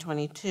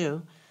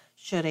 2022.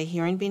 Should a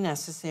hearing be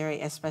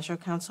necessary, a special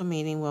council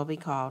meeting will be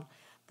called.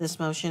 This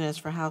motion is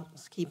for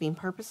housekeeping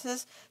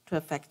purposes to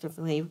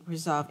effectively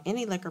resolve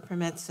any liquor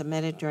permits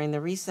submitted during the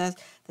recess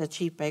that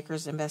Chief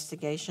Baker's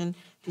investigation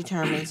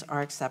determines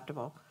are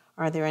acceptable.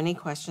 Are there any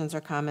questions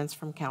or comments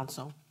from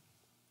council?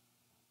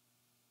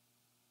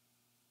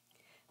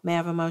 May I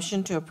have a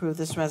motion to approve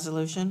this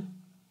resolution?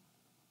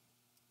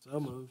 So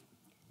moved.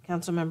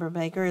 Councilmember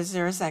Baker, is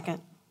there a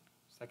second?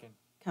 Second.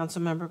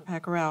 Councilmember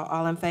Pecoraro,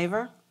 all in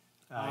favor?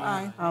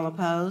 Aye. All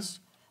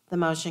opposed? The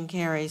motion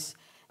carries.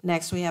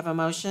 Next, we have a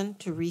motion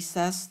to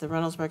recess the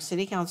Reynoldsburg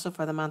City Council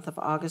for the month of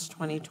August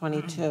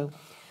 2022.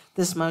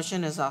 This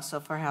motion is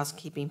also for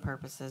housekeeping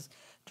purposes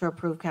to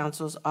approve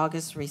council's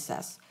August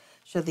recess.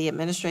 Should the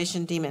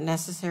administration deem it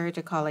necessary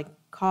to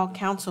call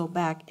council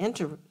back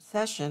into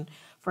session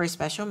for a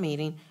special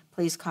meeting,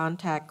 please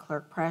contact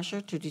Clerk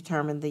Prasher to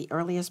determine the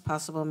earliest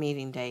possible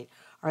meeting date.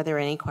 Are there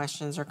any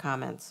questions or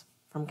comments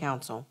from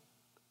council?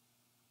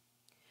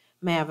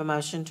 May I have a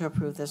motion to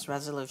approve this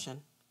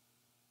resolution?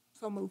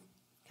 So moved.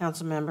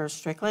 Councilmember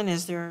Strickland,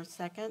 is there a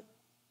second?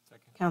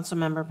 Second.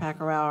 Councilmember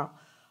Pecoraro,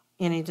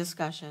 any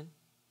discussion?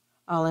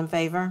 All in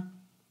favor?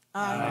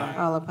 Aye.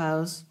 All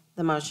opposed?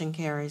 The motion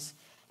carries.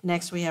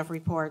 Next, we have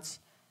reports.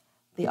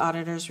 The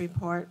auditor's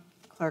report.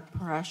 Clerk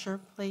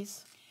Prasher,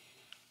 please.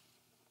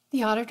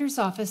 The Auditor's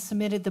Office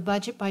submitted the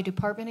budget by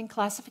department and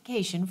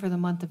classification for the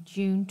month of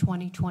June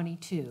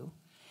 2022.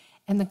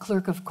 And the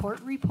Clerk of Court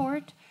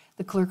report.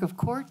 The Clerk of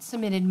Court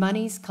submitted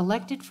monies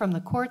collected from the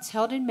courts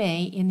held in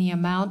May in the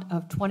amount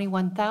of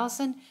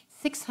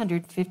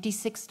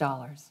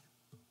 $21,656.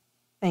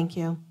 Thank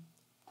you.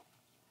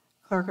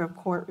 Clerk of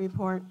Court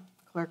report.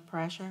 Clerk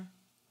Prasher.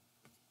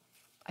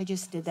 I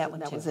just did that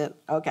one too. That was it?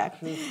 Okay.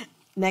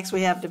 Next,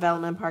 we have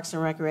Development, Parks,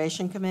 and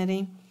Recreation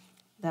Committee.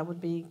 That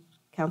would be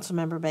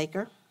Councilmember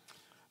Baker.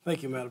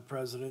 Thank you, Madam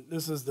President.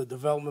 This is the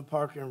Development,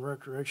 Park, and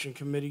Recreation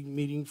Committee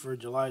meeting for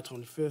July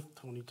 25th,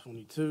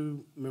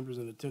 2022. Members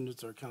in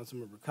attendance are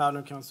Councilmember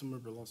Cotner,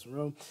 Councilmember Lawson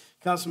Rowe,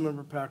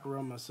 Councilmember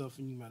Pecoraro, myself,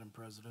 and you, Madam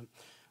President.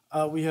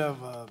 We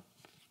have, I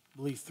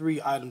believe,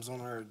 3 items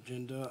on our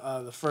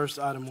agenda. The first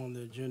item on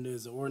the agenda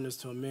is the ordinance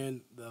to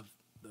amend the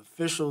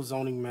official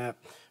zoning map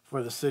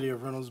for the city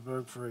of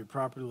Reynoldsburg for a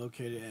property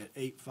located at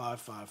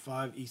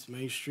 8555 East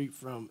Main Street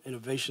from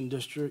Innovation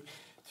District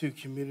to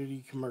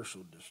Community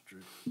Commercial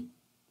District.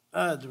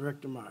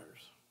 Director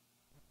Myers.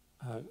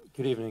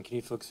 Good evening. Can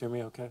you folks hear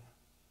me okay?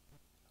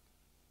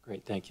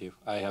 Great, thank you.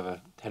 I have a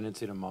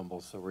tendency to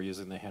mumble, so we're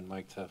using the hand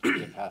mic to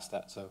get past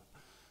that, so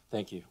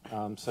thank you.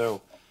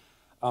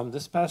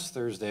 This past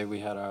Thursday, we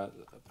had a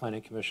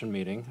Planning Commission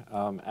meeting.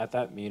 At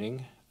that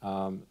meeting,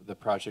 the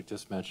project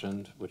just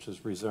mentioned, which is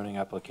rezoning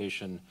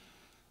application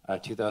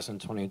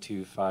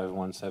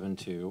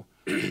 2022-5172,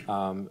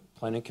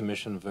 Planning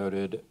Commission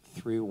voted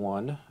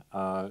 3-1,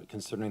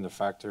 considering the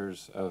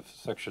factors of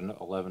section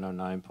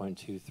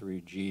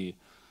 1109.23G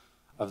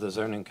of the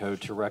zoning code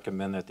to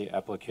recommend that the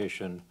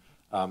application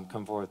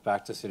come forth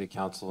back to City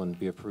Council and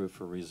be approved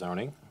for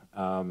rezoning.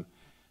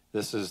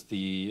 This is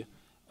the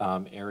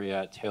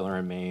area at Taylor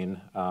and Main.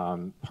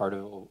 Part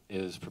of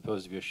it is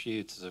proposed to be a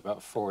sheets. It's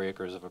about 4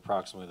 acres of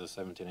approximately the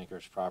 17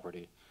 acres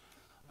property.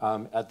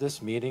 At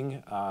this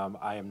meeting,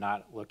 I am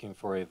not looking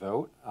for a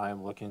vote. I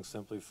am looking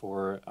simply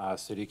for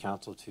City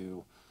Council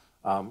to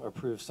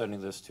approve sending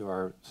this to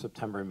our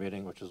September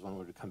meeting, which is when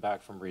we would come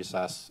back from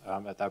recess.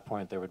 At that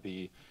point, there would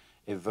be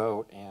a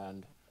vote,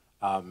 and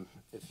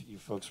if you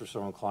folks were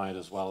so inclined,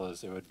 as well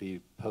as it would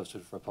be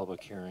posted for a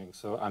public hearing.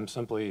 So I'm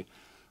simply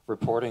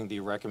reporting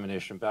the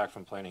recommendation back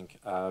from Planning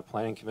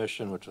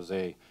Commission, which was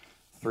a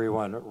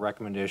 3-1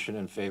 recommendation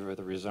in favor of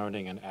the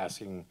rezoning, and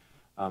asking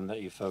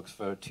that you folks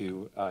vote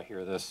to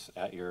hear this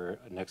at your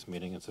next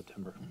meeting in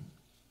September.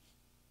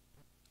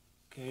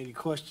 Okay, any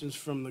questions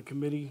from the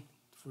committee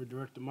for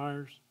Director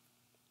Myers?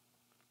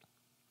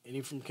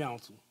 Any from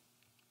council?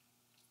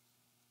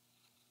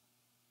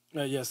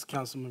 Yes,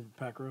 Councilmember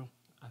Pecoraro.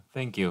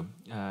 Thank you.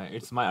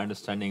 It's my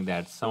understanding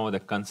that some of the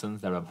concerns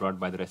that were brought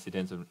by the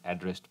residents are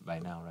addressed by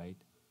now, right?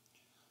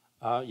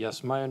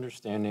 Yes, my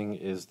understanding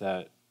is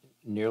that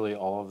nearly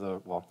all of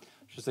the, well,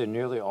 I should say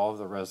nearly all of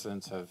the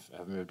residents have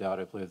moved out.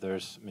 I believe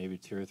there's maybe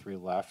 2 or 3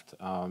 left.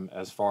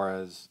 As far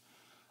as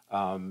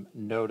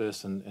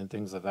notice and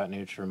things of that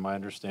nature. My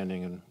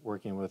understanding and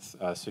working with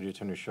City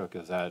Attorney Shook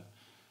is that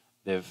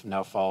they've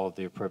now followed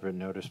the appropriate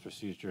notice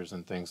procedures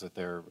and things that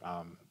they're,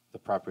 the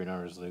property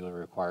owner is legally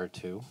required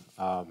to.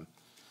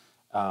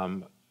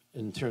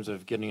 In terms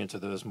of getting into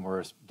those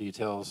more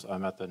details,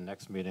 at the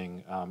next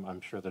meeting, I'm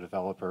sure the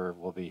developer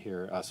will be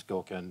here,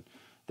 Skilkin.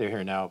 They're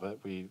here now, but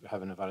we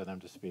haven't invited them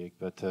to speak.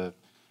 But the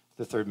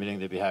third meeting,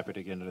 they'd be happy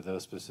to get into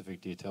those specific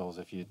details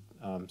if you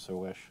so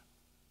wish.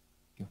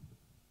 All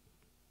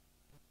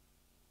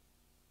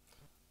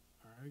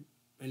right.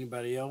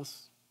 Anybody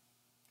else?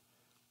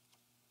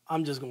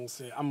 I'm just going to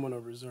say, I'm going to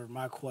reserve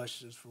my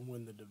questions for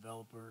when the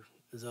developer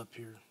is up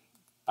here.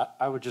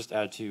 I would just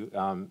add to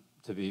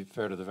be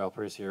fair to the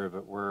developers here,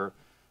 but we're,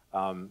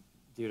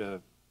 due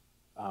to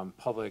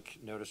public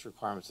notice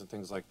requirements and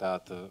things like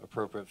that, the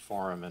appropriate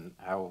forum and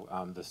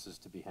how this is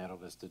to be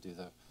handled is to do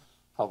the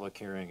public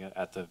hearing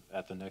at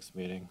the next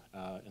meeting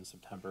in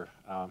September.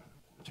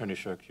 Attorney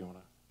Shook, you want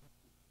to?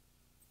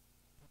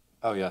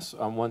 Oh, yes.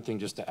 One thing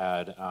just to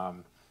add.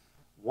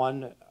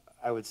 One,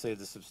 I would say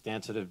the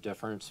substantive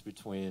difference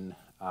between,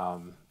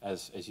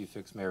 as you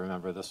folks may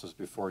remember, this was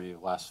before you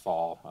last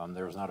fall.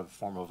 There was not a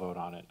formal vote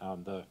on it.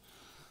 The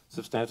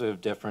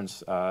substantive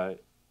difference,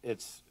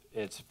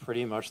 it's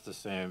pretty much the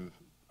same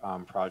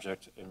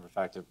project. In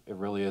fact, it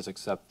really is,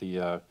 except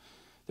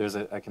there's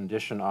a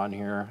condition on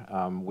here.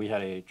 We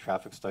had a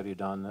traffic study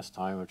done this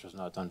time, which was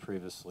not done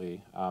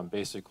previously.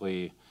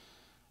 Basically,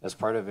 as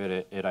part of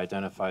it, it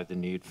identified the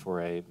need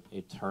for a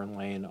turn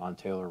lane on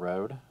Taylor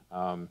Road.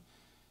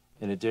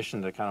 In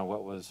addition to kind of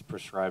what was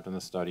prescribed in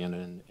the study, and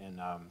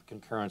in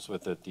concurrence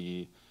with it,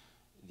 the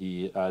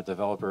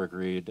developer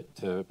agreed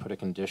to put a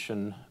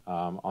condition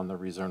on the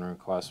rezoning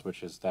request,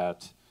 which is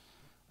that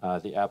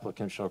the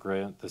applicant shall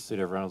grant the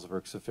City of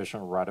Reynoldsburg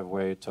sufficient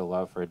right-of-way to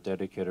allow for a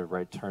dedicated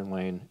right turn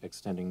lane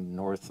extending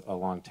north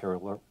along Taylor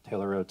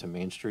Road to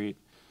Main Street,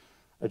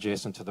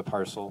 adjacent to the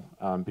parcel.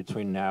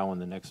 Between now and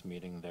the next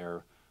meeting,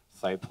 their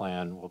site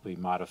plan will be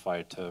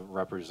modified to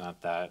represent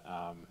that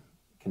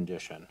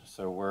condition.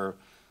 So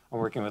I'm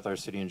working with our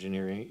city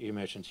engineer, you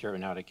mentioned here right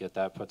now, to get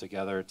that put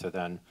together to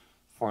then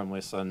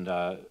formally send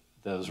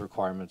those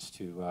requirements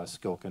to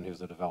Skilkin, who's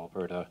the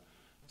developer,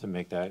 to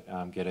make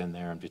that get in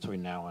there. And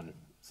between now and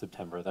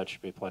September, that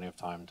should be plenty of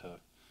time to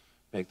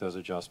make those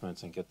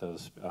adjustments and get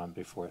those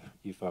before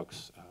you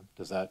folks.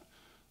 Does that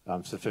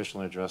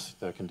sufficiently address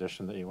the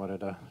condition that you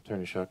wanted,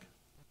 Attorney Shook?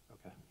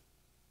 Okay.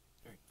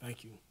 Great,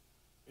 thank you.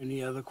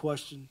 Any other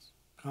questions,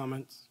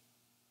 comments?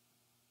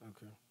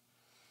 Okay.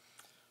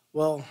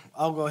 Well,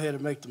 I'll go ahead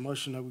and make the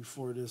motion that we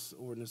forward this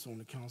ordinance on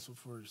the council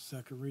for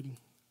second reading.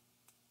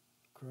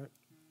 Correct?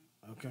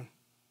 Okay.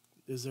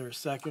 Is there a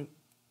second?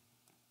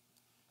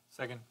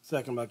 Second.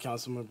 Second by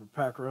Councilmember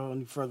Pacquiao.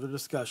 Any further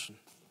discussion?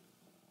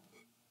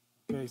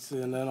 Okay,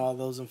 seeing none, all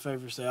those in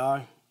favor say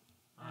aye.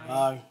 Aye.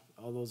 Aye.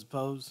 All those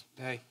opposed?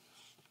 Aye.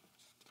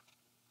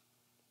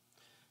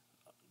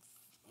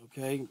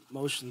 Okay,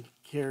 motion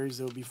carries.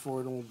 It will be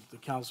forwarded on the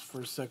council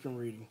for a second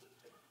reading.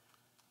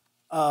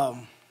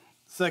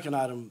 Second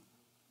item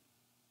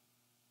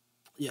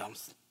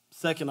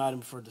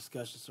for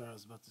discussion. Sorry, I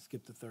was about to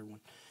skip the third one.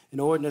 An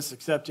ordinance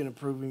accepting,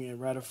 approving, and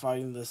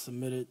ratifying the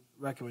submitted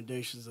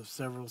recommendations of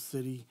several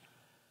City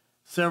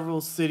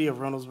of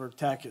Reynoldsburg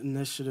Tax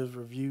Initiative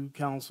Review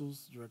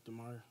Councils. Director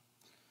Meyer.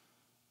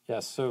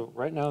 Yes, so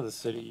right now the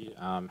city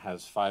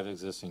has 5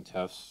 existing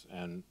TIFs,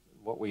 and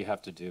what we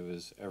have to do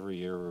is every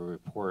year we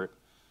report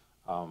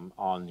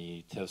on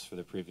the TIFs for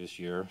the previous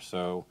year.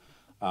 So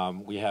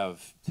we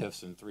have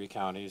TIFs in 3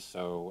 counties.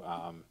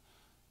 So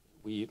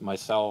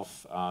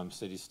myself,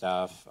 city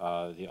staff,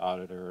 the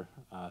auditor,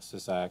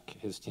 CISAC,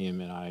 his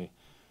team, and I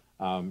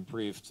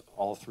briefed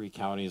all 3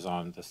 counties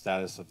on the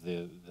status of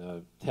the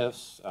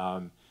TIFs,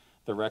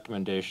 the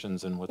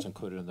recommendations, and what's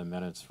included in the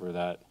minutes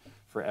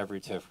for every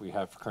TIF we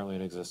have currently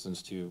in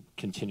existence to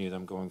continue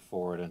them going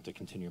forward and to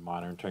continue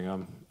monitoring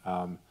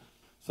them.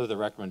 So the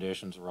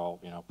recommendations were all,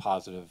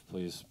 positive.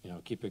 Please,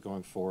 keep it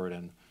going forward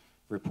and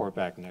report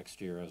back next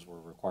year as we're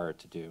required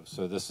to do.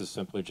 So this is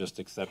simply just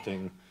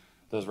accepting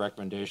those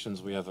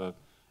recommendations. We have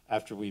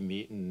after we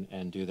meet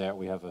and do that,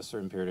 we have a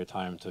certain period of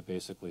time to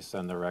basically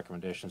send the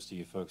recommendations to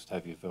you folks to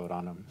have you vote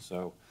on them.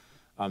 So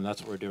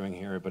that's what we're doing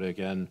here. But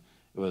again,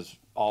 it was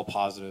all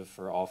positive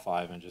for all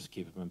 5, and just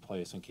keep them in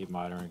place and keep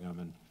monitoring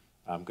them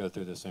and go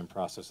through the same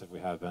process that we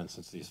have been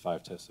since these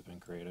 5 TIFs have been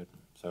created.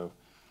 So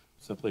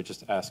simply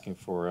just asking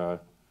for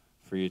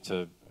you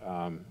to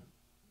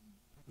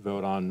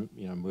vote on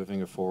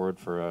moving it forward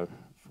for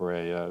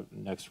a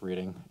next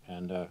reading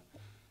and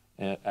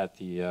at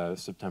the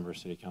September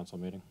City Council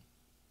meeting.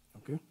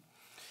 Okay.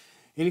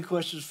 Any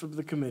questions from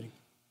the committee?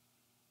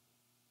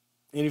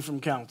 Any from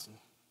council?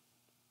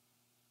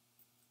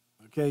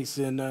 Okay,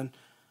 seeing none,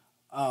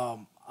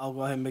 I'll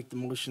go ahead and make the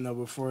motion that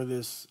before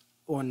this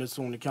ordinance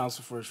on the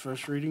council for its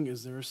first reading.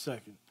 Is there a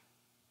second?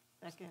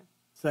 Second.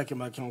 Second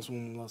by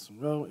Councilwoman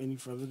Lawson-Rowe. Any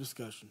further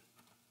discussion?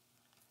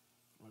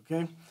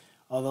 Okay.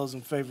 All those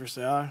in favor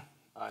say aye.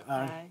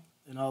 Aye.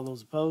 And all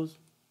those opposed?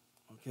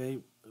 Okay,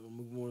 we'll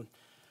move on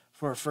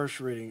For a first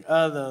reading.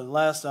 The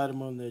last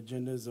item on the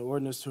agenda is the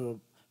ordinance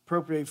to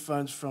appropriate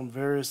funds from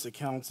various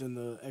accounts in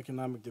the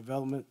Economic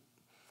Development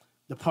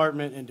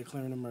Department and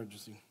declaring an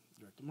emergency.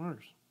 Director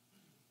Myers.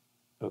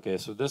 Okay,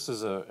 so this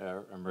is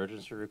a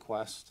emergency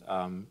request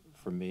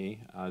for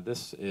me.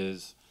 This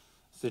is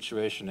a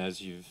situation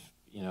as you've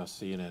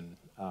seen in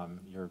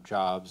your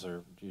jobs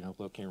or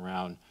looking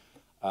around.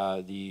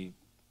 The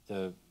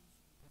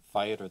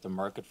fight or the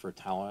market for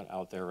talent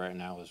out there right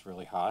now is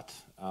really hot.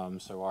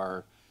 So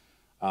our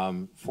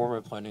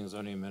former planning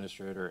zoning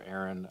administrator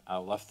Aaron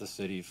left the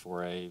city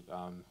for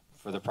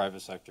the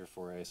private sector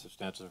for a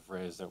substantive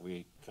raise that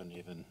we couldn't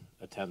even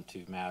attempt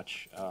to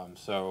match.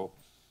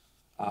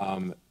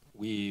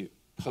 We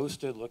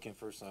posted looking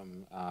for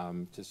some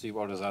to see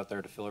what was out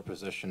there to fill a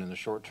position in the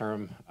short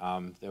term.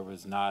 There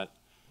was not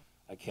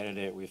a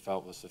candidate we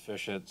felt was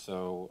sufficient.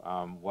 So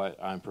what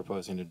I'm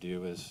proposing to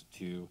do is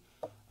to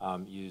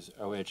use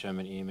OHM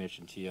and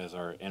EMH&T as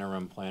our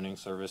interim planning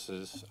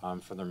services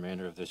for the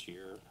remainder of this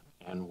year.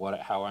 And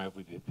how I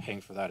would be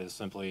paying for that is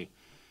simply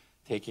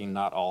taking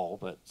not all,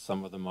 but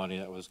some of the money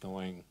that was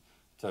going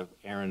to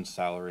Aaron's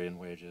salary and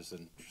wages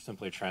and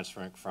simply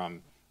transferring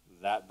from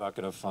that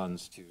bucket of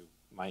funds to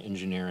my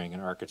engineering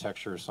and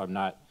architecture. So I'm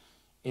not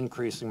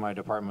increasing my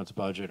department's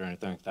budget or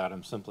anything like that.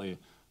 I'm simply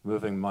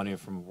moving money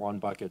from one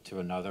bucket to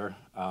another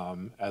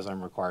as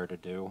I'm required to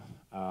do.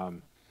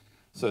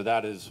 So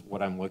that is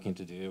what I'm looking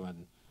to do.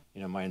 And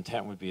my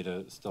intent would be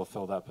to still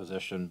fill that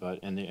position, but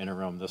in the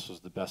interim, this was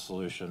the best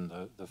solution.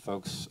 The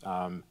folks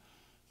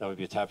that would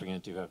be tapping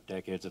into have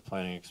decades of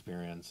planning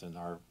experience and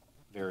are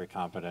very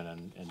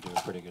competent and do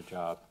a pretty good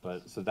job.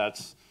 So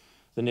that's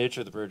the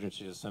nature of the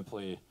urgency is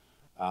simply,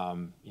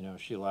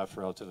 she left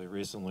relatively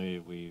recently.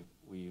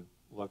 We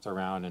looked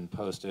around and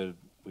posted.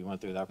 We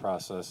went through that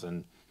process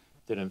and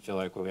didn't feel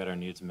like we had our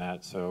needs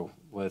met. So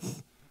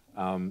with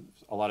a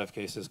lot of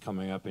cases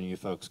coming up and you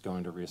folks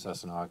going to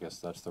recess in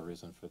August, that's the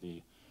reason for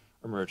the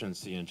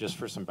emergency. And just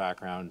for some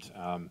background,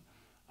 I'm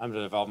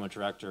the development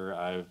director.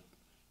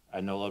 I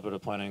know a little bit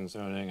of planning and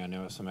zoning. I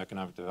know some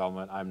economic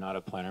development. I'm not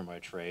a planner by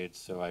trade,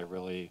 so I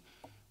really,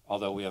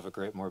 although we have a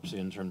great MORPC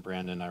intern,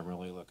 Brandon, I'm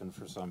really looking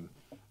for some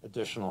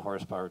additional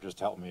horsepower just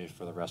to help me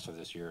for the rest of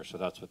this year. So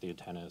that's what the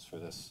intent is for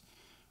this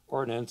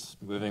ordinance,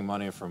 moving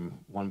money from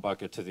one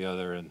bucket to the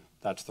other, and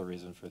that's the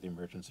reason for the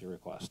emergency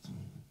request.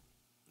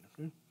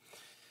 Okay.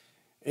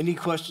 Any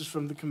questions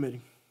from the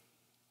committee?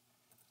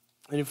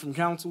 Any from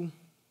council?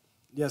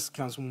 Yes,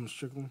 Councilwoman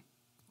Strickland.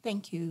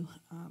 Thank you,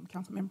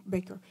 Councilmember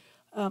Baker.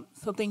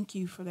 So thank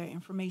you for that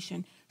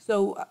information.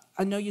 So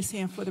I know you're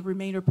saying for the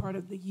remainder part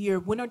of the year,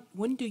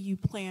 when do you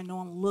plan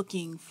on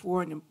looking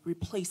for a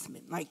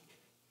replacement? Like,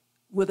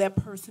 will that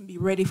person be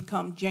ready to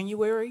come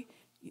January?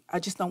 I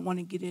just don't want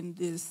to get in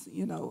this,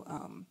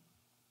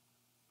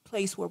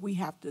 place where we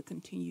have to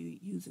continue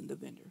using the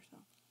vendor.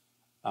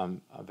 So.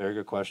 A very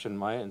good question.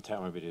 My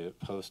intent would be to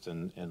post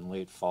in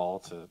late fall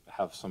to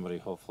have somebody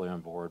hopefully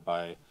on board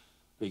by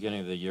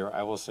beginning of the year.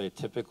 I will say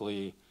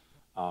typically,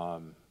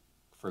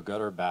 for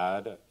good or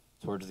bad,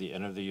 towards the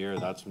end of the year,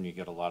 that's when you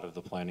get a lot of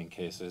the planning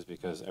cases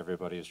because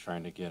everybody is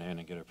trying to get in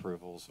and get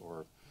approvals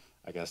or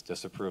I guess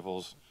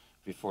disapprovals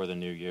before the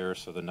new year.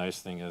 So the nice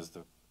thing is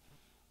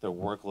the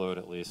workload,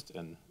 at least,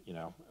 and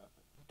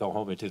don't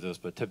hold me to this,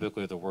 but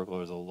typically the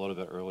workload is a little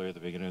bit earlier at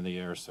the beginning of the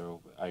year. So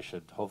I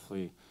should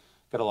hopefully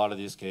get a lot of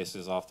these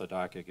cases off the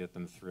docket, get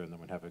them through, and then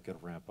we'd have a good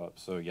ramp up.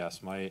 So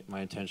yes, my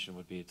intention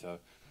would be to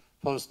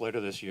post later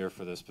this year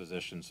for this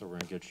position, so we're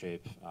in good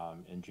shape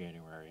in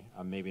January.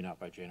 Maybe not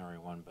by January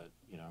 1, but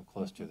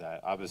close to that.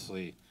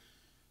 Obviously,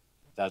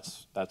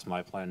 that's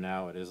my plan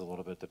now. It is a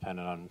little bit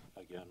dependent on,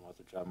 again, what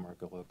the job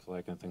market looks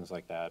like and things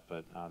like that,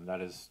 but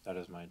that is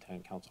my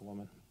intent,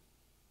 Councilwoman.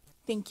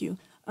 Thank you.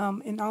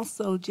 And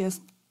also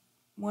just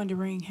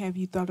wondering, have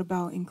you thought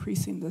about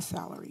increasing the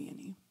salary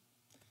any?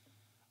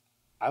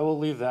 I will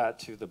leave that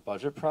to the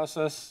budget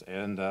process,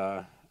 and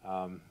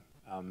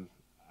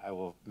I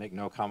will make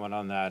no comment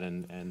on that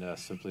and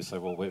simply say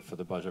we'll wait for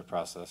the budget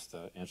process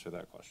to answer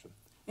that question.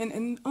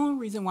 And the only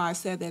reason why I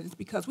said that is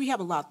because we have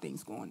a lot of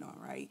things going on,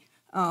 right?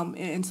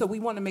 And so we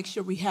want to make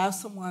sure we have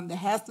someone that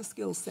has the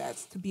skill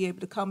sets to be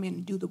able to come in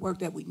and do the work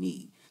that we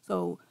need.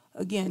 So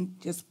again,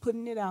 just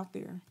putting it out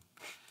there.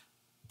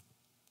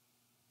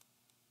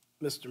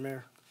 Mr.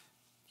 Mayor.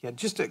 Yeah,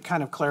 just to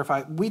kind of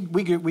clarify, we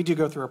do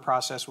go through a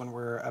process when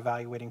we're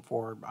evaluating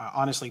for,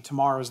 honestly,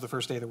 tomorrow is the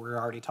first day that we're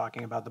already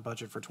talking about the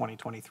budget for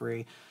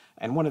 2023.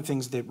 And one of the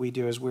things that we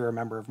do is we're a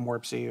member of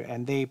MORPC,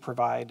 and they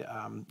provide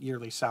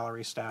yearly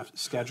salary staff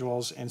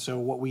schedules. And so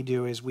what we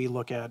do is we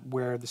look at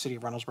where the city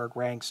of Reynoldsburg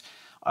ranks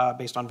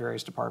based on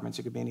various departments.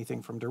 It could be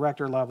anything from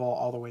director level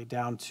all the way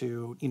down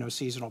to,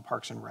 seasonal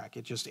parks and rec.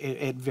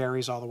 It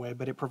varies all the way,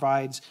 but it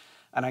provides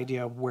an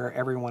idea of where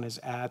everyone is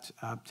at.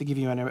 To give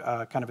you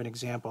kind of an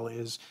example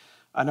is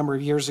a number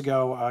of years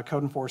ago,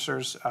 code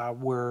enforcers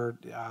were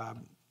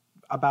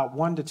about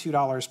 $1 to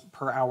 $2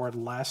 per hour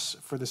less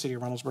for the city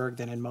of Reynoldsburg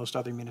than in most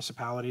other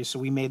municipalities. So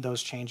we made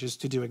those changes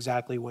to do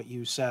exactly what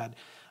you said,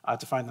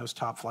 to find those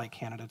top flight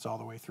candidates all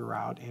the way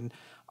throughout. And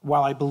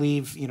while I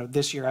believe,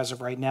 this year as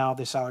of right now,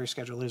 the salary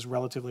schedule is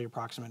relatively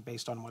approximate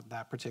based on what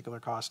that particular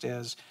cost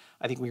is,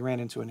 I think we ran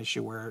into an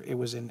issue where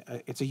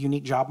it's a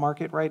unique job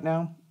market right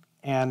now.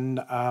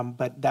 And,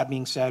 but that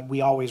being said,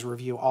 we always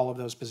review all of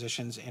those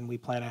positions and we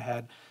plan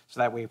ahead. So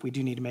that way, if we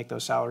do need to make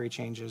those salary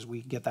changes,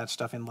 we get that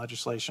stuff in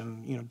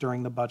legislation,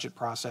 during the budget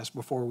process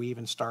before we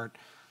even start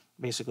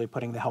basically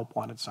putting the help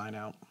wanted sign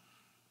out.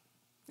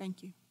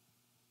 Thank you.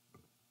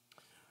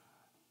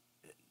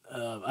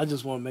 I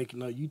just want to make a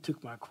note. You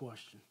took my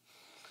question.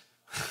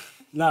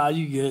 Nah,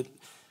 you good.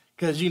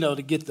 Because,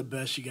 to get the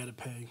best, you got to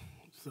pay.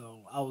 So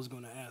I was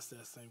going to ask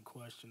that same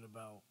question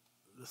about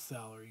the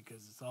salary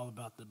because it's all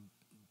about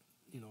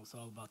it's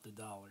all about the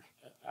dollar.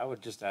 I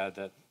would just add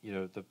that,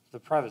 the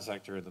private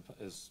sector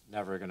is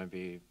never going to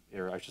be,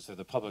 or I should say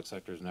the public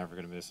sector is never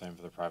going to be the same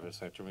for the private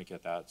sector. We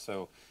get that.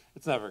 So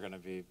it's never going to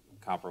be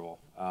comparable.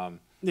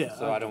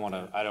 So I don't want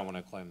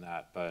to claim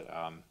that, but,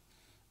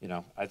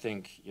 I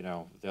think,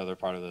 the other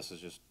part of this is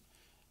just,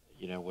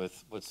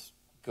 with what's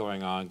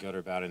going on, good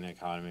or bad in the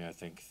economy, I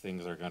think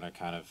things are going to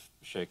kind of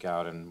shake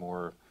out and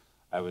more,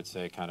 I would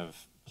say, kind of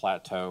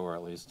plateau or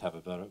at least have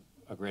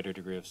a greater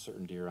degree of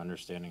certainty or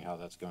understanding how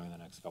that's going in the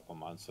next couple of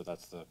months. So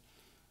that's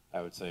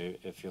I would say,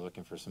 if you're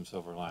looking for some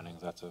silver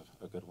linings, that's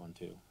a good one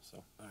too.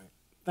 So. All right.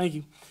 Thank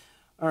you.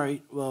 All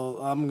right. Well,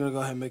 I'm going to go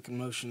ahead and make a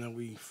motion that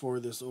we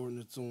forward this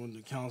ordinance on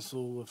to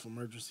council with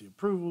emergency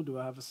approval. Do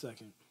I have a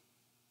second?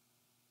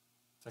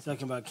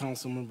 Second by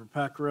Councilmember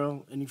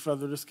Pacquiao. Any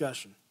further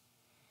discussion?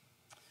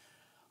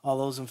 All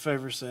those in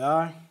favor say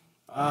aye.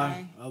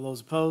 Aye. All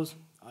those opposed?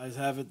 Ayes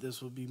have it.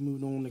 This will be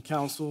moved on to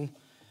council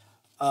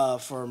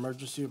for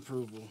emergency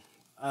approval.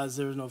 As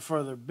there is no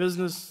further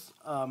business,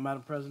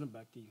 Madam President,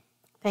 back to you.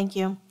 Thank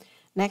you.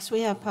 Next,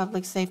 we have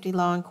Public Safety,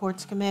 Law, and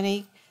Courts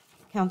Committee.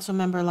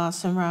 Councilmember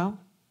Lawson Rowe.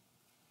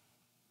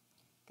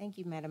 Thank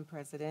you, Madam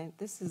President.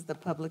 This is the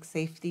Public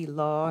Safety,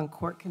 Law, and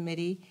Court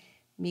Committee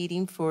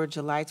meeting for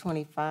July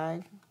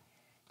 25,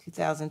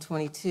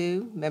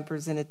 2022.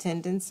 Members in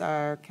attendance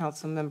are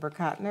Councilmember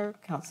Cotner,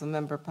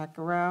 Councilmember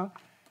Pacquiao,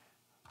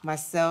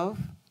 myself,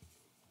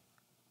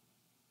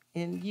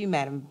 and you,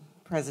 Madam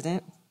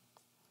President.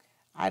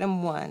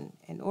 Item 1,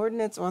 an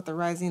ordinance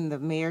authorizing the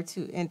mayor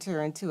to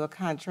enter into a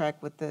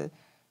contract with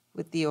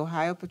the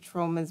Ohio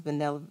Patrolmen's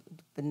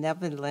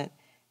Benevolent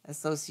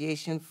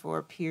Association for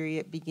a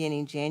period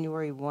beginning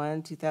January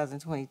 1,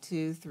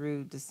 2022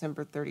 through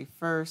December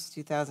 31st,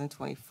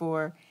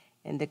 2024,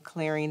 and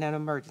declaring an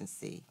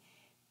emergency.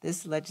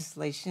 This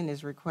legislation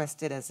is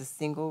requested as a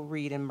single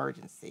read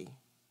emergency.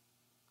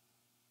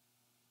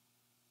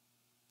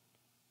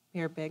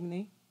 Mayor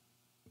Begney?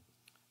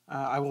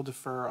 I will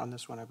defer on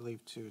this one, I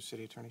believe, to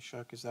City Attorney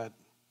Shook. Is that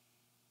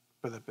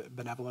for the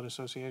Benevolent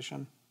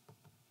Association?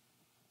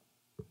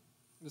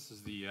 This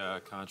is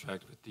the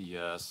contract with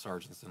the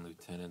Sergeants and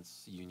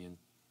Lieutenants Union,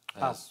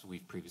 as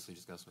we've previously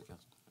discussed with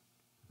council.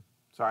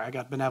 Sorry, I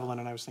got Benevolent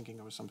and I was thinking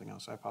it was something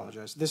else. I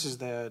apologize. This is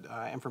the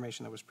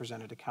information that was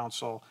presented to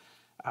council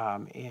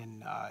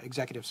in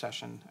executive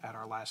session at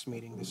our last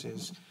meeting. This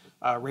is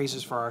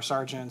raises for our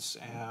sergeants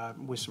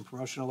with some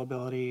promotional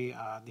ability,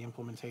 the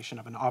implementation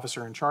of an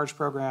officer in charge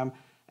program,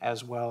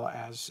 as well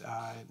as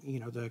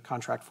the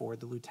contract for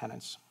the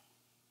lieutenants.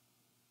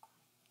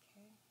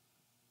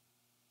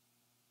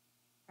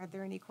 Are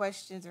there any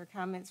questions or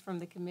comments from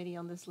the committee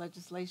on this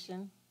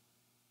legislation?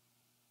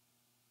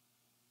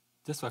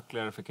 Just for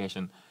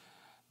clarification,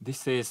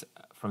 this is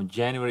from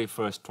January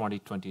 1st,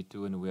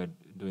 2022, and we are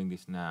doing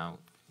this now.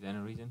 Is there any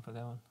reason for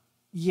that one?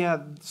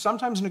 Yeah,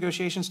 sometimes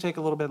negotiations take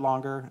a little bit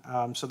longer.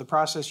 So the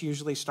process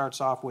usually starts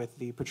off with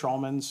the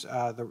patrolman's,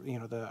 I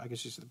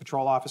guess it's the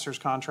patrol officer's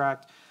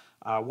contract.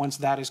 Once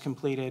that is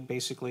completed,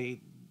 basically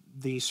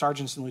the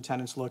sergeants and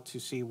lieutenants look to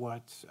see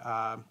what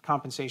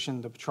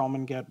compensation the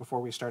patrolmen get before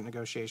we start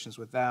negotiations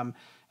with them,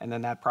 and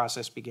then that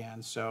process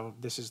begins. So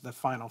this is the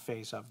final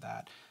phase of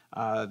that.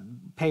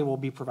 Pay will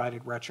be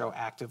provided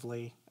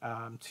retroactively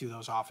to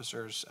those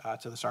officers,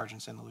 to the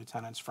sergeants and the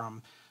lieutenants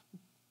from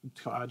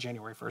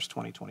January 1st,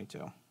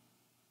 2022.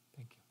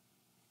 Thank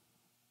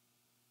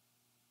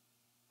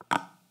you.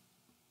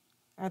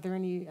 Are there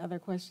any other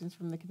questions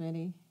from the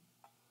committee?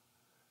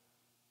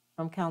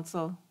 From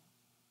council?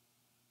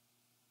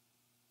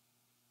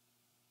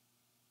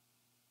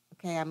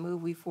 Okay, I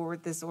move we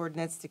forward this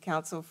ordinance to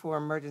council for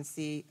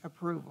emergency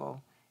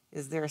approval.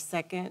 Is there a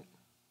second?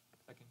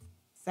 Second.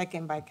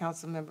 Second by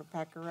Councilmember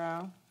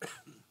Pacquiao.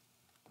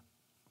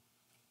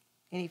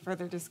 Any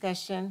further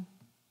discussion?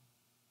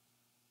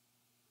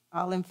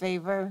 All in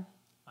favor?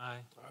 Aye.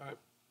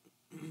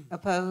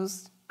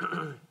 Opposed?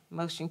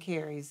 Motion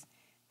carries.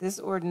 This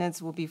ordinance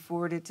will be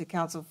forwarded to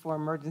council for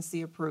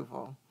emergency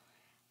approval.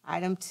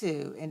 Item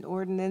 2, an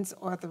ordinance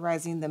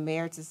authorizing the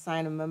mayor to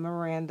sign a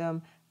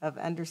memorandum of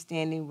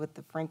understanding with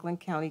the Franklin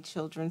County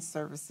Children's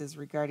Services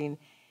regarding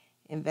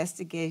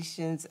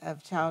investigations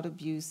of child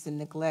abuse and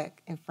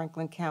neglect in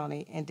Franklin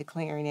County and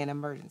declaring an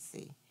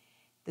emergency.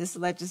 This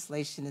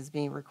legislation is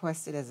being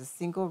requested as a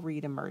single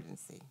read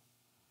emergency.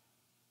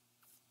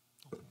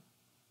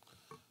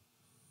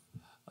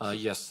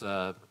 Yes,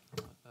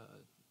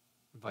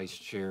 Vice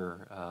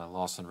Chair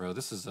Lawson Rowe.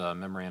 This is a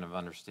memorandum of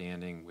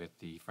understanding with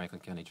the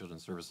Franklin County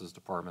Children's Services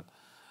Department.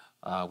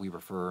 We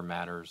refer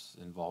matters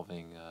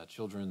involving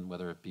children,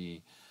 whether it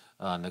be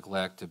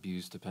neglect,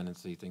 abuse,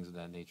 dependency, things of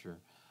that nature,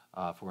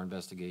 for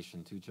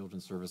investigation to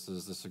Children's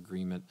Services. This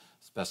agreement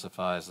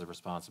specifies the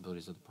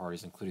responsibilities of the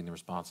parties, including the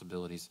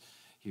responsibilities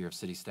here of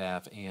city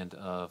staff and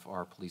of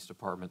our police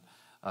department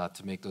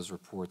to make those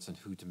reports and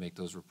who to make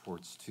those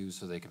reports to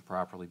so they can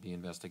properly be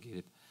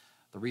investigated.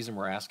 The reason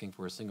we're asking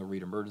for a single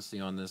read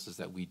emergency on this is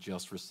that we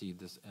just received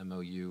this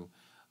MOU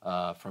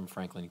from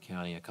Franklin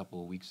County a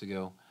couple of weeks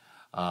ago,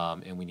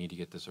 and we need to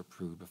get this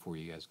approved before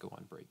you guys go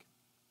on break.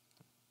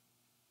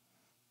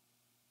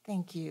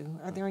 Thank you.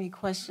 Are there any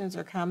questions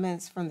or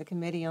comments from the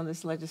committee on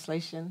this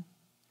legislation?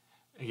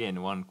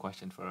 Again, one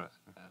question for.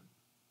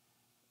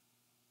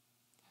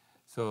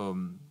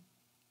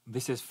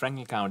 This is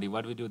Franklin County.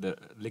 What do we do the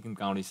Licking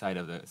County side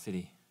of the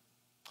city?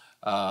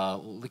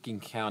 Licking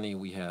County,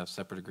 we have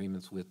separate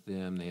agreements with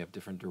them. They have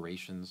different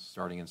durations,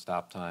 starting and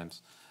stop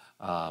times.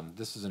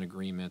 This is an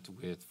agreement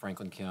with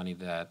Franklin County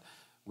that,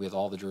 with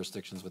all the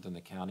jurisdictions within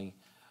the county,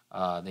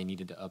 they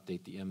needed to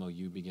update the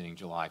MOU beginning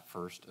July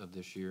 1st of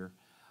this year.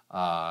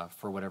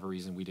 For whatever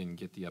reason, we didn't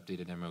get the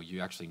updated MOU.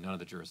 Actually, none of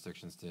the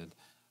jurisdictions did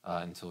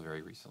until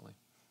very recently.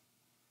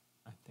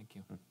 Thank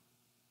you.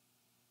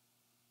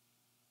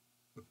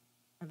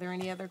 Are there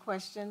any other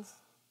questions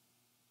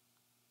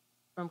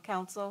from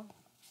council?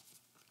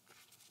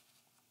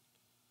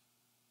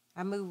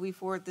 I move we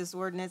forward this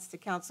ordinance to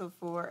council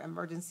for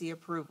emergency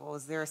approval.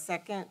 Is there a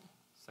second?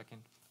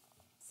 Second.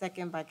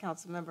 Second by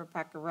Councilmember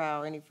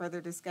Pacquiao. Any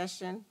further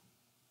discussion?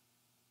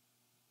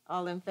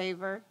 All in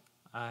favor?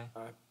 Aye.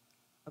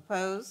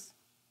 Opposed?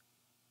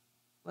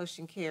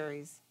 Motion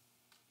carries.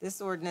 This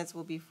ordinance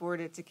will be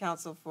forwarded to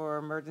council for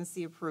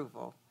emergency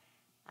approval.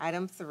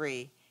 Item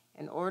 3,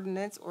 an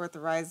ordinance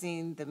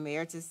authorizing the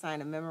mayor to sign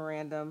a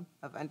memorandum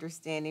of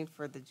understanding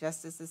for the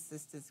Justice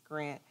Assistance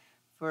Grant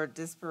for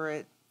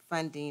disparate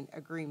funding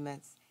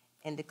agreements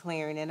and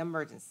declaring an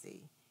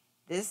emergency.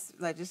 This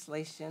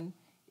legislation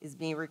is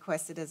being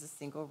requested as a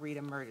single read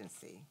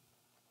emergency.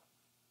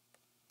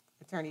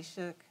 Attorney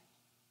Shook.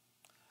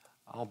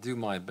 I'll do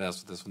my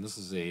best with this one. This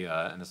is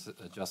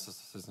a Justice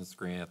Assistance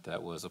Grant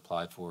that was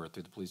applied for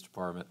through the police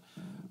department,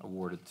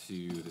 awarded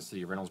to the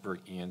city of Reynoldsburg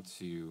and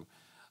to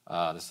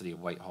the city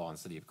of Whitehall and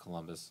city of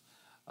Columbus.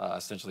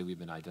 Essentially, we've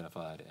been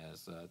identified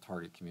as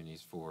target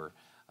communities for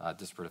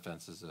disparate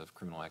offenses of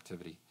criminal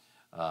activity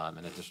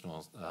and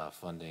additional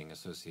funding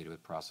associated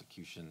with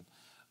prosecution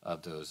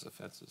of those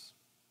offenses.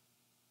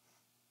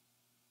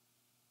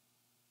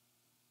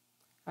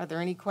 Are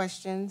there any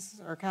questions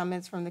or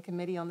comments from the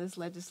committee on this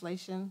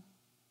legislation?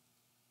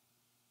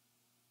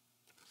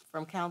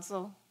 From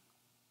council?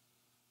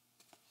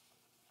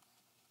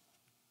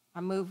 I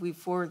move we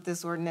forward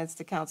this ordinance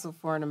to council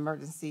for an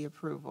emergency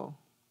approval.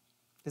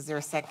 Is there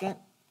a second?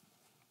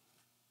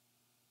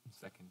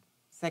 Second.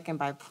 Second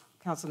by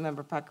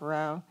Councilmember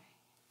Pacquiao.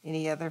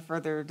 Any other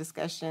further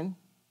discussion?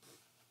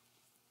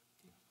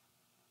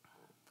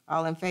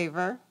 All in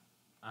favor?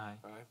 Aye.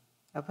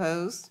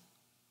 Opposed?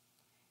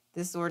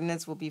 This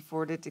ordinance will be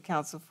forwarded to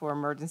council for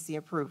emergency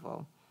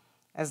approval.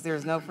 As there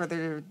is no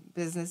further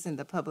business in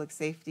the Public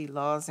Safety,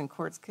 Laws, and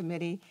Courts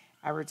Committee,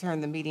 I return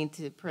the meeting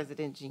to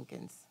President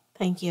Jenkins.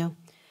 Thank you.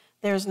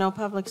 There is no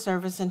Public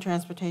Service and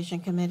Transportation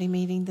Committee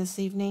meeting this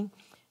evening.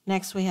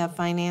 Next, we have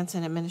Finance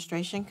and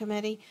Administration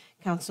Committee.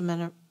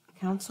 Councilmember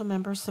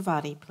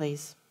Savati,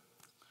 please.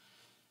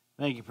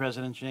 Thank you,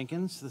 President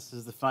Jenkins. This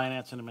is the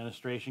Finance and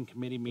Administration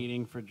Committee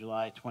meeting for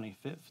July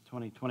 25th,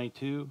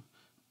 2022.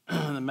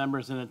 The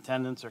members in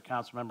attendance are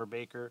Councilmember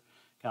Baker,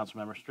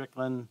 Councilmember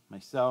Strickland,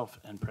 myself,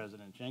 and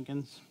President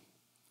Jenkins.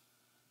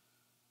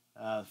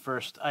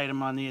 First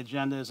item on the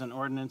agenda is an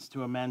ordinance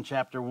to amend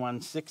Chapter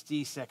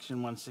 160,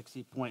 Section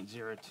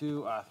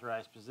 160.02,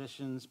 authorized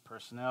positions,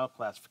 personnel,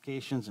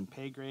 classifications, and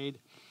pay grade.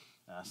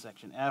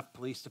 Section F,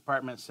 Police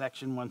Department,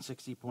 Section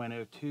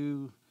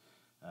 160.02,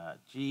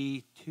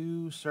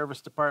 G2,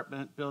 Service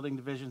Department, Building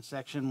Division,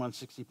 Section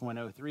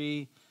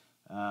 160.03,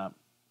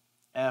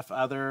 F,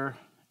 Other,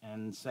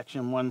 and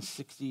Section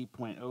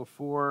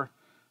 160.04,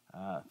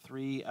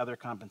 3, Other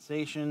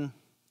Compensation,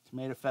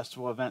 Tomato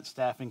Festival event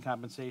staffing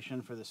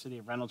compensation for the city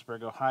of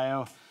Reynoldsburg,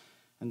 Ohio,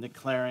 and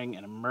declaring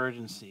an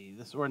emergency.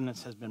 This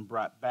ordinance has been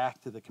brought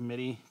back to the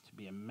committee to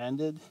be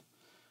amended.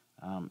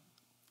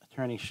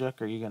 Attorney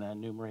Shook, are you going to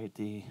enumerate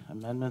the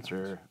amendments,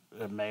 or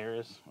the mayor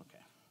is? Okay.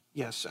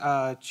 Yes,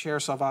 Chair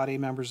Salvati,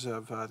 members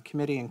of the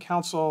committee and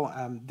council,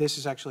 this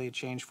is actually a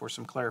change for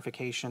some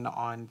clarification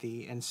on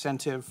the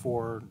incentive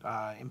for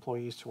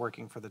employees to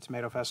working for the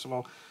Tomato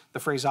Festival. The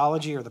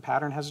phraseology or the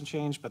pattern hasn't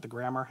changed, but the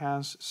grammar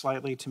has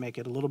slightly to make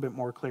it a little bit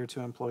more clear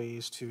to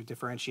employees to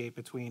differentiate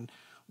between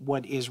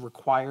what is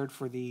required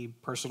for the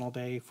personal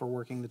day for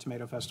working the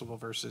Tomato Festival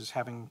versus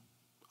having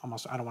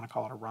almost, I don't want to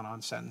call it a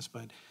run-on sentence,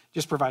 but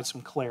just provide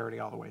some clarity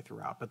all the way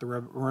throughout. But the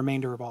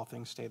remainder of all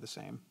things stay the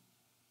same.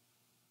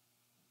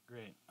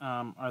 Great.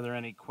 Are there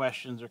any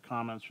questions or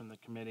comments from the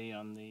committee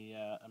on the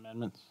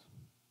amendments?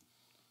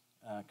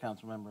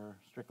 Councilmember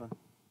Strickland.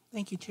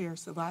 Thank you, Chair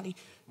Savati.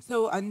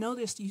 So I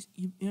noticed you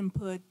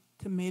input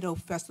Tomato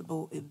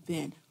Festival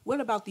event.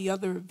 What about the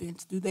other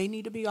events? Do they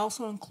need to be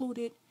also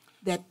included,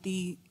 that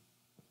the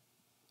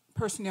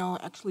personnel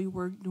actually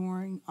work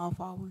during off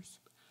hours?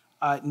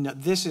 No,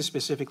 this is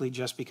specifically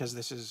just because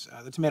this is,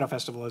 the Tomato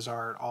Festival is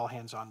our all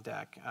hands on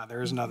deck.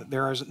 There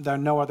are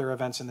no other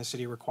events in the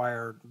city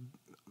require,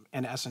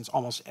 in essence,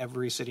 almost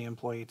every city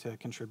employee to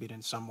contribute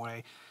in some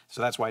way.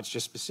 So that's why it's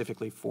just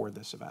specifically for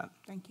this event.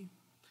 Thank you.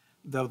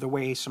 Though the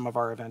way some of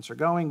our events are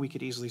going, we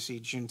could easily see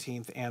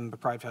Juneteenth and the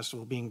Pride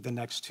Festival being the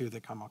next two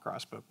that come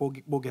across, but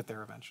we'll get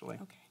there eventually.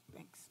 Okay,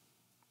 thanks.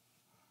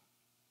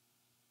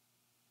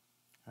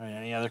 All right,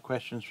 any other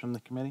questions from the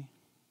committee?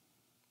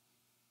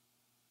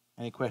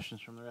 Any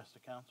questions from the rest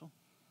of council?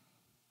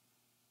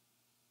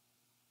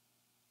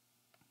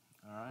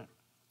 All right.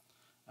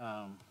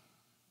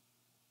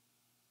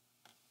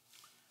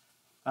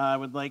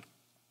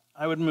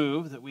 I would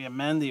move that we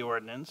amend the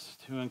ordinance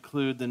to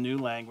include the new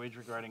language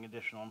regarding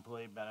additional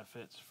employee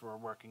benefits for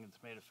working at the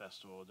Tomato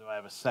Festival. Do I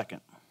have a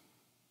second?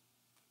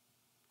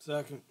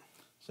 Second.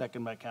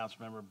 Second by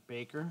Councilmember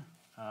Baker.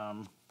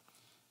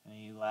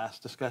 Any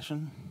last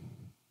discussion?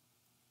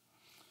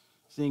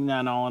 Seeing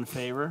none, all in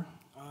favor?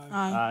 Aye.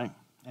 Aye.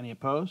 Any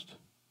opposed?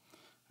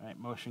 All right,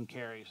 motion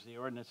carries. The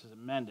ordinance is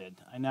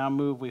amended. I now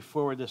move we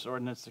forward this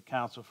ordinance to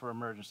council for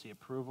emergency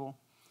approval.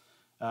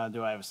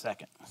 Do I have a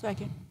second?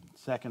 Second.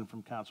 Second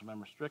from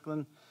Councilmember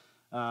Strickland.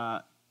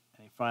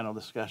 Any final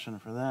discussion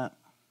for that?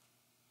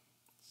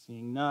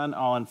 Seeing none,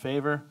 all in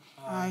favor?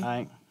 Aye.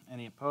 Aye.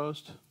 Any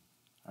opposed?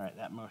 All right,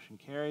 that motion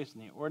carries,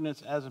 and the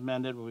ordinance as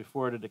amended will be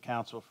forwarded to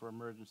council for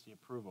emergency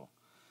approval.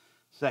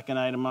 Second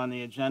item on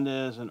the agenda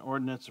is an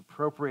ordinance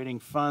appropriating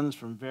funds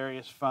from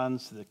various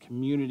funds to the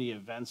Community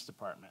Events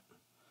Department.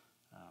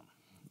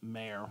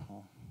 Mayor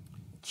will...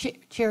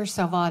 Chair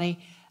Salvati,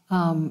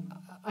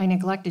 I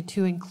neglected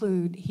to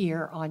include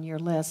here on your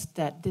list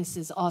that this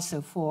is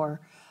also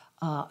for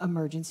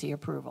emergency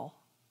approval.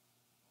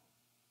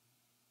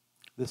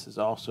 This is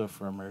also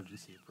for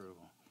emergency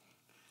approval.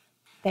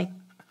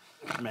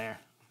 Mayor.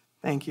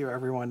 Thank you,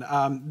 everyone.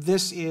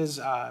 This is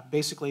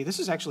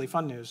actually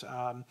fun news.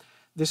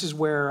 This is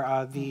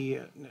where the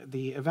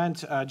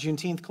event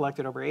Juneteenth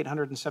collected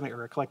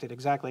collected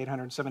exactly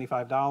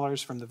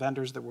 $875 from the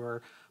vendors that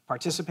were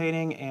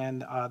participating,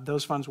 and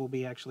those funds will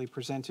be actually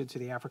presented to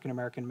the African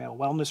American Male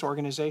Wellness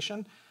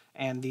Organization.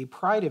 And the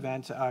Pride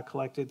event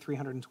collected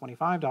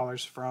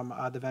 $325 from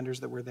the vendors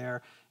that were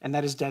there, and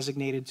that is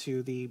designated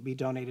to be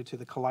donated to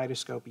the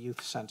Kaleidoscope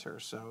Youth Center.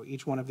 So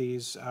each one of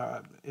these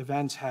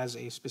events has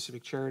a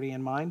specific charity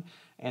in mind,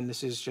 and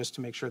this is just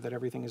to make sure that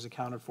everything is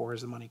accounted for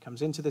as the money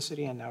comes into the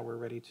city, and now we're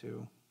ready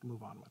to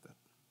move on with it.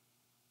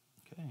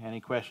 Okay,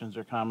 any questions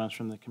or comments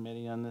from the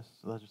committee on this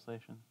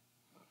legislation?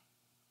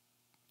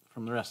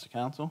 From the rest of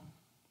council?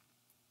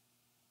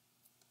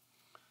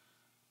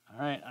 All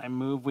right, I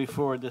move we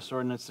forward this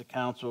ordinance to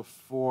council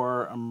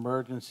for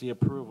emergency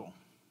approval.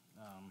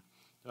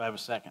 Do I have a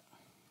second?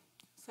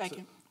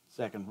 Second.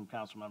 Second from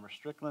Councilmember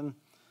Strickland.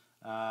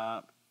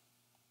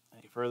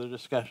 Any further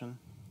discussion?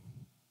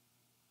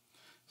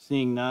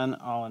 Seeing none,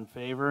 all in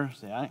favor,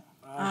 say aye.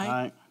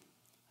 Aye.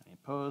 Any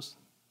opposed?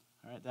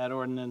 All right, that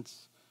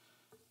ordinance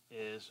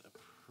is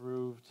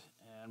approved,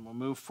 and we'll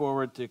move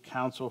forward to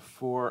council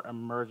for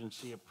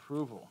emergency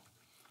approval.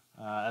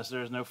 As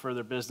there is no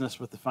further business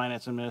with the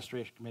Finance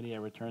Administration Committee, I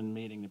return the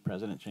meeting to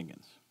President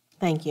Jenkins.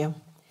 Thank you.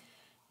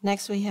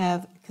 Next, we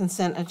have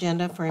consent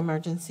agenda for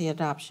emergency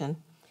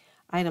adoption.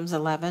 Items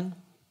 1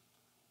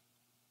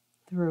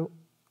 through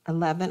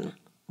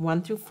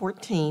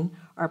 14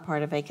 are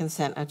part of a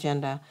consent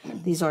agenda.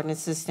 These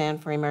ordinances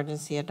stand for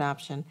emergency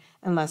adoption.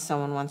 Unless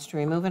someone wants to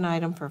remove an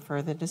item for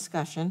further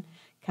discussion,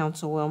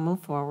 council will move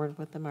forward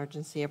with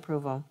emergency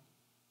approval.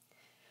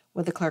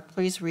 Would the clerk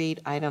please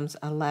read items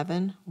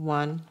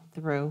 1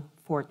 through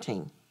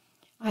 14?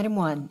 Item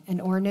 1, an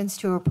ordinance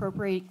to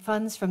appropriate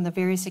funds from the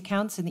various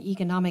accounts in the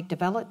Economic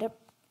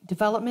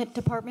Development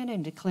Department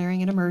and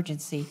declaring an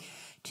emergency.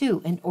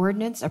 2, an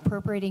ordinance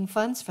appropriating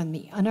funds from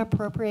the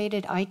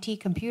unappropriated IT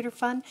computer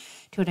fund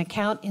to an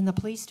account in the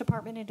Police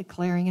Department and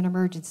declaring an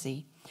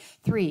emergency.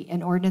 3,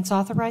 an ordinance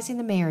authorizing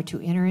the mayor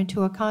to enter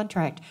into a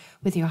contract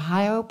with the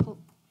Ohio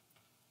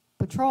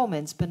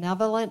Patrolmen's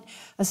Benevolent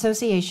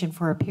Association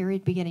for a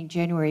period beginning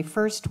January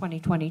 1st,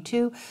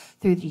 2022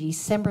 through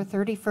December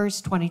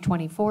 31st,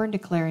 2024 and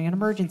declaring an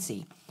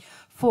emergency.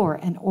 4,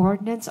 an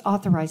ordinance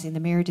authorizing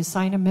the mayor to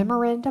sign a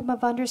memorandum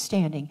of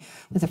understanding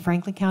with the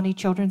Franklin County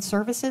Children's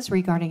Services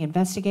regarding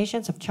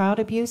investigations of child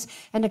abuse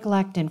and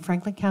neglect in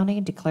Franklin County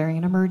and declaring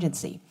an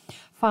emergency.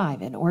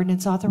 5, an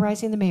ordinance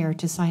authorizing the mayor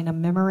to sign a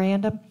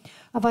memorandum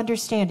of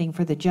understanding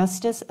for the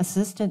Justice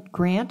Assistant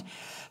Grant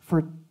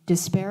for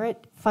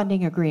disparate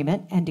funding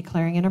agreement and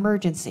declaring an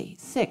emergency.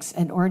 6,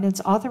 an ordinance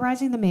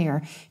authorizing the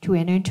mayor to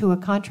enter into a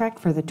contract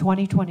for the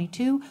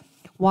 2022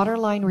 water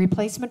line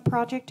replacement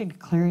project and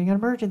declaring an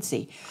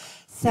emergency.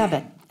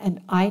 7,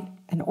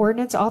 an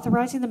ordinance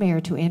authorizing the mayor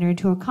to enter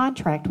into a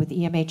contract with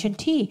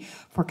EMH&T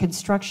for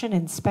construction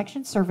and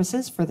inspection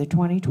services for the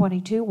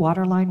 2022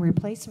 water line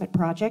replacement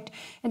project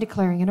and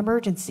declaring an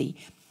emergency.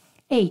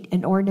 8,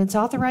 an ordinance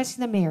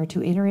authorizing the mayor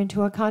to enter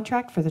into a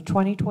contract for the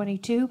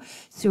 2022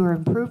 sewer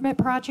improvement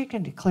project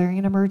and declaring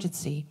an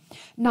emergency.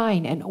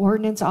 9, an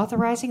ordinance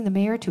authorizing the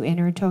mayor to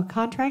enter into a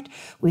contract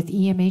with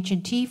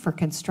EMH&T for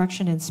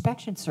construction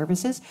inspection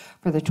services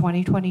for the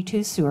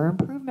 2022 sewer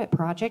improvement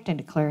project and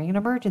declaring an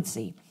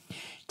emergency.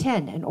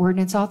 10, an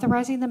ordinance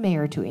authorizing the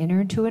mayor to enter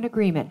into an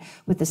agreement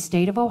with the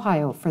state of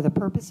Ohio for the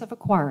purpose of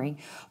acquiring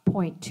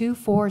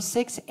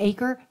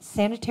 .246-acre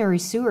sanitary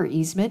sewer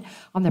easement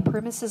on the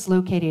premises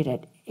located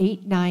at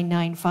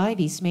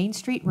 8995 East Main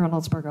Street,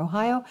 Reynoldsburg,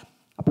 Ohio,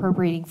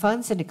 appropriating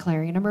funds and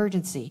declaring an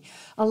emergency.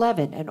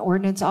 11, an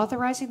ordinance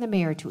authorizing the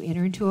mayor to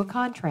enter into a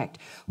contract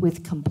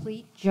with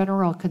Complete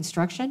General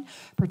Construction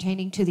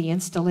pertaining to the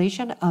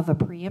installation of a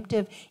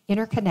preemptive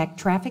interconnect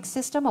traffic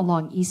system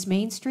along East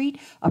Main Street,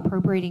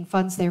 appropriating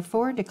funds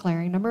therefore and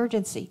declaring an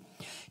emergency.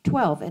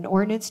 12, an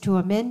ordinance to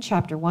amend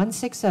Chapter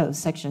 160,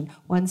 Section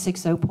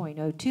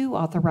 160.02,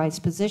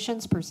 authorized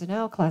positions,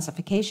 personnel,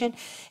 classification,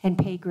 and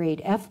pay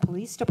grade F,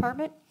 Police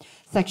Department.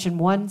 Section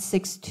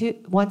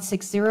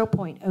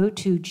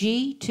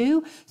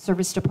 160.02G2,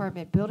 Service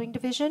Department Building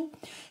Division.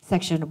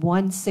 Section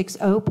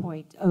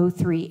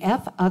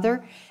 160.03F,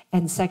 Other,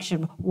 and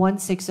Section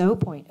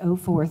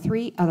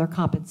 160.043, Other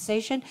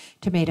Compensation,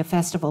 Tomato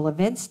Festival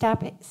Event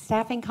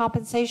Staffing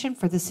Compensation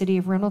for the City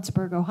of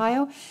Reynoldsburg,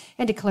 Ohio,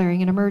 and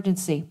declaring an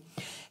emergency.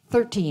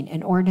 13,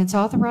 an ordinance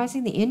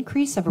authorizing the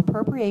increase of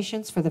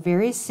appropriations for the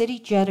various city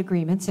jet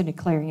agreements and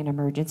declaring an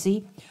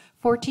emergency.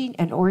 14,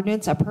 an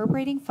ordinance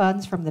appropriating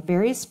funds from the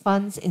various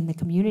funds in the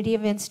Community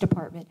Events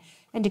Department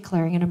and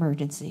declaring an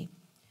emergency.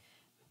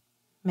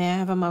 May I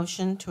have a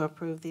motion to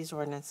approve these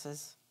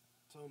ordinances?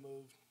 So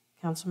moved.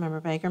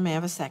 Councilmember Baker, may I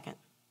have a second?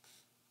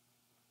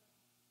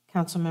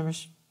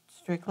 Councilmember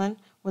Strickland,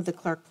 would the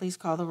clerk please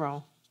call the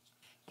roll?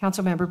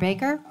 Councilmember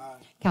Baker? Aye.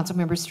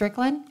 Councilmember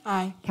Strickland?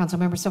 Aye.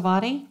 Councilmember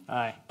Savati?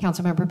 Aye.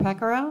 Councilmember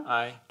Pecoro?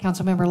 Aye.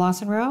 Councilmember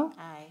Lawson Rowe?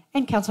 Aye.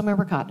 And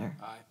Councilmember Cotner?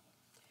 Aye.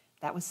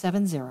 That was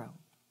 7-0.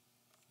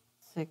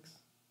 6.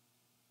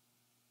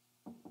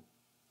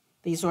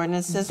 These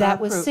ordinances are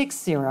That was approved.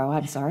 6-0,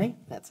 I'm sorry.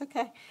 That's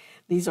okay.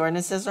 These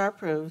ordinances are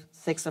approved,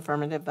 6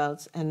 affirmative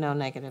votes and no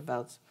negative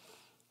votes.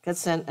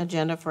 Consent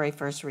agenda for a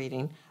first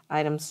reading.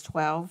 Item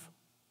 12,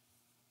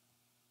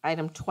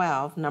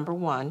 number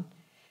 1,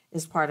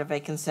 is part of a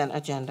consent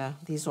agenda.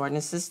 These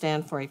ordinances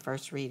stand for a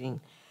first reading.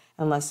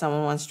 Unless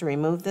someone wants to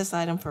remove this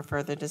item for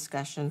further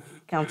discussion,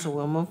 council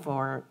will move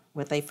forward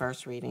with a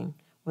first reading.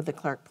 Would the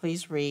clerk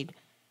please read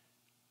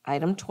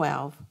item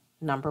 12,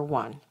 number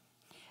 1?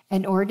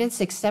 An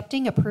ordinance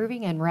accepting,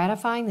 approving, and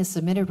ratifying the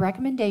submitted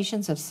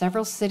recommendations of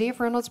several City of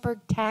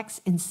Reynoldsburg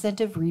tax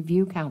incentive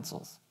review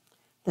councils.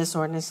 This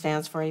ordinance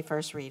stands for a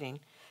first reading.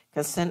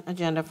 Consent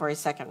agenda for a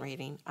second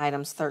reading.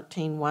 Items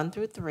 13, 1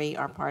 through 3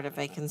 are part of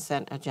a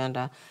consent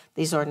agenda.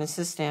 These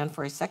ordinances stand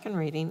for a second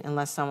reading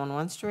unless someone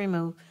wants to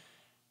remove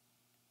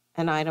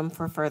an item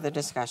for further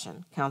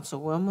discussion.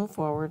 Council will move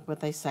forward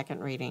with a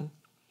second reading.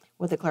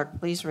 Would the clerk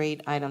please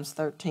read items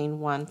 13,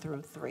 1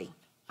 through 3?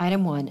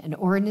 Item 1, an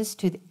ordinance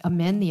to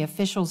amend the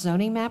official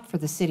zoning map for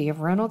the City of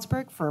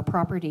Reynoldsburg for a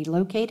property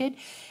located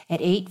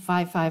at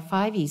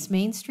 8555 East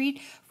Main Street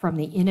from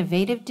the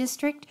Innovative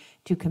District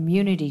to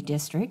Community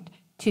District.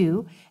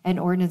 2, an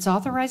ordinance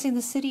authorizing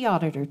the city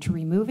auditor to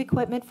remove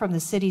equipment from the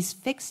city's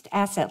fixed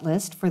asset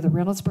list for the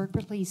Reynoldsburg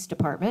Police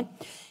Department.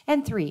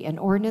 And 3, an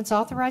ordinance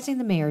authorizing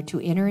the mayor to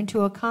enter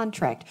into a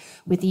contract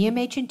with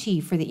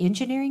EMH&T for the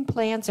engineering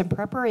plans and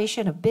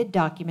preparation of bid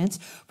documents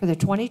for the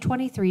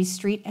 2023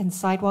 street and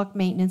sidewalk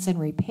maintenance and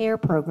repair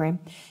program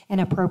and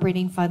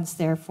appropriating funds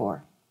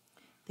therefor.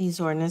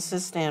 These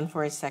ordinances stand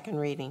for a second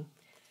reading.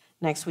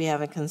 Next, we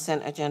have a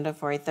consent agenda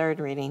for a third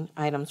reading.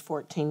 Items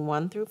 14,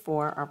 1 through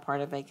 4 are part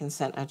of a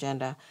consent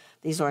agenda.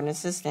 These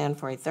ordinances stand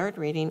for a third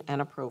reading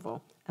and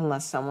approval.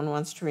 Unless someone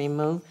wants to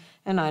remove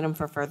an item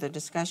for further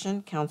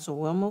discussion, council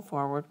will move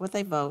forward with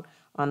a vote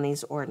on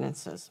these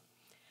ordinances.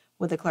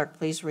 Would the clerk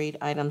please read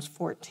items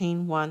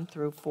 14, 1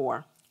 through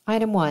 4?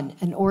 Item 1,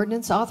 an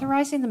ordinance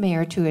authorizing the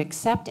mayor to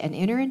accept and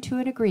enter into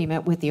an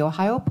agreement with the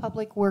Ohio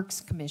Public Works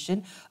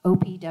Commission,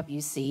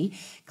 OPWC,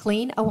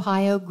 Clean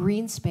Ohio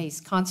Green Space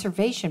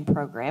Conservation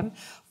Program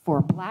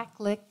for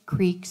Blacklick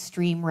Creek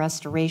Stream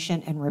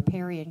Restoration and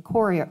Riparian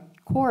Corridor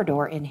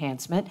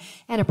Enhancement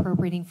and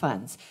appropriating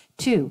funds.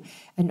 2,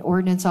 an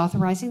ordinance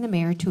authorizing the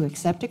mayor to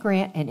accept a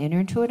grant and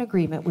enter into an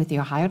agreement with the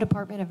Ohio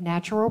Department of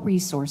Natural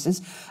Resources,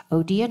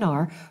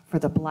 ODNR, for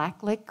the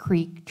Blacklick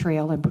Creek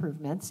Trail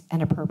improvements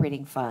and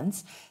appropriating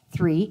funds.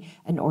 3,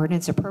 an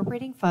ordinance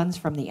appropriating funds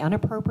from the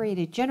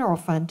unappropriated general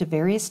fund to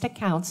various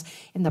accounts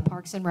in the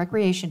Parks and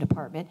Recreation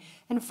Department.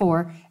 And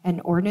 4, an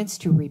ordinance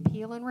to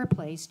repeal and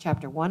replace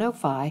Chapter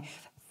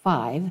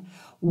 105,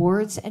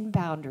 wards and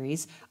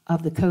boundaries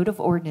of the Code of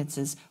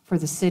Ordinances for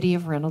the City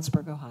of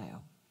Reynoldsburg,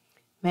 Ohio.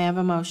 May I have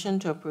a motion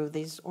to approve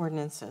these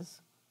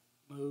ordinances?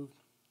 Moved.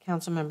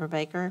 Councilmember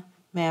Baker,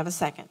 may I have a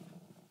second?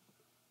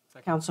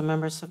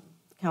 Councilmember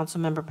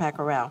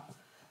Pacquiao.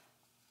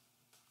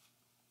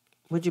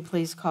 Would you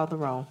please call the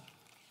roll?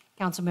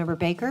 Councilmember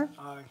Baker?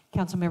 Aye.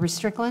 Councilmember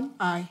Strickland?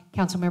 Aye.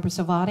 Councilmember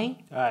Salvati?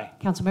 Aye.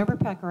 Councilmember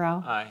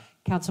Pacquiao? Aye.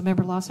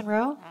 Councilmember Lawson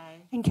Rowe?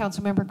 Aye. And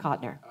Councilmember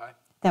Cotner? Aye.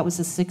 That was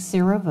a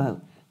 6-0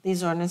 vote.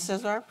 These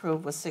ordinances are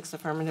approved with 6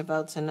 affirmative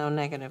votes and no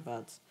negative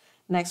votes.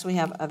 Next, we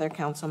have other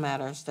council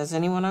matters. Does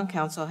anyone on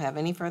council have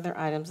any further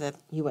items that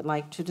you would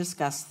like to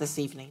discuss this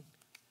evening?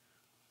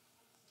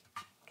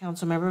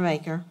 Councilmember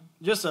Baker.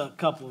 Just a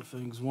couple of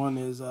things. One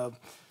is,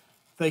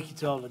 thank you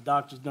to all the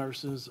doctors,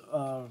 nurses,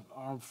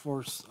 armed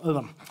force,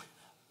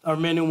 our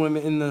men and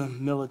women in the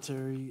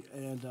military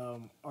and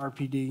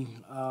RPD,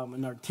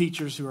 and our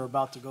teachers who are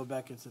about to go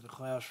back into the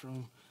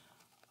classroom.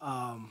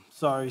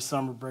 Sorry,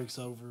 summer break's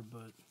over,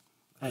 but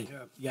hey,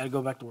 you got to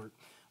go back to work.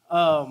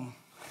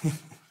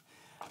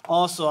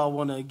 Also, I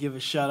want to give a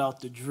shout out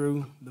to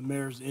Drew, the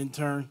mayor's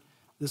intern.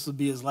 This will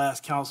be his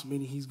last council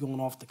meeting. He's going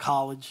off to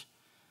college.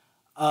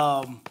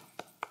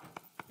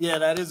 Yeah,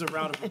 that is a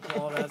round of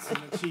applause. That's an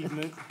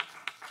achievement.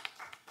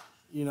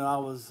 You know, I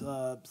was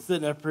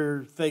sitting up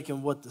here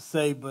thinking what to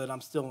say, but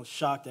I'm still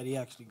shocked that he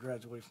actually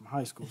graduated from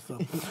high school. So,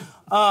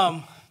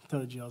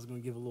 told you I was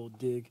going to give a little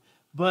dig.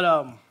 But,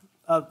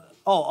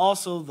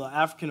 also the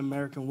African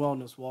American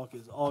Wellness Walk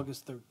is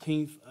August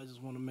 13th. I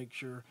just want to make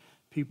sure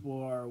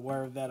people are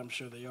aware of that. I'm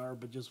sure they are,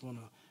 but just want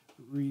to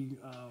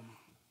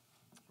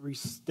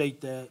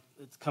restate that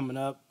it's coming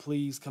up.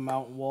 Please come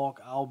out and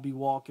walk. I'll be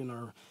walking,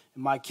 or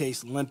in my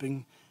case,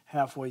 limping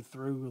halfway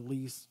through at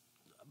least.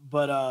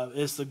 But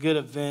it's a good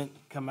event.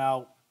 Come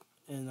out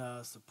and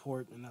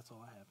support, and that's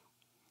all I have.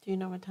 Do you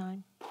know what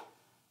time?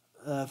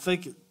 I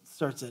think it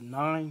starts at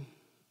 9.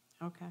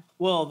 Okay.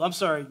 Well, I'm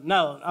sorry.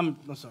 No, I'm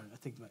sorry. I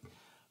take it back.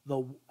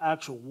 The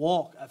actual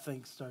walk, I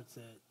think, starts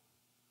at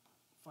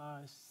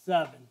 5,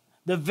 7.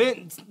 The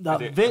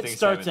event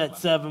starts at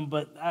 7,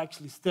 but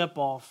actually step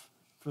off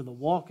for the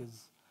walk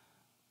is.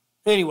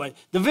 Anyway,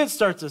 the event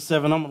starts at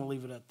 7. I'm going to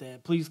leave it at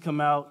that. Please come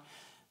out,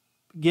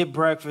 get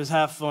breakfast,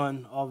 have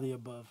fun, all the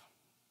above.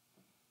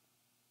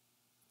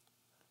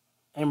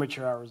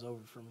 Amateur hour is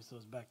over for me, so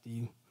it's back to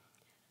you.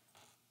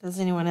 Does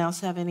anyone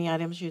else have any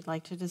items you'd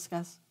like to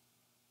discuss?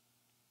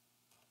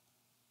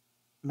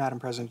 Madam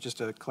President,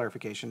 just a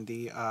clarification.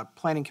 The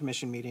Planning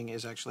Commission meeting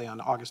is actually on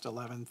August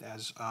 11th,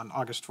 as on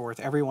August 4th.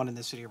 Everyone in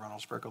the city of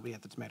Reynoldsburg will be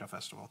at the Tomato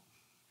Festival.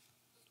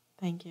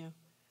 Thank you.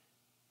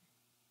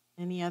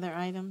 Any other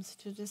items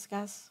to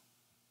discuss?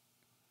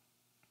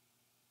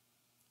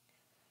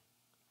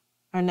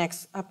 Our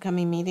next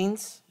upcoming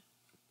meetings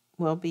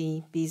will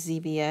be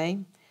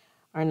BZBA.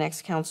 Our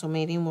next council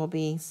meeting will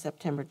be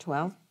September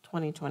 12th,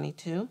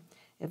 2022.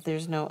 If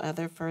there's no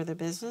other further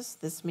business,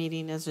 this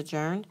meeting is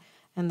adjourned,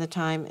 and the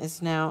time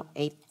is now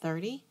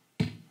 8:30.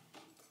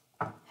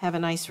 Have a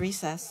nice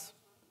recess.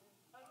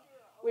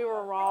 We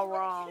were all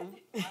wrong.